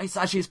you know what? It's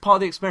part of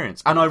the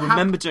experience, and I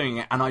remember doing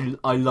it, and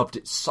I loved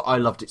it. I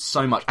loved it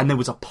so much. And there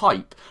was a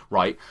pipe,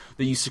 right,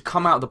 that used to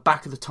come out of the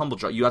back of the tumble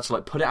dryer. You had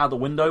to put it out the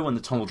window when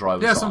the tumble dryer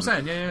was on. Yeah, that's what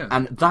I'm saying. Yeah.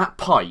 And that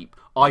pipe,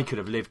 I could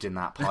have lived in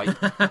that pipe.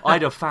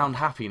 I'd have found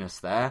happiness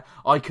there.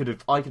 I could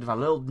have had a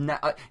little...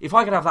 if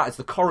I could have that as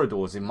the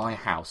corridors in my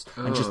house,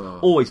 and just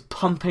always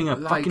pumping a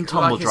fucking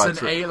tumble dryer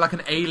through. Like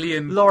an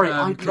alien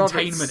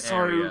containment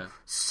area.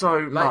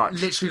 So much.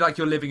 Literally like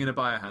you're living in a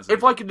biohazard.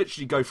 If I could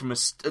literally go from a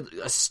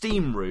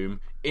steam room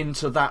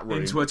into that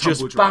room, into a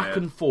tumble just dryer. back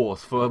and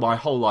forth for my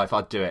whole life,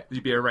 I'd do it.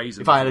 You'd be a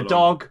raisin. If I had a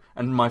dog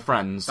and my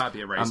friends... That'd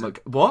be a raisin.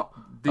 What?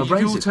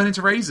 You all turn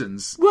into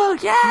raisins. Well,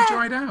 yeah. You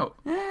dried out.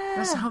 Yeah.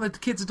 That's how the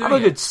kids are doing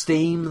Have a good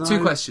steam, though.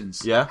 2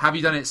 questions. Yeah. Have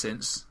you done it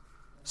since?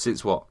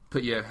 Since what?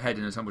 Put your head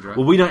in a tumble dryer.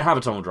 Well, we don't have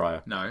a tumble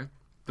dryer. No.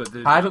 But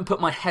I haven't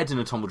put my head in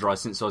a tumble dryer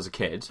since I was a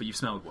kid. But you've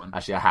smelled one.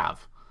 Actually, I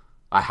have.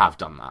 I have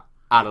done that.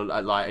 I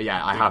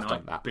have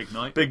done that. Big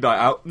night. Big night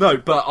out. No,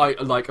 but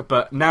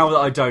But now that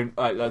I don't,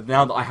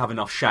 now that I have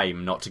enough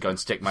shame not to go and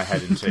stick my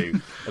head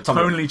into a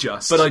tumble. Only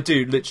just. But I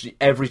do literally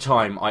every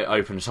time I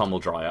open a tumble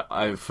dryer.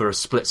 For a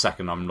split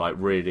second, I'm like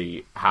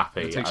really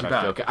happy. It takes and you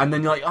I feel back. okay. And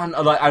then and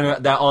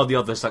there are the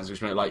other senses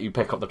like you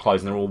pick up the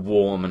clothes and they're all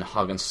warm and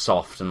hug and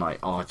soft and I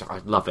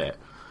love it.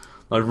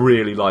 I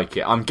really like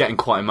it. I'm getting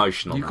quite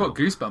emotional. You've now. got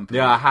goosebumps.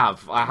 Yeah, I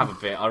have a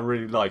bit. I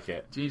really like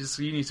it. You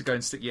need to go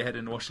and stick your head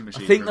in the washing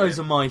machine. I think those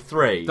are my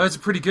 3. Those are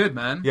pretty good,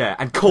 man. Yeah,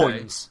 and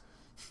coins.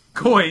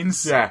 Okay.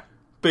 Coins? Yeah,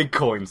 big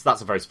coins.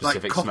 That's a very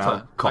specific like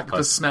smell. Copper. Like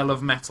the smell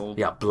of metal.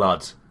 Yeah,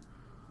 blood.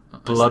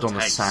 That's Blood the on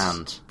the taste.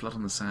 sand. Blood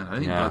on the sand. I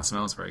think blood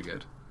smells very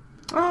good.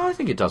 Oh, I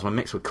think it does when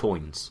mixed with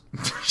coins.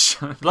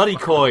 Bloody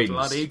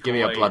coins. Give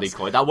me a bloody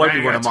coin. That won't be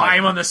one of mine.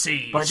 Time on the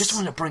seas. But I just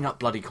want to bring up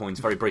bloody coins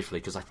very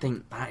briefly because I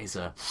think that's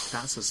a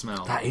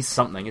smell. That is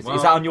something. Is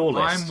that on your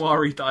list? I'm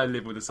worried that I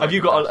live with a. Have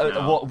you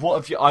got what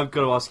have you? I've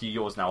got to ask you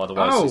yours now.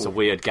 Otherwise, it's a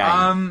weird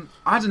game.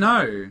 I don't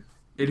know.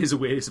 It's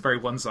a very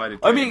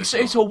one-sided game. I mean,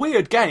 it's a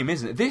weird game,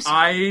 isn't it? This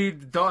I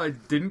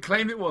didn't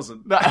claim it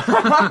wasn't.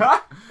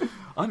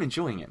 I'm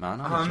enjoying it, man.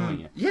 I'm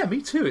enjoying it. Yeah,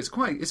 me too. It's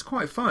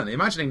quite fun.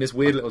 Imagining this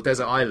weird little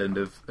desert island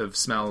of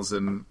smells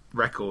and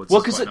records.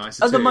 Well, because because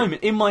at the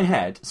moment in my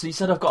head, so you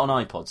said I've got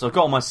an iPod, so I've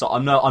got on my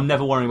side. I'm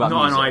never worrying about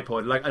not music. an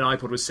iPod, like an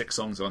iPod with 6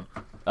 songs on.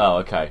 Oh,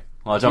 okay.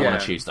 Well, I don't want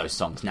to choose those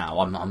songs now.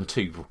 I'm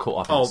too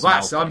caught up. Oh,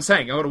 I'm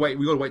saying we got to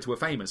wait till we're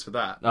famous for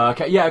that.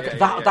 Okay,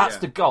 that's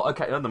the goal.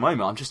 Okay, at the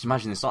moment, I'm just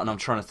imagining this, and I'm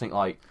trying to think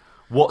like.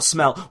 What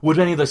smell would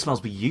any of those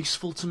smells be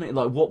useful to me?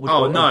 Like what would?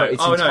 Oh no! It's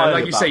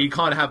Like you say, you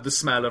can't have the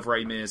smell of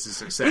Ray Mears'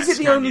 success. Is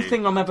it the only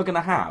thing I'm ever going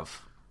to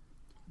have?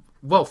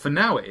 Well, for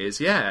now it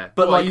is, yeah.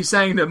 But are you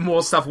saying that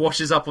more stuff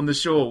washes up on the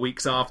shore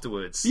weeks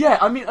afterwards? Yeah,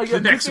 I mean,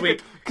 the next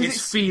week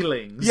it's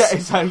feelings. Yeah,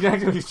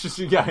 exactly. It's just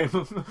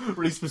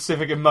really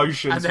specific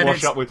emotions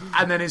wash up with,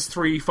 and then it's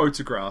 3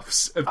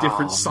 photographs of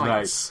different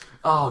sites. Mate.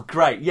 Oh,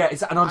 great! Yeah,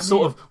 and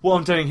what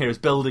I'm doing here is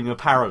building a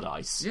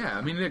paradise. Yeah,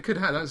 I mean, it could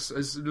have.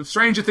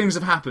 Stranger things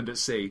have happened at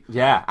sea.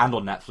 Yeah, and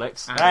on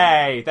Netflix.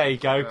 Hey, there you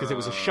go. Because it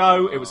was a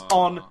show. It was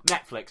on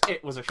Netflix.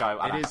 It was a show.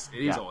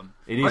 It is on.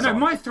 It is. I know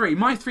my three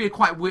are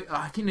quite weird.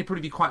 I think they'd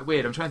probably be quite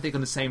weird. I'm trying to think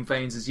on the same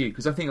veins as you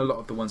because I think a lot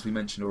of the ones we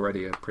mentioned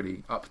already are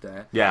pretty up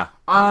there. Yeah.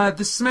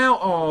 The smell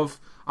of.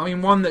 I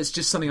mean, one that's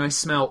just something I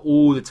smell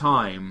all the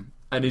time.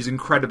 And is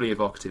incredibly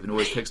evocative and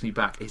always takes me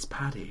back. Is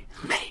Paddy.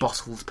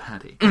 Bottled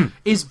Paddy.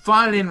 Is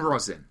violin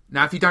rosin.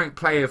 Now, if you don't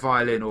play a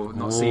violin or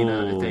not seen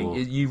anything,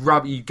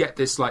 you get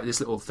this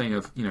little thing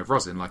of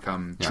rosin, like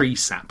tree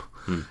sap,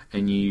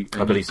 and you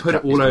put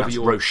it all over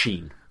your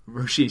Roisin.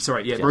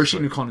 Sorry, yeah, Roisin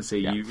and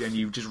Conity. Yeah. And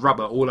you just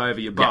rub it all over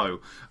your bow.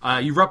 Yeah.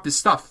 You rub this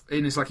stuff,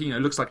 and it's like it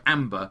looks like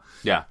amber.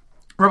 Yeah.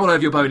 Rub all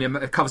over your bow and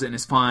it covers it in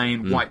this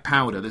fine white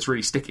powder that's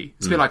really sticky.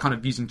 It's a bit like kind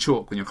of using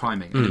chalk when you're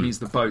climbing, and it means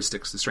the bow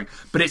sticks to the string.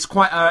 But it's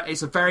quite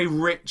it's a very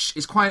rich,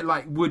 it's quite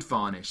like wood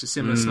varnish, a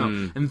similar smell.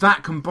 And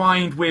that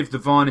combined with the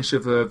varnish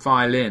of a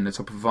violin, the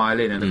top of a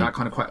violin, and that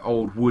kind of quite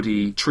old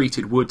woody,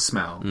 treated wood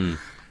smell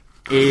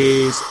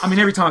is... I mean,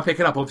 every time I pick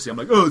it up, obviously, I'm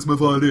like, oh, it's my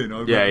violin.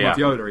 My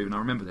viola even, I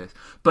remember this.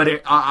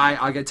 But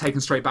I get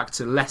taken straight back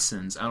to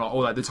lessons, and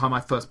or like the time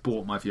I first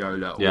bought my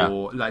viola,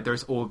 or like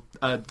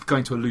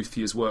going to a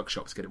luthier's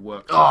workshop to get it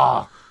worked.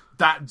 Oh,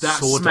 that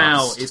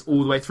smell is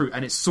all the way through,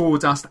 and it's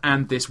sawdust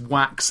and this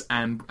wax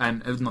and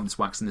not this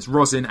wax and this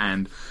rosin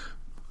and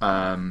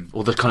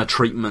all the kind of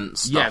treatment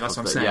stuff. Yeah, that's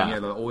what I'm saying. Yeah,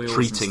 the oils,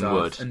 treating and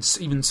wood, and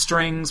even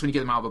strings when you get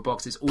them out of a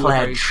box. It's all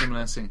pledge. very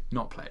similar thing.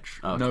 Not pledge.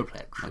 Okay. No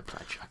pledge. No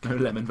pledge. Okay.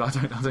 No lemon. I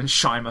don't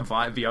shine my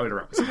viola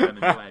up with some lemon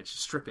pledge.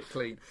 Strip it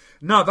clean.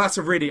 No, that's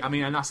a really. I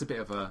mean, and that's a bit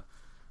of a.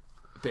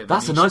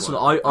 That's a nice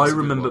one. I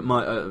remember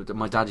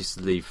my dad used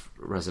to leave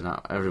resin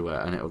out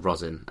everywhere, and it was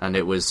rosin, and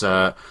it was.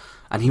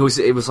 And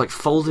it was like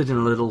folded in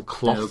a little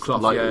cloth.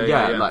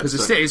 Because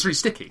it's really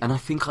sticky. And I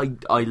think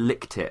I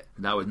licked it.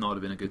 That would not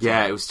have been a good.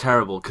 Yeah, it was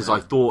terrible because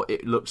I thought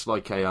it looked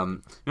like a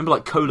remember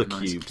like cola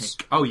cubes.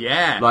 Kick. Oh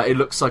yeah, like it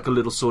looks like a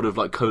little sort of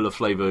like cola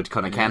flavored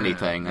kind of candy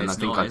thing. And I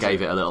think I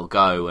gave it a little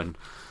go, and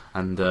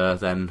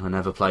then I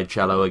never played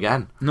cello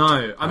again.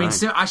 No, I mean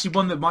actually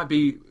one that might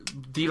be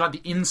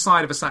the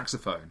inside of a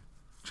saxophone.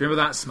 Do you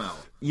remember that smell?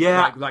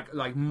 Yeah,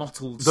 like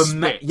mottled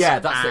spit.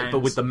 That's it. But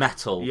with the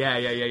metal. Yeah.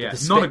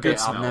 Not a good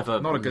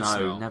smell. Not a good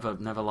smell.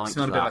 Never liked.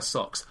 Smelled a bit like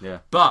socks. Yeah.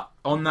 But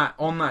on that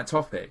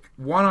topic,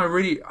 one I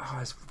really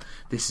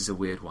this is a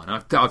weird one.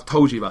 I've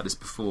told you about this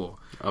before.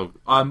 Oh,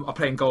 I'm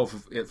playing golf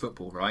at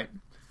football, right?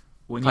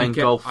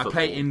 Golf. I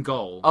play in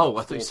goal. Oh,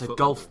 I thought you said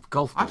golf.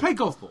 Golf. I play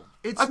golf ball.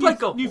 I play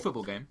golf. New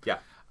football game. Yeah.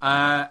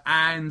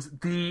 And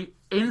the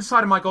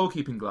inside of my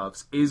goalkeeping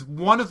gloves is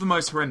one of the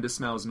most horrendous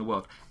smells in the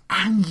world,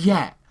 and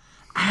yet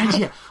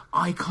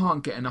I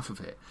can't get enough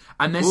of it.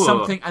 And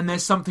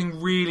there's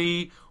something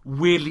really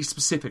weirdly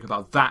specific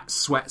about that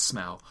sweat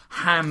smell,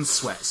 hand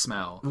sweat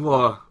smell,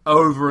 Whoa.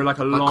 over like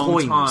a long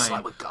coins,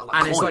 time, like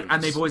and it's like, coins.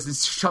 and they've always been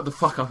shut the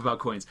fuck up about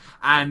coins,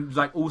 and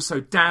like also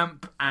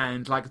damp,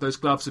 and like those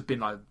gloves have been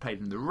like played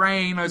in the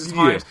rain loads of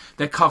times.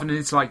 They're covered in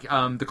it's like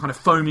the kind of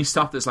foamy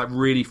stuff that's like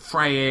really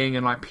fraying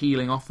and like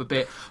peeling off a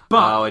bit.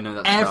 But I know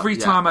that every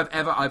stuff,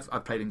 yeah. time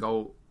I've played in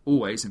goal,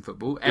 always in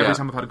football. Every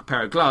time I've had a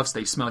pair of gloves,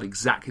 they smelled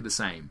exactly the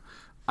same.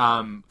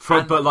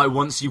 But like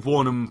once you've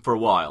worn them for a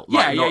while,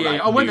 like, yeah.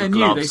 Like Oh, when they're new,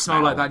 glove they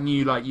smell like that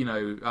new, like, you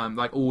know,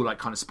 like all like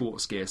kind of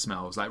sports gear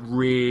smells, like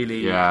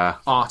really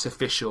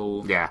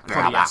artificial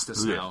polyester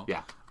smell.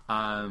 Yeah.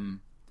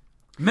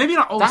 Maybe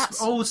like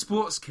old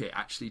sports kit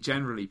actually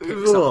generally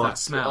picks up that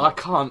smell. I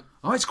can't.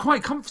 Oh, it's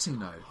quite comforting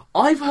though.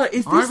 I've heard.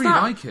 Is this I really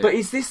that, like it. But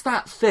is this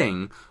that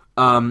thing?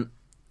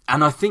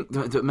 And I think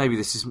that maybe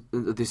this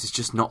is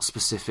just not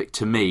specific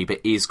to me, but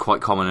is quite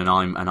common, and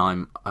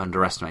I'm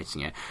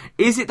underestimating it.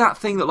 Is it that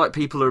thing that like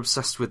people are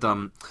obsessed with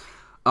when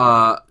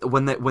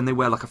they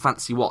wear like a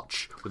fancy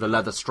watch with a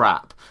leather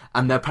strap,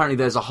 and apparently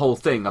there's a whole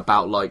thing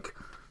about like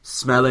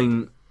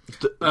smelling.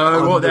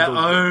 Their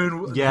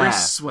own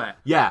wrist sweat.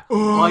 Yeah,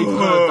 I've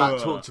heard that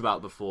talked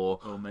about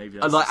before. Oh, maybe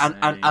that's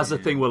and as a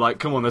thing, we're like,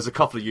 come on, there's a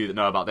couple of you that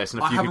know about this,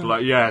 and a few people are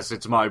like, yes,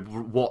 it's my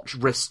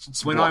wrist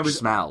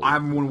smell. I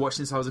haven't worn a watch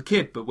since I was a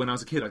kid, but when I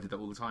was a kid, I did that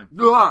all the time.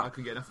 Ah! I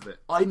couldn't get enough of it.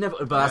 I've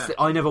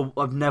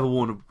never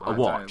worn a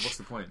watch. What's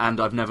the point?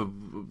 And I've never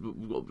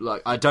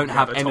I don't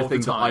have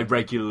anything that I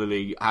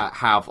regularly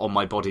have on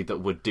my body that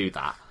would do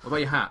that. What about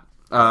your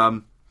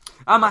hat?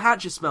 And my hat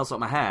just smells like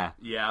my hair.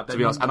 Yeah, I bet to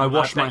be honest. And I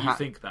wash my hat.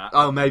 You think that.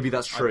 Oh, maybe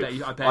that's true.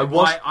 I bet. I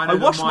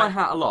wash my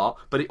hat a lot,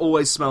 but it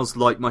always smells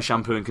like my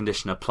shampoo and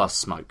conditioner plus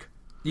smoke.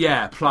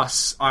 Yeah,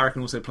 plus I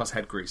reckon also plus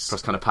head grease.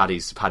 Plus kind of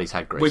Paddy's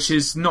head grease, which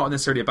is not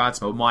necessarily a bad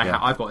smell. My hat,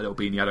 I've got a little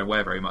beanie I don't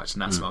wear very much,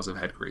 and that smells of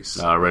head grease.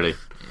 Oh, really? Yeah.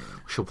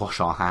 We should wash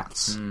our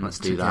hats. Let's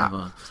do that.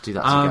 Let's do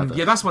that together.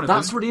 Yeah, that's one of them.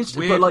 That's really interesting.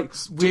 Weird, but like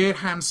weird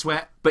hand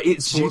sweat. But do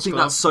you think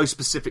that's so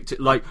specific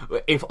to like?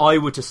 If I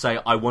were to say,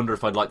 I wonder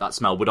if I'd like that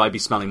smell, would I be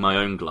smelling my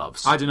own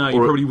gloves? I don't know. You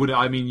probably would.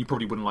 I mean, you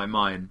probably wouldn't like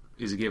mine.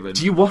 Is a given.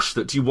 Do you wash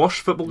that? Do you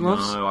wash football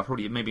gloves? No, I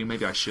probably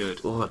maybe I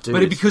should. Oh, dude.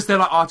 But because they're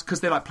like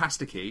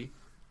plasticky.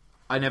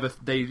 I never,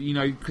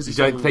 because you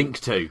don't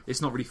think to.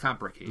 It's not really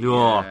fabricy.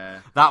 Oh, yeah.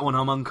 That one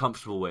I'm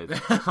uncomfortable with.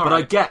 But right.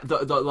 I get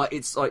that, like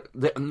it's like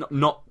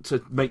not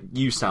to make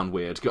you sound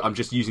weird. I'm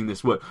just using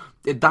this word.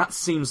 That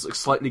seems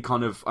slightly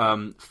kind of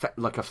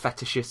like a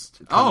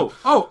fetishist.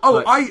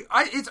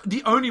 It's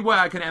the only way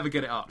I can ever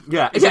get it up.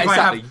 Yeah, is if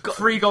exactly. I have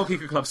 3 goal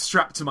kicker gloves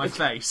strapped to my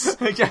face.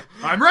 Yeah.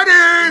 I'm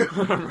ready.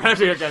 I'm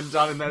ready again,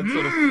 down in there,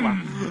 sort of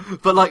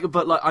flat. But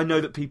like I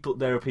know that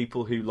there are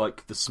people who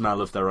like the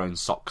smell of their own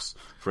socks,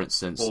 for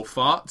instance, or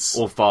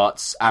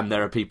farts, and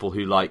there are people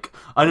who like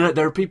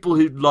there are people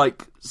who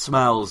like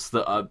smells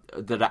that are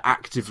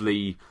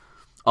actively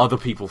other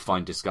people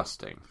find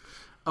disgusting.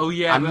 Oh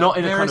yeah, and not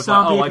in a kind of like,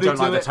 I don't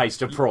like the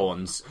taste of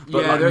prawns.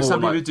 But yeah, like there are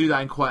some people who do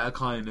that in quite a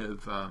kind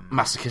of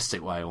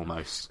masochistic way,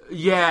 almost.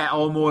 Yeah,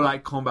 or more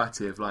like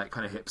combative, like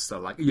kind of hipster.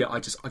 Like, yeah,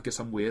 I guess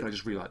I'm weird. I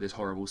just really like this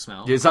horrible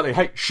smell. Yeah, exactly.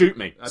 Hey, shoot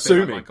me,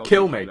 sue me,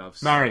 kill me,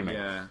 marry me.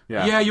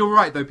 Yeah, you're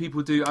right. Though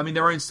people do. I mean,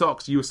 their own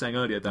socks. You were saying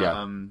earlier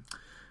that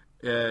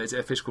is it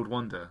A Fish Called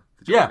Wonder?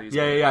 Yeah,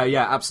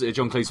 absolutely.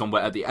 John Cleese one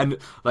where at the end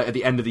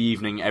of the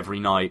evening every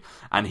night,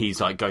 and he's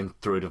like going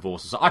through a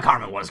divorce. So I can't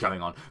remember what's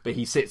going on, but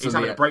he's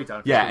having a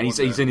breakdown. Yeah, and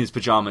he's in his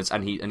pajamas,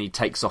 and he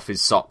takes off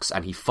his socks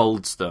and he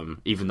folds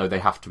them, even though they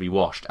have to be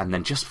washed. And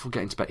then just before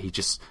getting to bed, he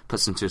just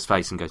puts them to his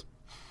face and goes,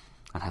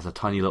 and has a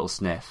tiny little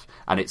sniff,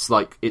 and it's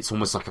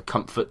almost like a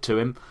comfort to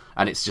him,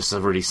 and it's just a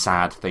really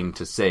sad thing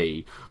to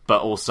see,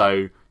 but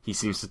also he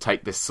seems to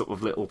take this sort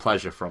of little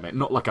pleasure from it,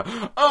 not like a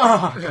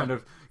kind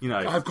of,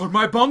 I've got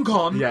my bunk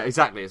on. Yeah,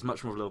 exactly. It's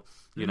much more of a little,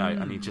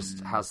 and he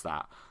just has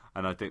that,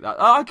 and I think that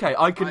okay,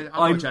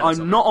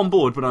 I'm not on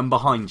board, but I'm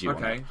behind you.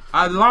 Okay,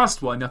 the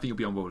last one, I think you'll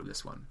be on board with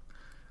this one.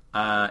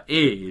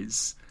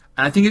 Is.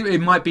 And I think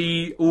it might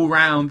be all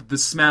round the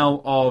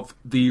smell of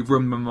the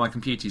room where my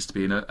computer used to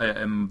be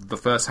in the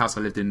first house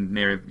I lived in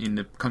in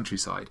the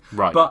countryside.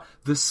 Right. But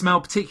the smell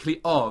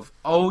particularly of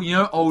old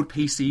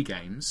PC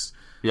games.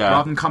 Yeah.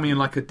 Rather than coming in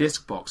like a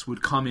disc box,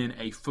 would come in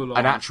a full-on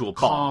an actual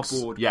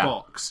cardboard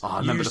box. Oh, I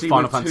remember the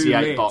Final Fantasy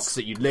VIII box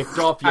that you'd lift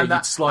off,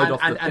 you'd slide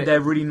off the and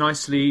they're really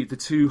nicely, the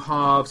two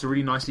halves are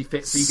really nicely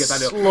fit, so you get that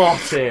little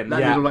slot in,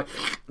 little like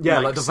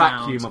the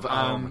sound. vacuum of it.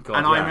 Oh my god!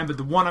 And I remember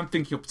the one I'm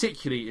thinking of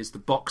particularly is the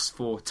box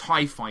for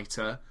TIE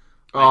Fighter.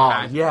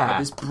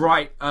 This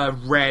bright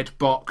red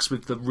box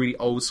with the really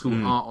old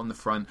school art on the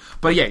front.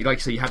 But yeah, like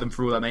you say, you had them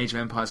for all that Age of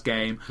Empires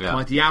game. Yeah.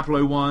 My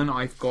Diablo one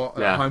I've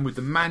got at home with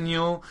the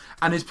manual.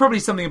 And it's probably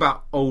something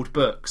about old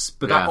books,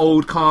 but that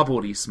old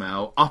cardboardy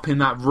smell up in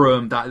that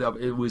room,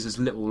 it was this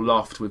little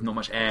loft with not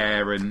much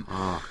air and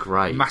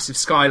great massive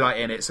skylight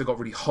in it, so it got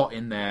really hot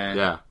in there.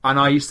 Yeah. And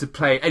I used to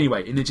play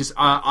anyway, and it just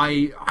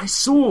I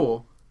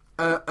saw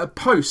a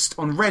post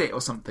on Reddit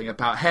or something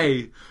about,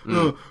 hey,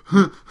 who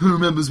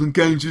remembers when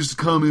games used to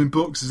come in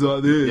boxes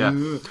like this?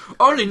 Yeah.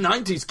 Only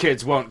 90s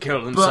kids won't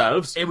kill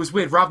themselves. But it was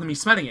weird. Rather than me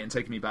smelling it and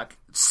taking me back,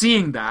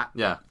 seeing that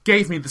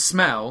gave me the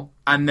smell,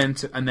 and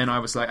then I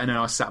was like, and then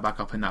I sat back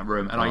up in that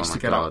room, and I used to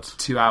get up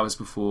 2 hours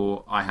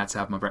before I had to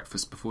have my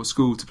breakfast before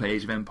school to play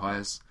Age of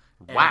Empires.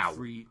 Wow.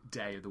 Every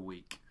day of the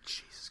week.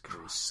 Jesus Christ.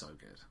 It was so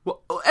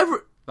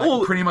good.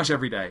 Well, pretty much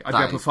every day. I'd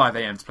get up at 5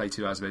 a.m. to play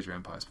 2 hours of Age of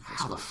Empires before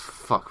school. How the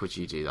fuck would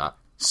you do that?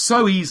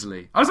 So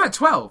easily. I was like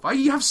 12.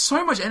 You have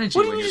so much energy.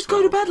 Why didn't you just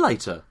go to bed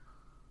later?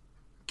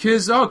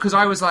 Because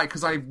I was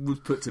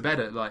put to bed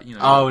at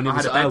and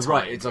it was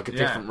right. It's like a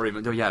different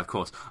room. Oh yeah, of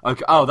course.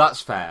 Okay. Oh,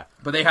 that's fair.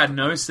 But they had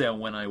no sale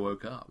when I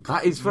woke up.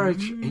 That is very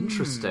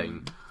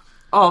interesting.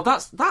 Oh,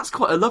 that's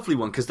quite a lovely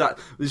one, because that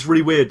is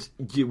really weird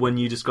when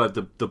you describe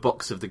the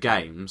box of the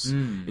games.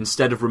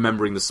 Instead of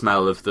remembering the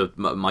smell of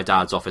my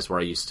dad's office where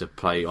I used to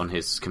play on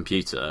his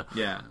computer,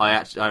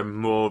 I'm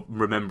more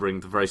remembering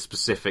the very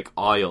specific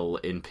aisle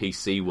in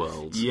PC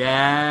World.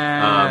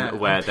 Yeah,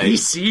 where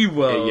PC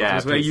World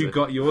is where you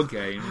got your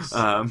games.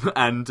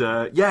 And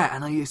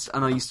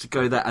I used to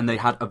go there, and they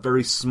had a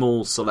very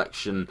small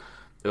selection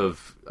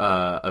of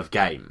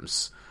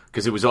games.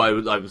 Because it was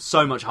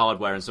so much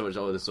hardware and so much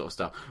all this sort of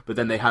stuff. But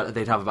then they'd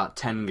have about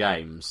 10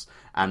 games,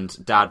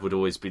 and Dad would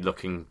always be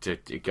looking to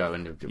go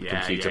into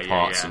computer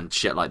parts and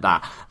shit like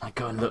that. And I'd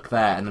go and look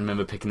there, and I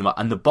remember picking them up.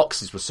 And the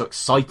boxes were so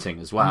exciting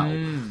as well.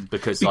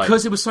 Because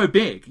it was so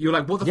big. You're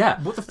like, what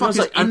the fuck is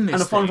in this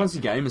And a Final Fantasy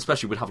game,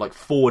 especially, would have like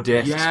 4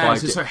 discs,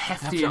 5 discs. So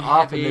hefty and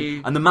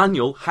heavy. And the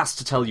manual has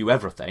to tell you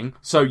everything,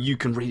 so you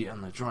can read it on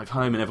the drive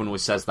home, and everyone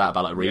always says that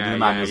about reading the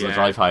manuals on the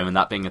drive home, and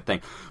that being a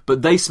thing.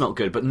 But they smelt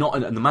good, but not,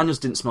 and the manuals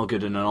didn't smell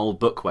good in an old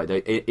book way.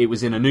 It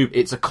was in a new.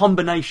 It's a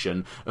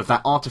combination of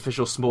that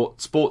artificial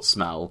sports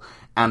smell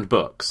and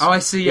books. Oh, I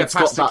see. Yeah,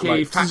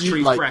 plasticky,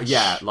 factory fresh.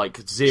 Yeah, like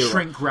zero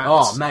shrink wrapped.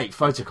 Oh, mate,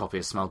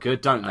 photocopiers smell good,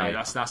 don't they?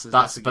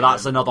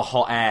 That's another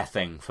hot air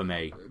thing for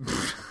me.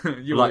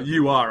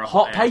 You are a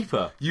hot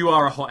paper. You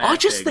are a hot air. I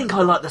just think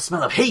I like the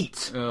smell of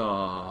heat.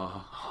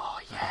 Oh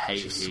yeah,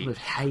 just sort of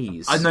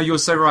haze. I know, you're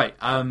so right.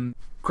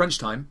 Crunch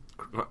time.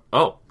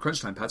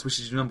 Crunch time, Pads. Which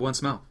is your number one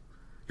smell?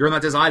 You're on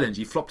that desert island.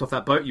 You flopped off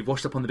that boat. You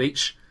washed up on the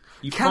beach.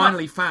 You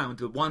finally found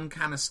the one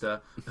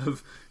canister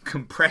of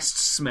compressed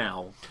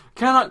smell.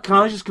 Can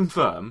I just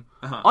confirm?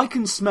 I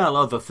can smell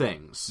other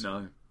things.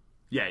 No.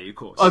 Yeah, of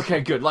course. Okay,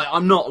 good. Like,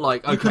 I'm not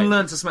like... Okay. You can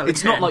learn to smell it.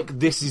 It's not like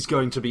this is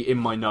going to be in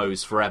my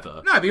nose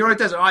forever. No, but you're on a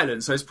desert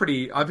island, so it's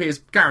pretty... I think it's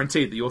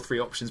guaranteed that your 3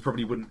 options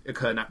probably wouldn't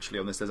occur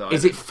naturally on this desert island.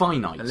 Is it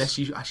finite? Unless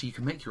you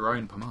can make your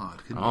own pomade,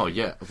 couldn't you? Oh,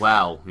 yeah.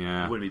 Well,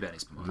 yeah. It wouldn't be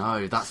Benny's pomade.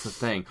 No, that's the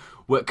thing.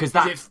 Because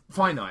that... Is it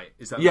finite?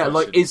 Is that the question?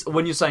 Like,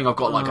 when you're saying I've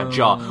got like a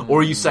jar, or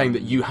are you saying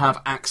that you have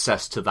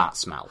access to that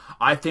smell?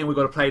 I think we've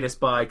got to play this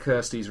by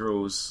Kirsty's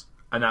rules,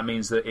 and that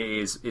means that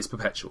it's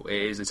perpetual. It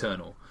is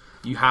eternal.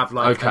 You have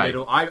like a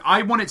little...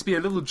 I want it to be a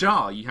little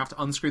jar. You have to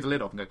unscrew the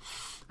lid off and go...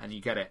 And you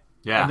get it.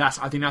 Yeah. And I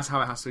think that's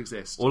how it has to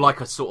exist. Or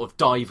like a sort of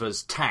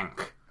diver's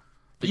tank.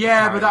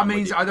 Yeah, but that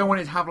means I don't want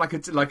it to have like a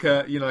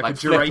duration.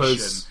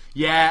 Flippers.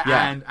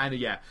 Yeah.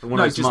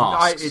 No,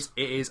 it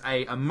is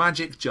a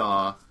magic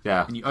jar.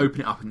 Yeah. And you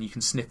open it up and you can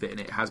sniff it, and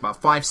it has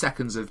about 5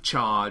 seconds of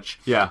charge.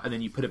 Yeah. And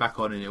then you put it back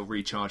on and it'll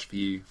recharge for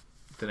you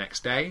the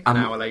next day, an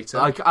hour later.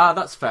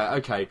 That's fair,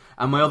 okay.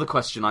 And my other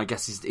question, I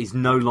guess, is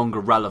no longer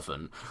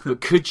relevant. But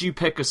could you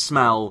pick a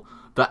smell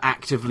that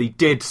actively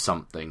did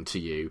something to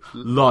you?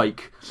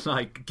 Like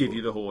give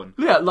you the horn?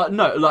 Yeah,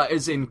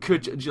 as in,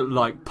 could you,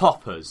 like,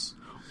 poppers?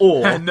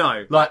 Or,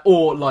 no.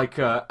 Like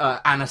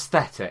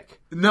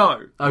anaesthetic?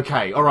 No.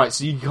 Okay, alright,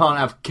 so you can't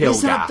have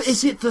gas.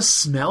 Is it the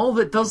smell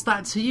that does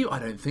that to you? I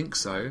don't think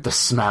so. The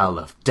smell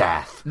of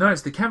death. No,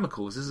 it's the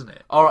chemicals, isn't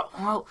it? Alright,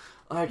 well...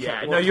 Okay,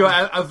 yeah, no, you're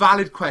a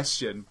valid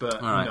question,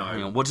 but right, no.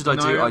 Hang on. What did I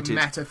do? I did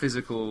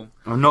metaphysical.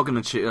 I'm not going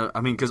to cheat.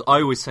 I mean, because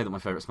I always say that my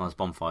favourite smell is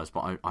bonfires,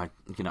 but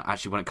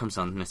actually, when it comes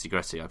down to nitty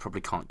gritty, I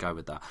probably can't go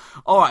with that.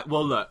 All right,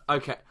 well, look,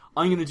 okay,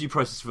 I'm going to do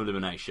process of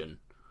elimination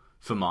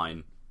for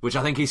mine, which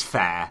I think is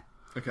fair.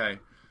 Okay.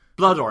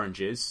 Blood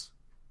oranges.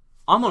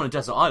 I'm on a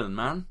desert island,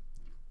 man.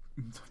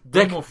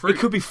 More fruit. It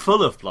could be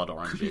full of blood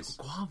oranges.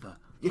 Could be guava.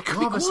 It could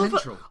guava be guava.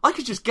 Central. I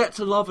could just get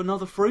to love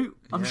another fruit,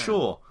 I'm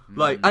sure.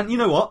 And you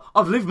know what?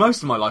 I've lived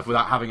most of my life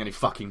without having any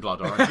fucking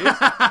blood oranges.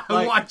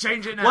 Why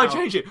change it now? Why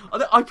change it?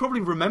 I probably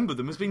remember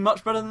them as being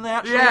much better than they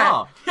actually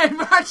are. Yeah,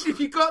 imagine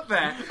if you got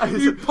there,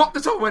 you popped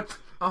the top and went,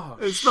 oh,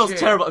 it smells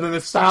terrible, and then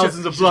there's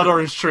thousands of blood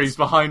orange trees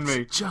behind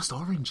me. It's just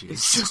oranges.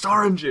 It's just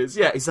oranges.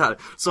 Yeah,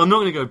 exactly. So I'm not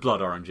going to go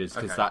blood oranges,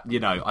 because that,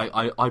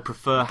 I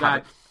prefer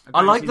having...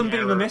 I like them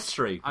being a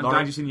mystery. I'm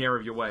glad you've seen the error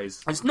of your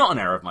ways. It's not an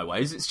error of my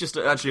ways. It's just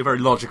actually a very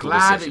logical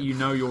decision. decision. That you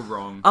know you're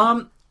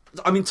wrong.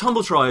 I mean,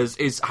 Tumble Tryers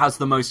has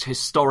the most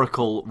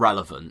historical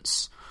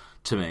relevance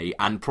to me,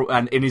 and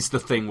it is the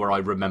thing where I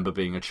remember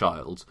being a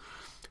child.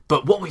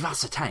 But what we've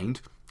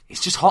ascertained is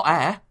just hot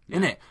air,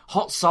 isn't it?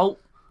 Hot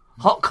salt,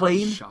 hot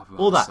clean,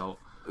 all that. Salt.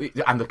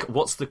 And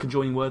what's the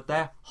conjoining word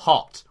there?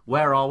 Hot.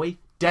 Where are we?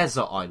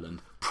 Desert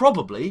island.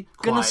 Probably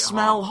going to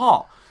smell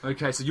hot.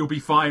 Okay, so you'll be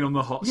fine on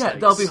the hot Yeah, snakes.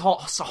 there'll be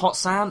hot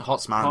sand,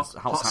 hot snakes.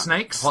 Hot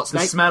snakes. The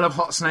smell of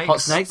hot snakes.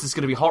 Hot snakes. There's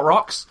going to be hot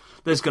rocks.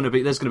 There's going to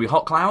be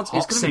hot clouds.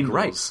 It's going to be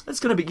great. There's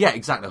going to be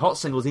exactly, hot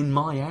singles in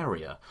my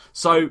area.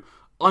 So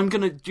I'm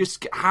going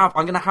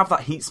to have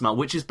that heat smell,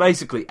 which is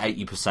basically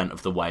 80%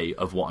 of the way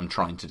of what I'm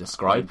trying to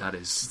describe. That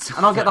is,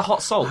 and I'll get the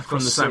hot salt I've from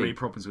got the so sea. many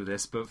problems with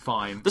this, but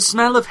fine. The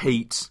smell of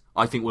heat,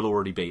 I think, will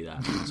already be there,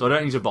 so I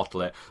don't need to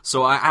bottle it.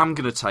 So I am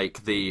going to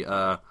take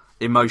the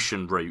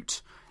emotion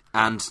route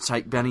and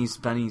take Benny's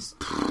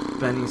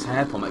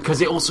hair pomade,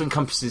 because it also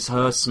encompasses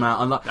her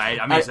smell.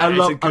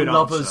 A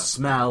lover's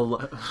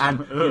smell,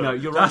 and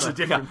you're that's on a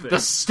different thing. The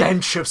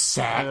stench of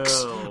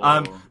sex.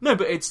 No,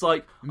 but it's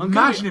like,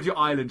 imagine if your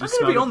island just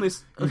smelled on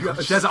this a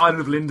desert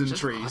island of linden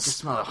trees. I just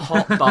smell a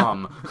hot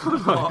bum,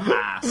 hot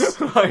ass.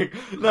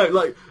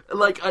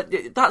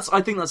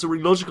 I think that's a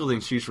really logical thing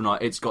to choose from.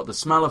 Like, it's got the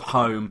smell of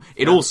home.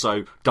 It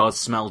also does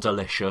smell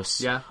delicious.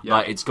 Yeah.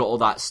 Like, it's got all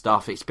that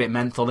stuff. It's a bit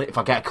menthol. If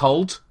I get a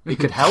cold, it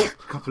could help.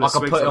 I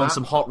could put it on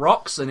some hot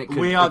rocks, and it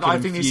could. I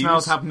think these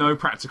smells have no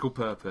practical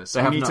purpose.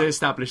 We need to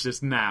establish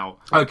this now.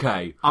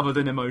 Okay. Other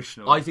than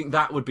emotional. I think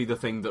that would be the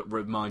thing that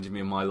reminded me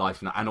of my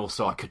life, and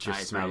also I could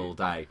just smell all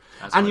day.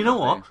 That's and you know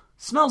what?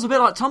 Smells a bit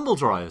like tumble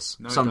dryers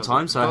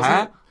sometimes. Her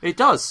hair, it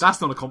does.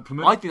 That's not a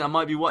compliment. I think that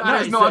might be what.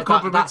 That is not a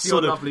compliment to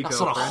your lovely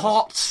girlfriend. That sort of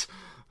hot,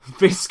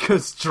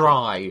 viscous,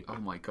 dry. Oh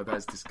my god,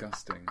 that's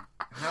disgusting.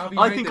 How have you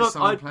made this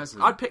so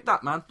unpleasant? I'd pick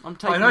that, man. I'm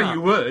taking. I know that.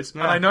 you would,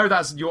 yeah. and I know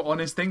that's your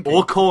honest thinking.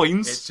 Or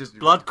coins, it's just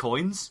blood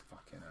coins.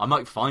 I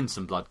might find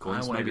some blood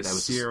coins. I wanted Maybe a there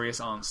was serious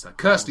answer.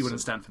 Kirsty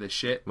wouldn't stand for this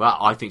shit. Well,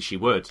 I think she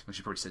would. Well,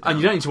 she probably said. And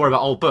you don't need to worry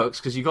about old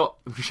books because you got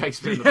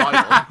Shakespeare in the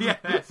Bible. Yeah,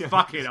 that's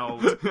fucking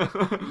old.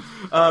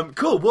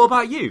 Cool. What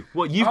about you?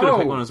 You've got to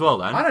pick one as well,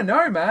 then. I don't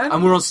know, man.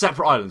 And we're on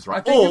separate islands,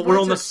 right? Or we're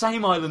on the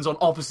same islands on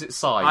opposite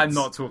sides. I'm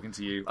not talking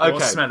to you. Okay.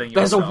 Or smelling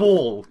There's yourself. a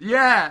wall.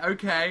 Yeah.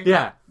 Okay.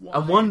 Yeah. Why?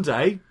 And one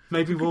day.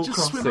 Maybe we'll just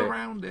cross swim it.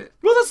 around it.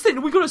 Well, that's the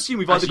thing. We've got to assume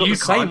we've either got the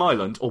same can't.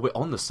 island or we're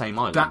on the same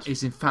island. That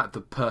is, in fact,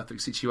 the perfect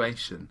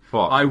situation.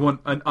 What? I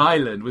want an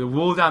island with a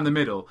wall down the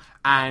middle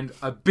and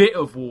a bit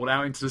of wall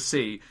out into the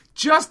sea,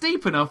 just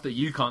deep enough that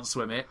you can't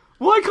swim it.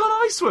 Why can't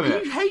I swim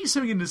it? You hate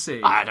swimming in the sea.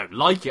 I don't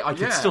like it. I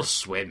can still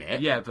swim it.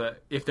 Yeah,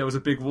 but if there was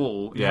a big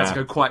wall, you had to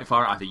go quite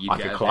far out. I think you'd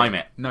I could climb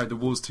it. No, the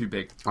wall's too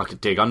big. I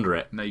could dig under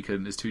it. No, you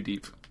couldn't. It's too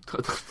deep.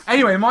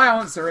 Anyway, my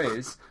answer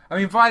is...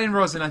 violin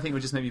rosin, I think,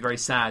 would just make me very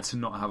sad to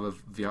not have a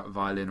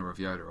violin or a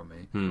viola on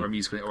me. Or a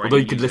musical... Or although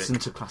you could listen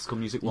to classical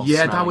music while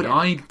that would... it.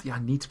 I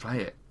need to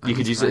play it. You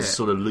could use it as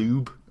sort of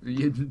lube.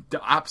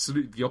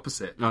 Absolutely the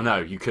opposite. No,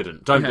 you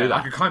couldn't. Don't do that.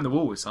 I could climb the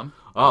wall with some.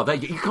 Oh,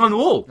 you can climb the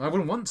wall. I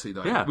wouldn't want to,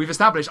 though. Yeah. We've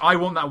established I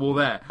want that wall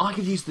there. I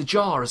could use the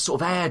jar as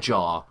sort of air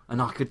jar,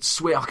 and I could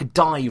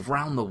dive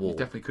round the wall. You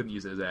definitely couldn't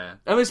use it as air.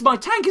 Oh, it's my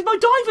tank. It's my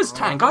diver's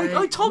tank.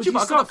 I told you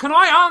about it. Can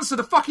I answer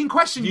the fucking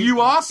question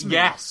you asked me?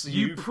 Yes.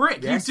 You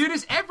prick. Yes. You do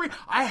this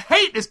I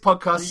hate this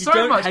podcast you so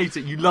don't much. hate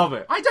it. You love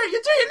it. I don't.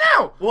 You do it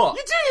now. What?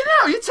 You do it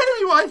now. You're telling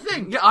me what I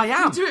think. Yeah, I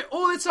am. You do it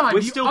all the time.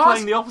 We're still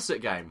playing the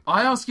opposite game.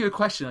 I ask you a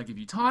question. I give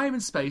you time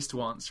and space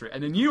to answer it,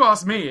 and then you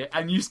ask me it,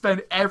 and you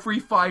spend every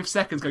 5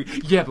 seconds going,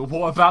 "Yeah, but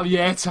what about the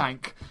air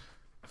tank?"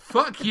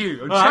 Fuck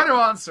you. I'm trying to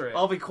answer it.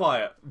 I'll be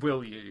quiet.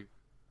 Will you?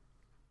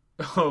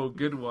 Oh,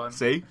 good one.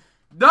 See?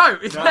 No.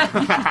 It's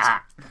Okay.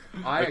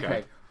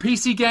 Okay.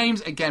 PC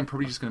games, again,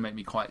 probably just going to make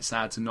me quite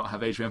sad to not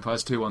have Age of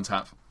Empires 2 on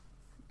tap.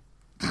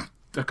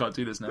 I can't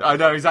do this now. I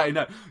know, exactly.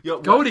 No.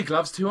 Goldie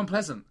Gloves, too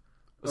unpleasant.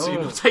 So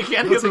you're not taking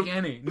any of them?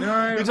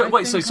 No.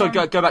 Wait, so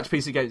go back to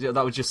PC games.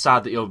 That was just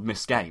sad that you'll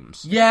miss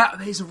games. Yeah,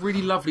 there's a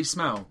really lovely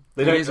smell.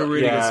 There's a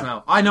really good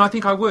smell. I know, I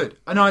think I would.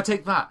 I know, I'd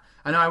take that.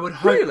 And I would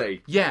hope...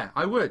 Really? Yeah,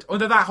 I would.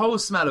 Although that whole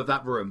smell of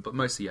that room, but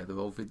mostly,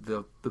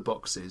 the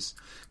boxes.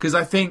 Because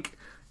I think,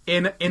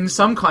 in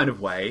some kind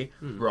of way,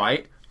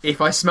 right,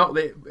 if I smelt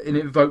it and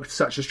it evoked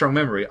such a strong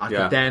memory, I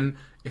could then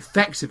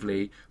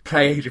effectively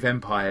play Age of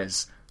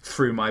Empires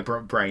through my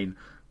brain.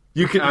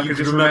 You could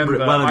remember it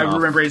well enough. I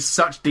remember it in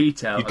such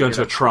detail. You'd go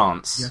into a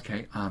trance.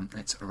 Okay,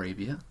 it's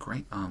Arabia.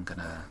 Great. I'm going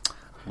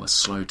to...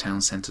 slow town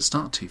centre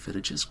start. 2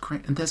 villagers.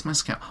 Great. And there's my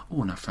scout.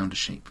 Oh, and I found a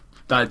sheep.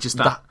 Just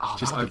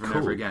over and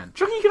over again.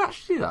 Do you reckon you could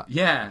actually do that?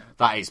 Yeah,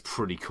 that is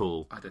pretty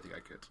cool. I don't think I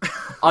could.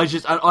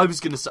 I was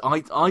going to say,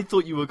 I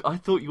thought you were.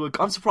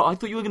 I'm surprised. I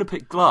thought you were going to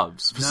pick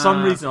gloves. For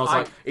some reason, I was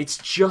like, it's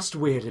just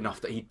weird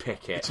enough that he'd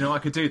pick it. Do you know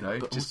what I could do though?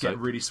 But just also,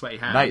 get really sweaty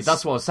hands. Mate,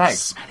 that's what I was saying.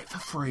 Smell it for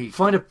free.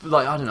 Find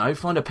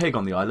a pig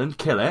on the island,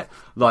 kill it.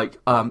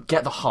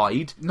 Get the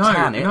hide,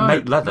 tan it,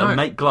 make leather,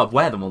 make glove,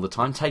 wear them all the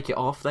time. Take it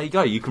off. There you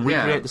go. You can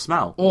recreate the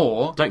smell.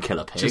 Or don't kill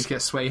a pig. Just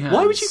get sweaty hands.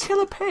 Why would you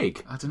kill a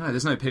pig? I don't know.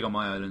 There's no pig on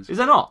my island. Is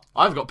there not?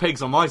 I've got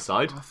pigs on my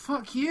side. Oh,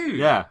 fuck you.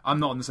 Yeah. I'm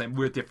not on the same.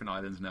 We're different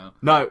islands now.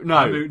 No.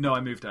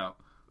 I moved out.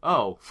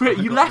 Oh,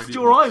 you left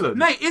your island,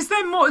 mate. Is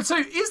there more? So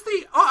is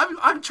the?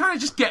 I'm trying to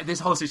just get this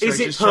whole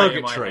situation. Is it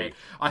purgatory?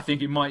 I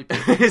think it might be.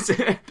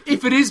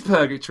 If it is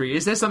purgatory,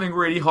 is there something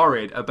really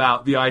horrid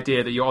about the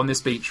idea that you're on this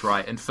beach,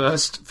 right? And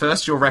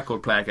first your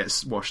record player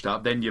gets washed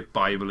up, then your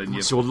Bible and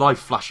your life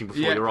flashing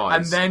before your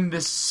eyes, and then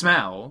this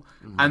smell,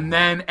 and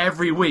then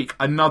every week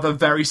another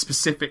very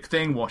specific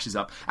thing washes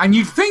up, and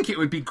you'd think it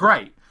would be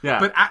great,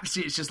 but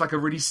actually it's just like a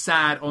really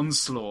sad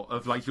onslaught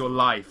of like your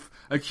life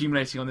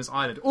accumulating on this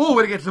island. Or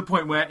would it get to the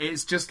point where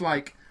it's just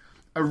like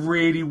a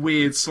really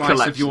weird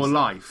slice of your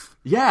life?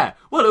 Yeah.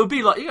 Well, it would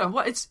be like,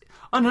 it's...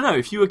 I don't know,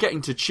 if you were getting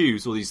to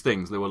choose all these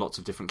things, there were lots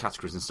of different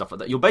categories and stuff like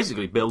that, you're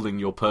basically building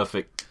your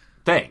perfect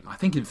thing. I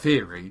think in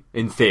theory.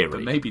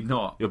 But maybe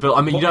not. You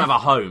don't have a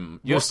home.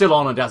 You're still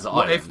on a desert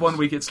island. What if one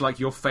week it's like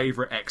your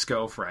favourite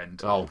ex-girlfriend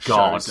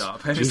shows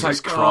up? And Jesus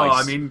it's like,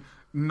 Christ.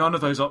 None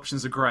of those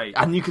options are great.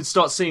 And you could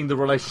start seeing the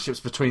relationships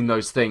between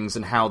those things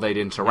and how they'd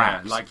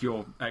interact. Yeah, like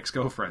your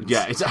ex-girlfriends.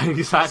 Yeah,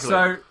 exactly.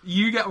 So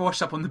you get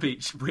washed up on the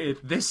beach with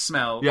this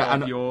smell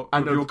of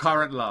your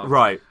current love.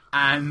 Right.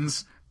 And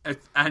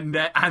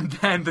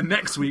then the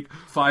next week,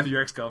 5 of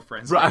your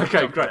ex-girlfriends. Right,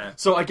 okay, great. There.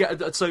 So I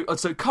get so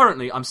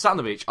currently I'm sat on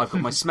the beach, I've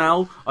got my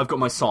smell, I've got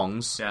my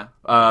songs. Yeah.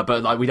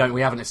 But like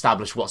we haven't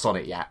established what's on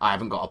it yet. I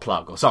haven't got a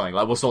plug or something.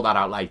 Like we'll sort that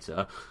out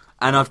later.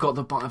 And have I got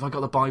the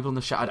Bible and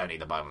the Shakespeare? I don't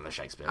need the Bible and the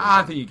Shakespeare.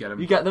 I think you get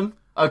them. You get them?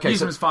 Okay,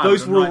 so fine,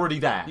 those were already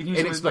there.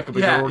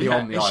 Inexplicably, they're already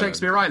on the island.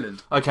 Shakespeare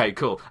Island. Okay,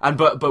 cool. And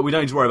but we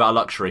don't need to worry about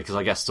luxury because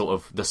I guess sort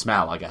of the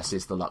smell,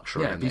 is the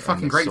luxury. Yeah, it'd be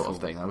fucking grateful. Sort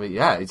of thing. I mean,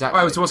 yeah, exactly.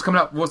 Oh, so what's coming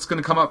up? What's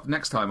going to come up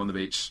next time on the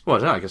beach? Well, I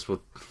don't know. I guess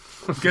we'll.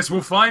 Guess we'll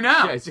find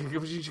out. Yeah,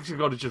 you've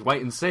got to just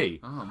wait and see.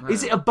 Oh, man.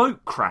 Is it a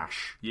boat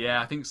crash? Yeah,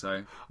 I think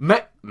so.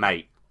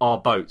 Mate. Our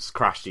boats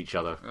crashed each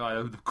other. Oh,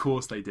 of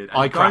course they did. And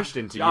I crashed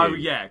into you. Oh,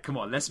 yeah, come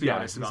on, let's be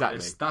honest about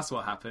this. That's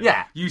what happened.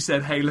 Yeah. You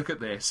said, hey, look at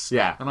this.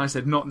 Yeah. And I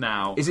said, not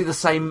now. Is it the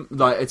same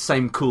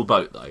cool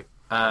boat, though?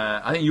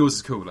 I think yours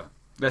is cooler.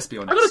 Let's be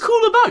honest. I got a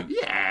cooler boat?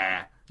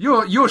 Yeah.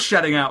 You're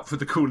shedding out for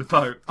the cooler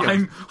boat.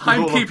 Yeah.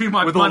 I'm keeping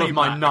my money back. With all of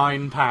my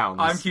 £9.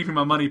 I'm keeping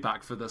my money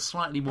back for the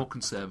slightly more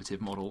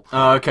conservative model.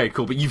 Okay,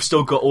 cool. But you've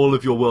still got all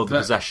of your worldly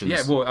possessions.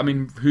 Yeah, well, I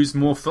mean, who's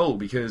more full?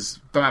 Because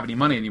don't have any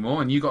money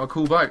anymore, and you got a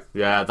cool boat.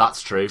 Yeah,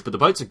 that's true. But the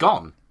boats are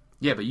gone.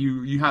 Yeah, but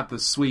you had the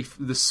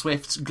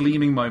swift,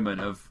 gleaming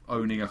moment of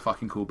owning a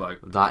fucking cool boat.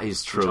 That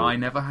is true. Which I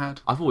never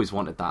had. I've always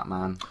wanted that,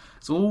 man.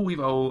 It's all we've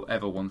all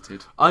ever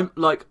wanted. I'm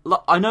like,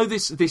 I know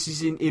this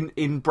is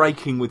in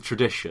breaking with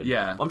tradition.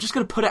 Yeah. I'm just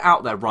going to put it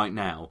out there right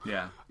now.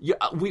 Yeah.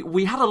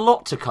 We had a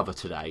lot to cover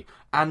today,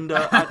 and we're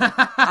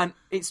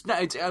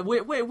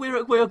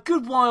a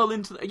good while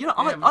into the,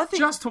 I think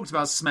just talked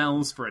about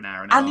smells for an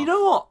hour and a half. And you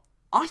know what?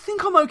 I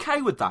think I'm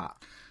okay with that.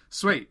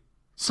 Sweet.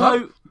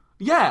 So.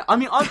 Yeah, I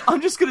mean, I'm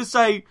just going to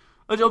say,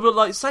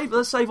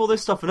 let's save all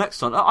this stuff for next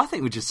time. I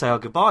think we just say our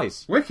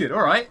goodbyes. Wicked,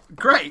 all right.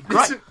 Great.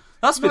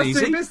 That's been easy.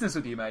 Doing business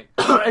with you, mate.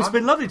 It's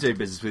been lovely doing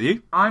business with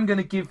you. I'm going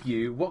to give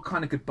you, what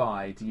kind of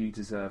goodbye do you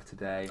deserve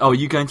today? Oh, are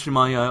you going through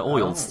my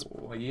oils?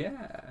 Oh,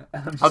 yeah.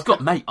 I've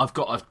got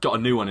a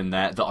new one in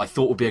there that I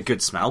thought would be a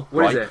good smell.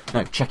 What is it?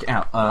 No, check it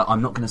out.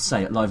 I'm not going to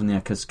say it live in the air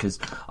because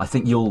I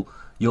think you'll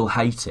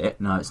hate it.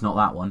 No, it's not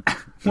that one.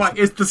 Why,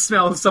 is the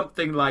smell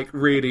something like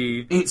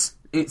really...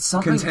 It's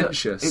something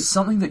contentious. It's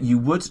something that you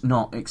would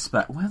not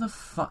expect. Where the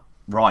fuck?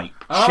 Right.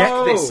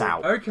 Check this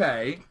out.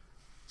 Okay.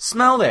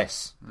 Smell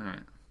this. All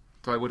right.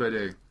 What do I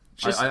do?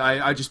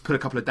 I just put a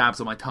couple of dabs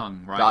on my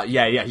tongue, right?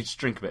 Yeah. You just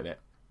drink a bit of it.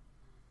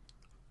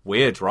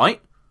 Weird,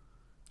 right?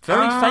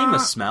 Very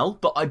famous smell,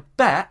 but I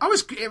bet...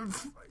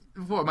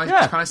 What am I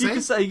trying to say? You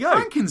can say go.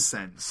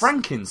 Frankincense.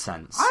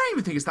 I don't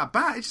even think it's that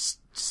bad. It just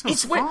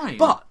smells fine. Weird.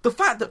 But the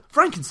fact that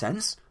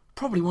frankincense...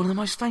 Probably one of the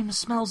most famous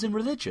smells in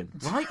religion,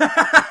 right?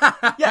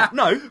 Yeah,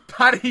 no.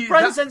 Paddy...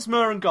 Frankincense,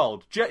 myrrh and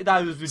gold.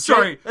 Those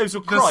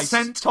were Christ. The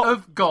scent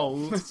of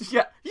gold.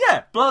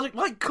 yeah, blood,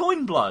 like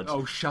coin blood.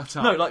 Oh, shut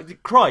up. No,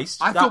 like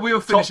Christ. I thought we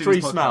were finishing top 3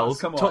 this podcast.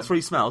 smells. Come on. Top 3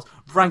 smells.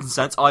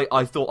 Frankincense,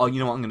 I thought, oh, you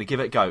know what, I'm going to give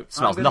it a go. It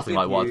smells nothing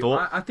like what I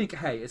thought. I think,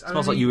 hey, it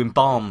smells like you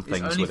embalm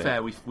things with it. It's only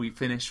fair we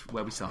finish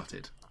where we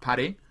started.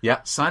 Paddy?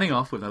 Yeah. Signing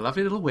off with a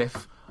lovely little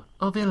whiff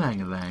of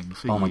Ilang-a-Lang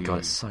for you. Oh my God,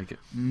 it's so good.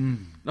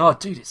 Oh,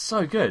 dude, it's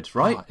so good,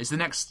 right? Oh, it's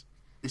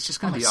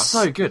just going to be us.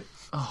 So good.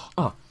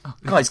 Oh,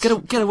 guys, get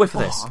a whiff of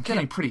this. I'm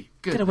getting pretty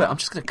good. Get a whiff. I'm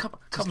just going to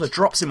couple of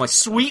drops in my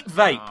sweet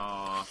vape.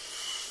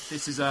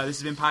 This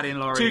has been Paddy and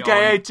Laurie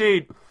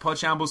 2K18. Pod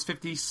Shambles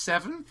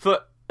 57.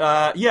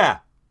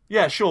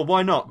 Yeah, sure.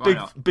 Why not?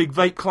 Big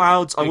vape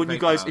clouds. I want you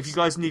guys. If you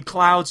guys need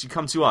clouds, you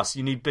come to us.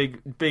 You need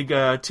big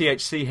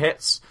THC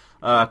hits.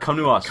 Come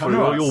to us for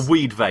all your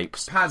weed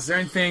vapes. Pad, is there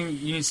anything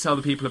you need to tell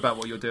the people about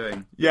what you're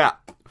doing? Yeah.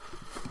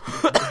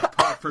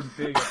 Apart from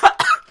being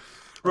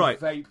right.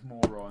 vape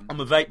moron.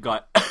 I'm a vape guy.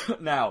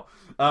 Now,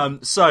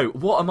 So,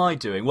 what am I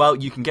doing? Well,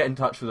 you can get in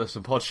touch with us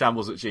on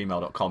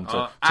podshambles@gmail.com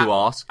to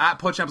ask. At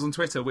Podshambles on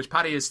Twitter, which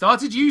Paddy has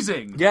started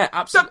using. Yeah,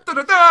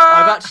 absolutely.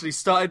 I've actually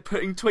started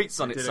putting tweets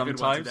on it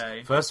sometimes.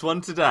 First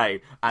one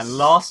today, and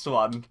last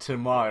one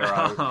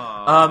tomorrow.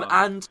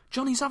 And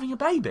Johnny's having a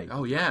baby.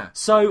 Oh, yeah.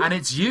 So, and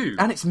it's you.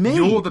 And it's me.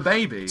 You're the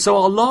baby. So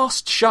our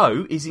last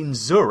show is in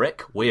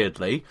Zurich,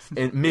 weirdly,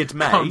 in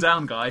mid-May. Calm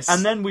down, guys.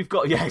 And then we've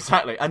got... Yeah,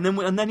 exactly. And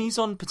then he's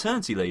on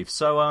paternity leave.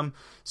 So I'm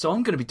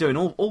going to be doing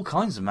all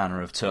kinds of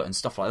manner of tut and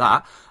stuff like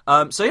that.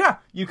 So yeah,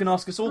 you can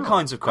ask us all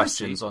kinds of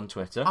questions on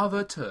Twitter.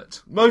 Other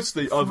tut.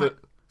 Mostly other it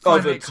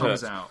tut.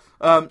 comes out.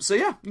 So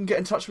yeah, you can get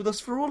in touch with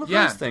us for all of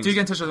those things. Do get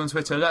in touch with us on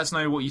Twitter. Let us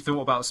know what you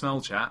thought about Smell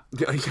Chat.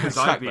 Yeah, because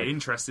exactly. I'd be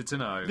interested to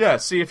know. Yeah,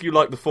 see if you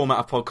like the format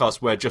of podcast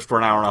where just for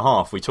an hour and a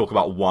half we talk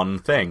about one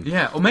thing.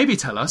 Yeah, or maybe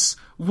tell us,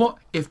 what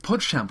if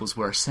Podshambles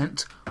were a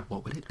scent,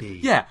 what would it be?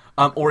 Yeah,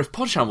 or if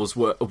Podshambles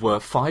were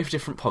 5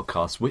 different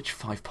podcasts, which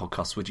 5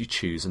 podcasts would you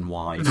choose and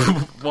why?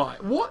 Why?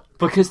 What?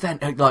 Because then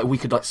we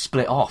could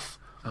split off.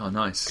 Oh,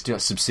 nice. Could do a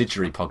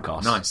subsidiary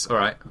podcast. Nice,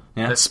 alright.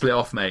 Yeah? Let's split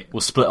off, mate.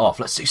 We'll split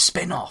off. Let's do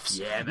spin-offs.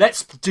 Yeah, mate.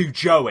 Let's do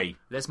Joey.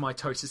 Let's my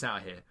toasters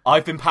out here.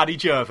 I've been Paddy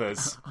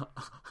Jervers.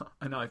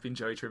 And I've been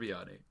Joey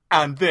Tribbiani.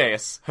 And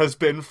this has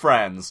been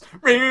Friends.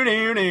 What is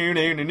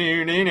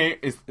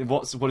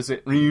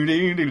it?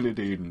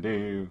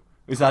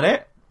 Is that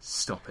it?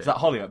 Stop it. Is that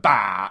Hollywood?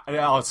 Bah!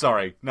 Oh,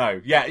 sorry.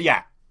 No.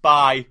 Yeah.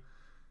 Bye.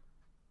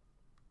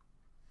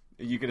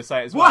 Are you going to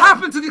say it as well? What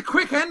happened to the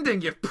quick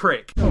ending, you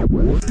prick?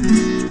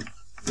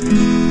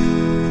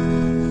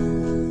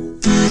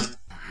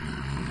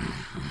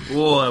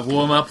 Oh,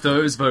 warm up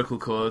those vocal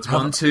cords.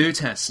 1, 2,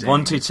 testing.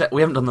 1, 2,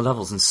 we haven't done the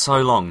levels in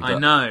so long. I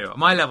know.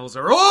 My levels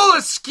are all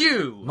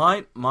askew.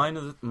 Mine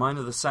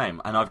are the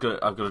same, and I've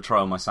got to try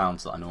all my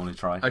sounds that I normally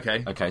try.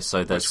 Okay.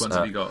 So there's. Which ones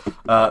have you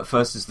got?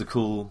 First is the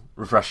cool,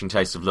 refreshing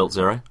taste of Lilt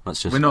Zero.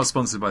 We're not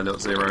sponsored by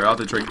Lilt Zero.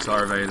 Other drinks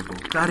are available.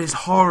 That is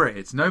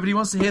horrid. Nobody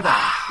wants to hear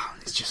that.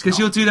 It's just because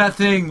you'll do that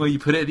thing where you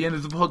put it at the end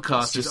of the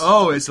podcast.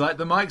 It's like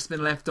the mic's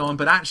been left on,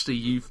 but actually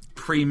you've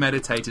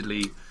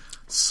premeditatedly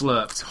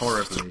slurped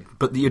horribly.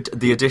 But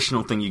the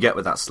additional thing you get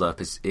with that slurp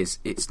is it's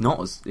just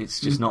not as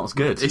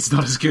good. It's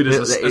not as good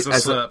as a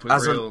slurp with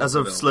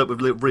slurp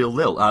with real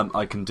Lilt.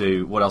 I can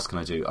do, what else can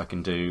I do? I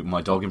can do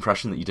my dog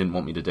impression that you didn't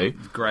want me to do.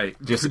 Great.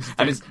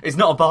 And it's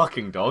not a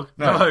barking dog.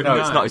 No,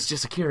 it's not. It's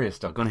just a curious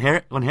dog. Want to hear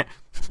it?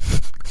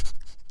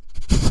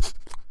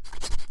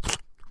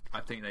 I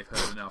think they've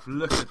heard enough.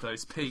 Look at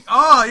those peaks.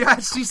 Oh, yeah,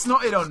 she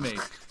snotted on me.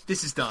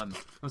 This is done.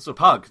 That's a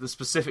pug. That's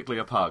specifically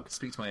a pug.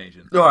 Speak to my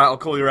agent. All right, I'll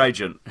call your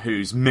agent,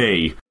 who's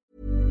me.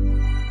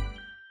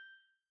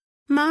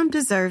 Mom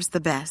deserves the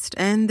best,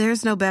 and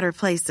there's no better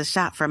place to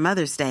shop for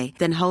Mother's Day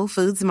than Whole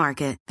Foods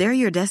Market. They're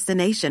your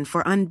destination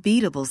for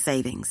unbeatable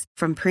savings,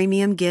 from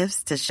premium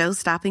gifts to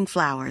show-stopping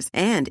flowers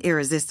and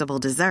irresistible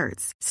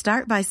desserts.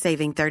 Start by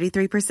saving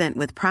 33%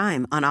 with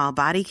Prime on all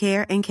body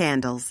care and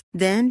candles.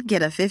 Then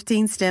get a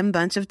 15-stem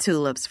bunch of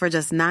tulips for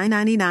just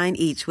 $9.99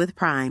 each with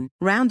Prime.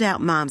 Round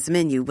out Mom's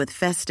menu with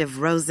festive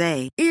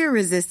rosé,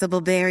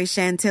 irresistible berry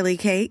chantilly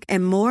cake,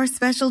 and more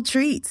special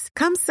treats.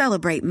 Come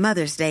celebrate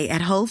Mother's Day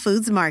at Whole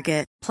Foods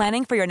Market.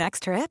 Planning for your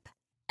next trip?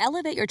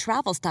 Elevate your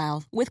travel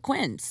style with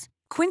Quince.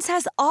 Quince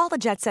has all the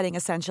jet-setting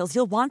essentials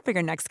you'll want for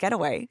your next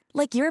getaway,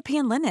 like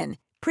European linen,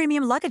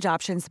 premium luggage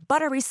options,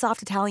 buttery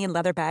soft Italian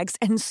leather bags,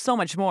 and so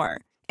much more.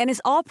 And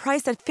is all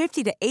priced at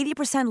 50 to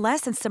 80%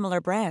 less than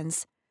similar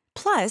brands.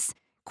 Plus,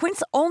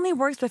 Quince only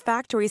works with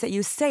factories that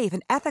use safe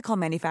and ethical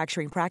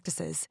manufacturing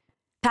practices.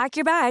 Pack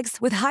your bags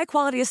with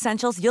high-quality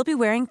essentials you'll be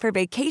wearing for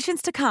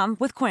vacations to come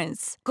with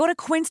Quince. Go to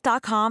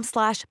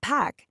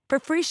quince.com/pack for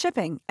free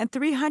shipping and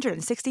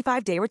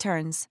 365-day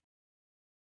returns.